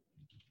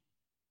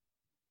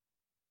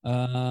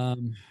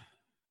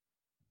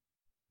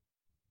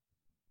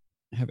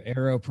 Have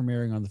Arrow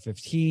premiering on the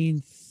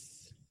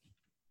 15th.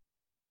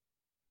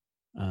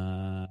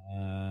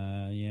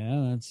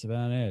 Yeah, that's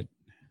about it.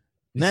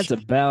 That's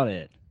about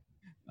it.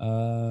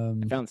 I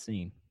found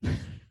Scene.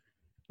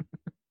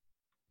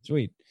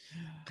 Sweet.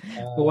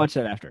 We'll watch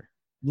that after.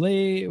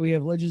 We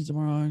have Legends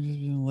tomorrow,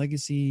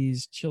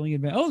 Legacies, Chilling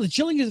Adventures. Oh, the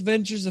Chilling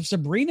Adventures of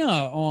Sabrina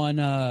on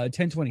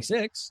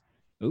 10/26.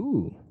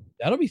 Ooh,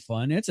 that'll be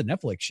fun. It's a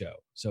Netflix show,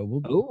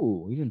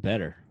 so even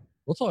better.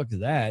 We'll talk to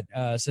that.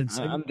 Since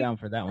I'm down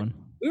for that one.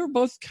 We were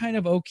both kind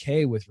of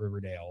okay with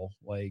Riverdale.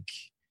 Like,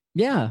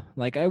 yeah,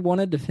 like I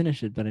wanted to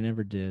finish it, but I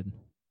never did.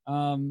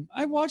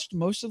 I watched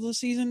most of the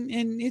season,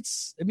 and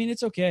it's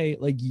okay.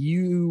 Like,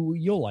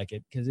 you'll like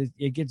it because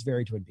it gets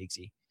very Twin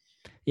Peaksy.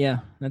 Yeah,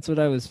 that's what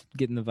I was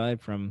getting the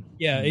vibe from.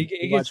 Yeah,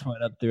 it gets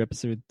up through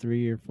episode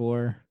 3 or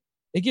 4.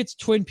 It gets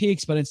Twin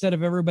Peaks, but instead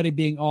of everybody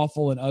being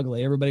awful and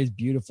ugly, everybody's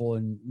beautiful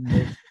and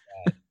bad.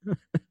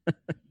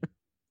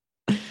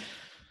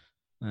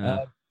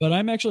 But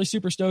I'm actually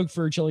super stoked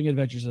for Chilling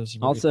Adventures of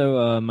Sabrina.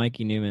 Also,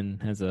 Mikey Newman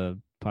has a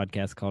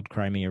podcast called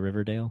Cry Me a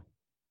Riverdale.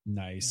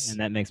 Nice. And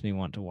that makes me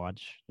want to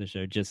watch the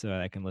show just so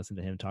I can listen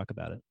to him talk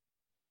about it.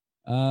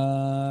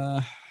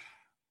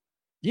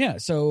 Yeah,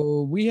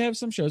 so we have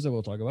some shows that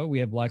we'll talk about. We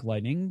have Black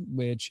Lightning,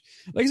 which,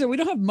 like I said, we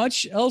don't have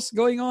much else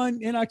going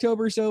on in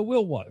October, so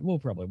we'll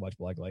probably watch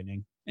Black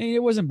Lightning. And it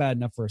wasn't bad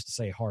enough for us to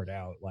say hard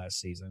out last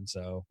season.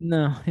 So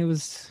No, it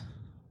was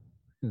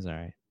all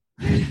right.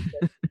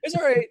 it's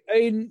all right. I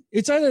mean,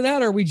 it's either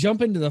that or we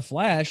jump into the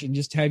Flash and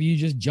just have you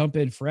just jump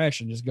in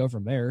fresh and just go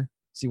from there,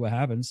 see what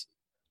happens.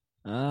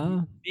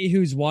 Me,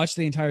 who's watched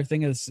the entire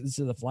thing of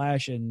the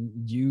Flash,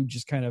 and you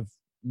just kind of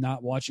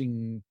not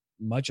watching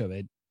much of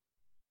it.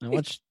 I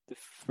watched the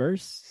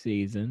first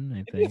season,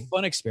 I It'd be a think.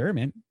 fun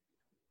experiment.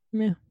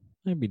 Yeah,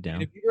 I'd be And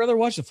down. if you'd rather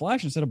watch the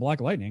Flash instead of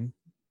Black Lightning,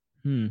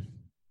 we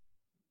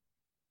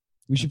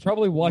should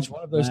probably watch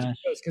one of those two Flash.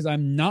 shows, because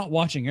I'm not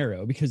watching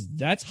Arrow because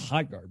that's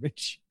hot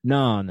garbage.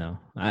 No.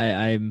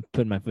 I'm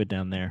putting my foot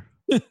down there.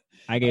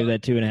 I gave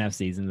that 2.5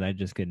 seasons. I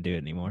just couldn't do it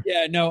anymore.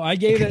 Yeah, no, I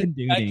gave it Couldn't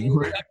do it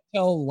anymore. up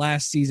until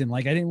last season.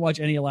 Like, I didn't watch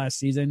any of last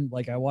season.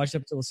 Like, I watched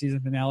up till the season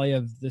finale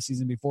of the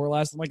season before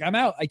last. I'm like, I'm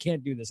out. I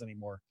can't do this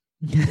anymore.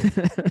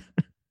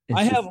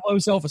 I have low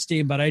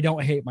self-esteem, but I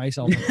don't hate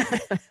myself.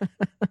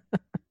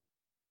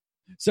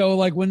 So,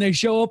 like, when they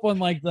show up on,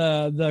 like,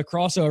 the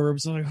crossover,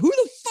 it's like, who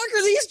the fuck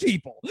are these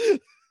people?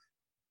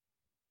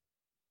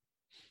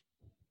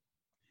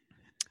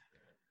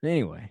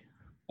 Anyway,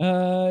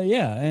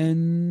 Yeah,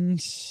 and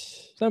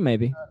so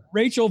maybe.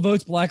 Rachel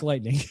votes Black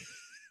Lightning.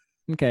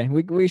 Okay,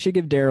 we should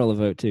give Daryl a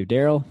vote too.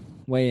 Daryl,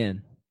 weigh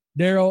in.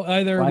 Daryl,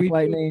 either Black we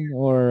Lightning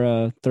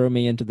or throw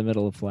me into the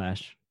middle of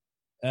Flash.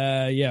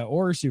 yeah,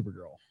 or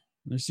Supergirl.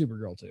 There's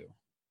Supergirl too.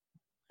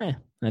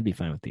 I'd be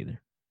fine with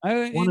either.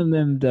 One One of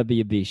them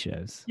WB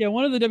shows. Yeah,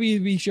 one of the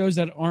WB shows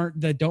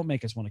that don't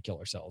make us want to kill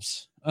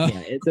ourselves. Yeah,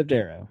 it's up to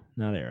Arrow,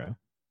 not Arrow.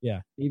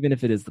 Yeah. Even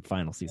if it is the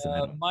final season. I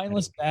don't-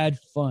 Mindless bad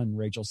fun,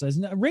 Rachel says.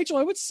 Now, Rachel,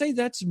 I would say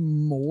that's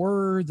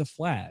more the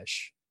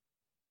Flash.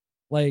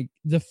 Like,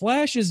 the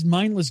Flash is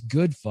mindless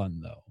good fun,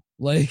 though.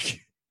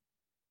 Like,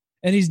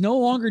 and he's no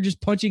longer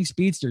just punching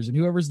speedsters, and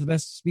whoever's the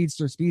best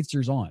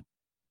speedster's on.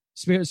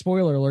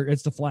 Spoiler alert,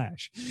 it's the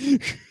Flash.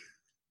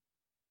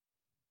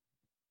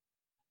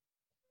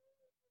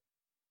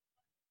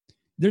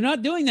 They're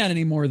not doing that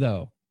anymore,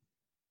 though.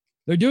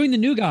 They're doing the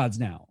New Gods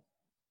now.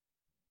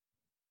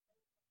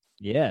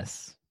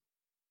 Yes.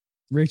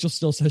 Rachel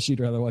still says she'd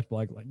rather watch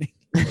Black Lightning.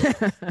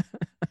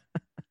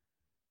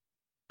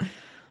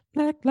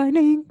 Black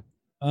Lightning.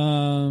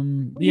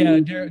 Yeah,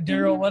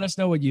 Daryl, let us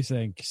know what you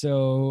think.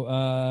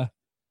 So,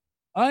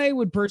 I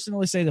would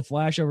personally say the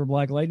Flash over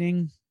Black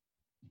Lightning.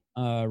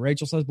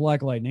 Rachel says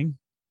Black Lightning.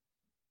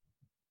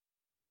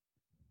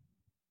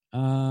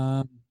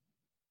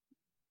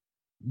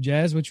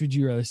 Jazz, which would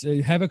you rather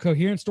say? Have a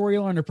coherent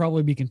storyline or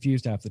probably be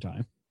confused half the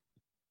time?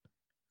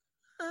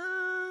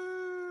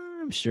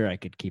 I'm sure I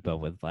could keep up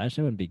with Flash.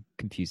 I wouldn't be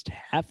confused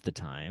half the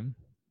time.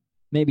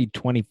 Maybe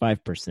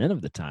 25%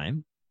 of the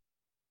time.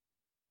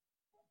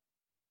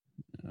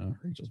 Oh,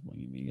 Rachel's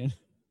blaming me again.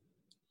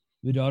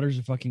 The daughters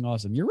are fucking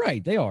awesome. You're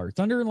right. They are.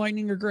 Thunder and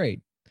Lightning are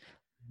great.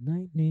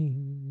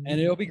 Lightning. And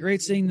it'll be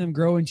great seeing them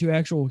grow into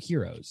actual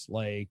heroes.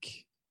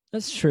 Like,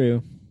 That's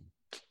true.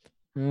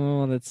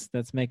 Oh,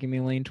 that's making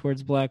me lean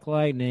towards Black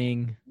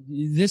Lightning.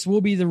 this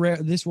will be the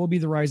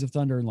rise of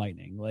Thunder and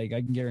Lightning. Like,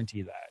 I can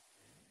guarantee that.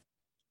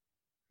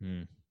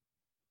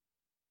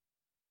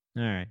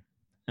 All right.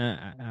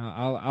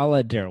 I'll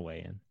let Daryl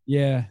weigh in.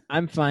 Yeah.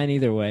 I'm fine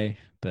either way,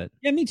 but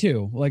Yeah, me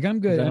too. Like, I'm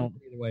good. I I'm don't-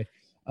 good either way.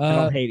 I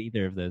don't hate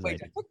either of those Wait, I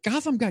ideas. thought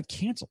Gotham got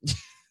canceled.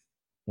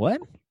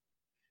 What?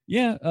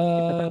 Yeah. I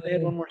thought they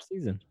had one more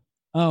season.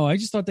 Oh, I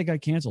just thought they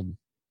got canceled.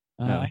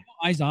 Oh. I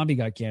know iZombie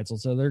got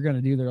canceled, so they're going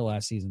to do their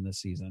last season this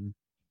season.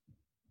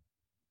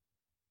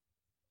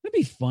 It'd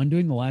be fun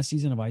doing the last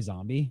season of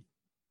iZombie.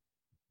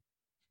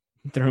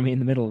 Throw me in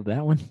the middle of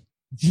that one.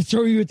 Just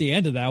throw you at the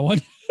end of that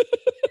one.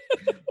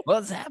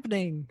 What's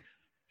happening?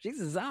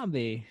 She's a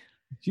zombie.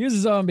 She is a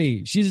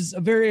zombie. She's a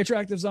very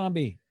attractive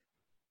zombie.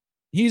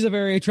 He's a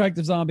very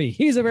attractive zombie.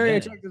 He's a very Yeah.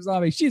 attractive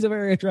zombie. She's a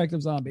very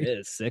attractive zombie.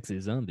 There's sexy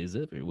zombies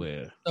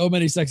everywhere. So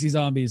many sexy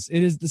zombies.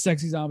 It is the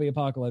sexy zombie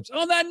apocalypse.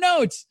 On that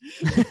note,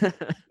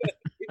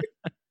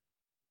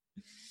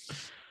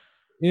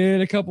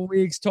 in a couple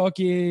weeks,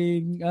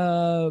 talking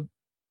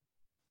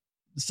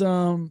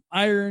some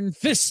Iron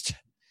Fist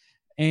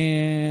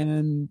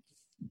and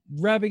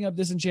wrapping up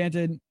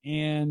Disenchanted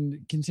and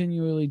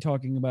continually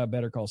talking about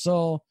Better Call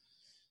Saul.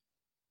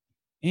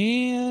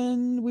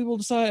 And we will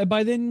decide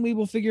by then. We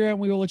will figure out. And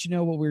we will let you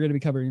know what we're going to be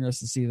covering the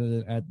rest of the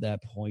season at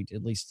that point,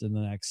 at least in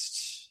the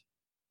next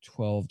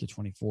 12 to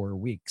 24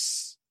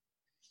 weeks.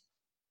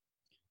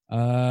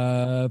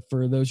 For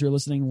those who are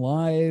listening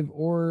live,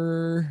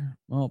 or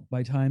well,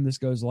 by the time this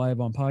goes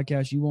live on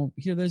podcast, you won't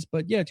hear this.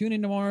 But yeah, tune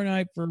in tomorrow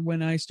night for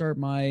when I start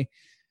my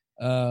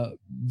I'm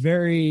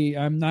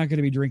not going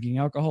to be drinking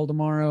alcohol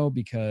tomorrow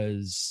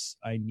because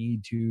I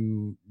need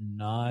to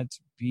not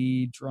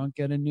be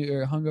drunk at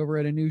hungover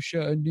at a new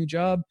show, a new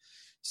job.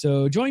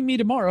 So join me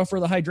tomorrow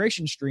for the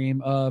hydration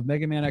stream of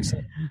Mega Man XL.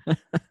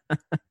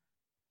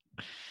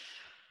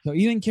 So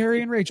Ethan,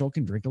 Carrie, and Rachel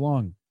can drink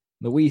along.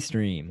 The Wii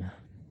stream.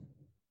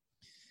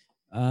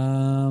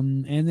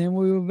 And then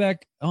we'll be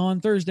back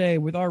on Thursday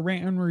with our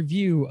rant and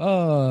review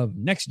of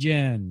Next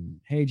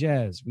Gen. Hey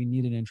Jazz, we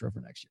need an intro for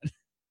Next Gen.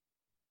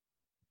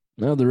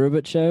 No, the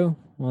Robot Show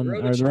on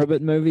the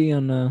Robot movie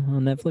on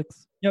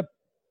Netflix. Yep.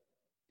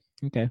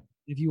 Okay.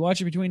 If you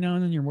watch it between now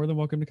and then, you're more than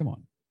welcome to come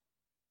on.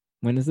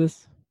 When is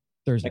this?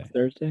 Thursday. Next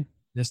Thursday.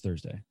 This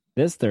Thursday.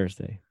 This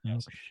Thursday.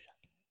 Yes.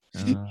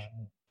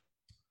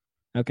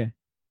 Okay.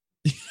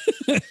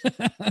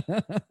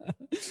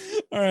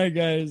 All right,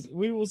 guys.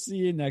 We will see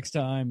you next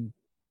time.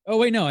 Oh,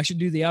 wait, no, I should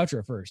do the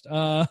outro first.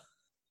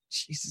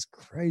 Jesus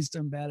Christ,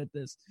 I'm bad at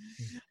this.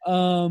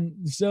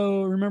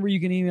 So remember, you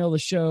can email the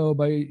show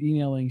by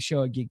emailing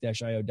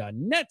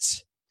show@geek-io.net.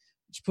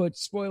 Just put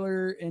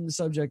spoiler in the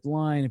subject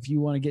line. If you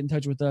want to get in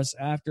touch with us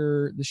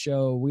after the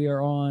show, we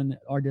are on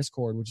our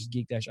Discord, which is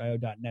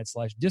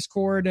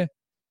geek-io.net/Discord.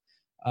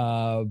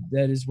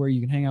 That is where you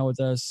can hang out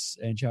with us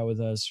and chat with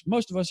us.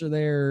 Most of us are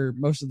there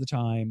most of the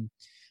time.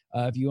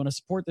 If you want to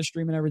support the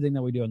stream and everything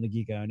that we do on the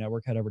Geek.io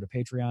network, head over to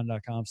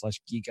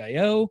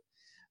patreon.com/geek.io.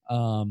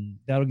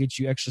 That'll get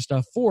you extra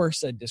stuff for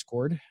said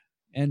Discord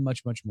and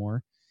much, much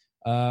more.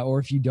 Or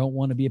if you don't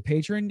want to be a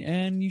patron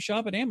and you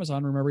shop at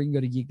Amazon, remember you can go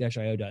to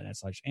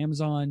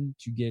geek-io.net/Amazon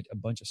to get a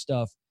bunch of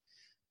stuff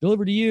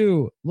delivered to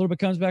you. A little bit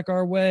comes back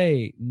our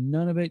way.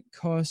 None of it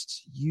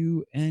costs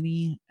you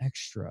any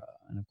extra.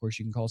 And of course,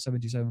 you can call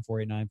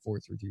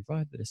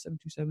 727-489-4335. That is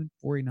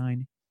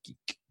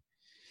 727-489-GEEK.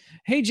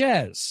 Hey,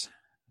 Jazz.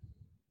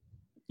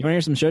 You want to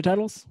hear some show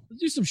titles?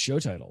 Let's do some show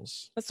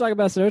titles. Let's talk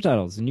about show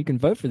titles. And you can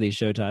vote for these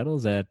show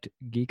titles at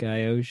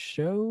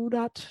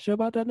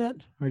geekioshow.showbot.net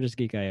or just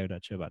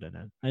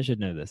geekio.showbot.net. I should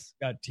know this.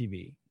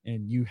 TV,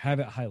 and you have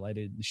it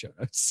highlighted in the show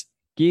notes.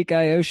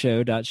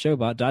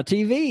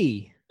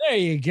 geekioshow.showbot.tv. There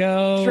you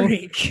go.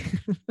 Drink.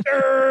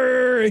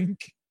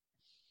 Drink.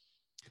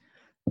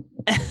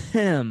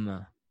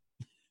 All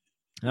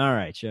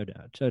right, show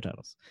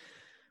titles.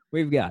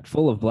 We've got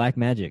Full of Black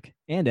Magic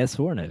and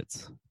S4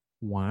 Notes.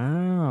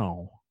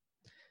 Wow.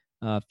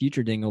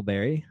 Future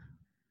Dingleberry.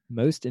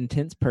 Most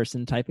intense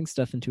person typing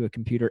stuff into a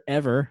computer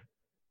ever.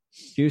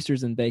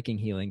 Juicers and Bacon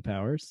Healing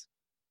Powers.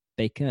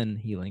 His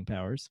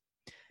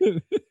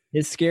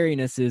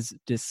scariness is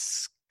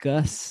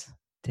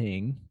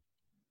disgusting.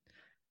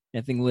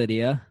 Effing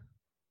Lydia.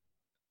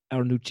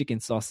 Our new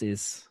chicken sauce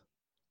is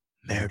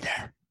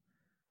murder.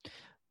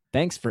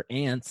 Thanks for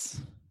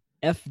ants.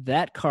 F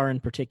that car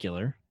in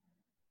particular.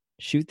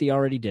 Shoot the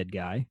already dead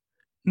guy.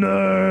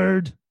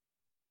 Nerd.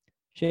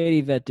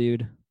 Shady Vet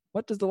Dude.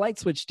 What does the light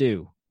switch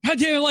do? God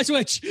damn it, light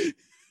switch!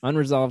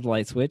 Unresolved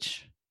light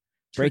switch.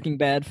 Breaking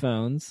Bad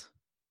phones.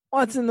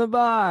 What's in the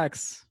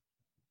box?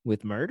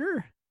 With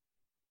murder?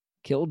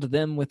 Killed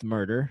them with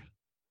murder.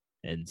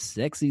 And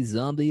sexy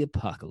zombie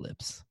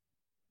apocalypse.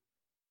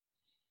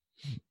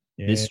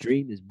 Yeah. This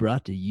stream is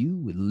brought to you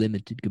with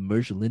limited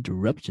commercial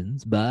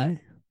interruptions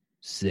by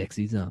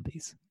Sexy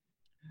Zombies.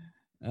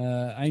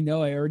 I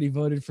know I already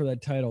voted for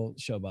that title,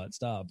 Showbot.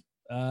 Stop.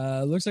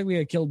 Looks like we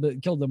had killed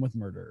them with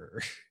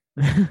murder.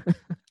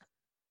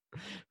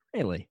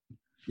 Really?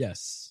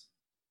 Yes.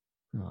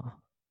 Oh.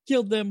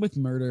 Killed them with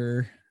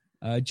murder.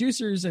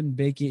 Juicers and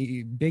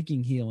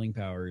baking healing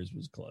powers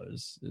was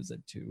close. It was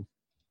at 2.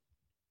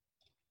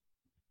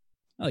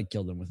 I like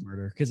killed them with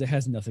murder because it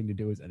has nothing to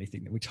do with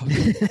anything that we talk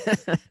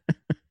about.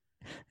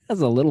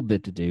 Has a little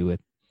bit to do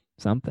with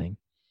something.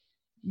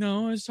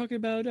 No, I was talking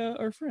about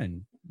our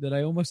friend that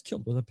I almost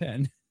killed with a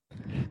pen.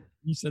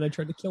 You said I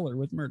tried to kill her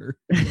with murder.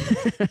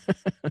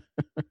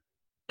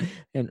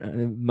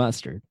 and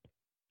mustard.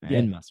 Yeah,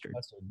 and mustard.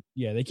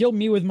 Yeah, they killed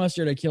me with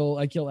mustard. I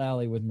kill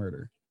Allie with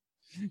murder.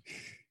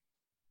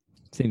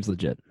 Seems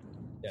legit.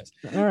 Yes.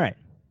 All right,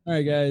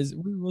 guys.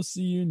 We will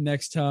see you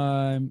next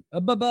time.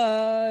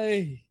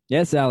 Bye-bye.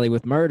 Yes, Allie,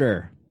 with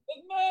murder.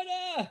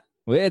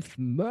 With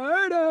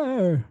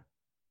murder.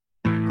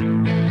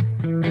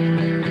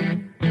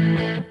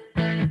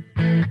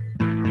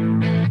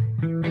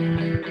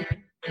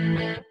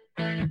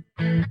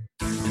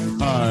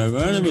 Hi,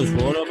 my name is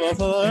Water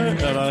Buffalo,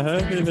 and I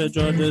hope you've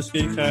enjoyed this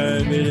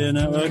Geek.io Media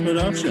Network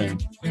production.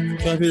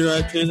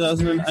 Copyright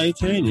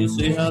 2018, you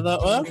see how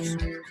that works?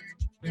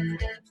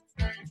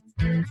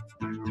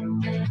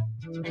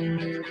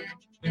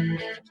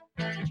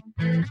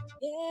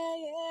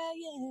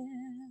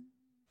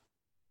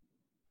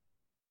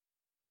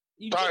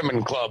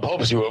 Diamond Club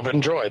hopes you have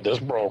enjoyed this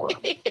program.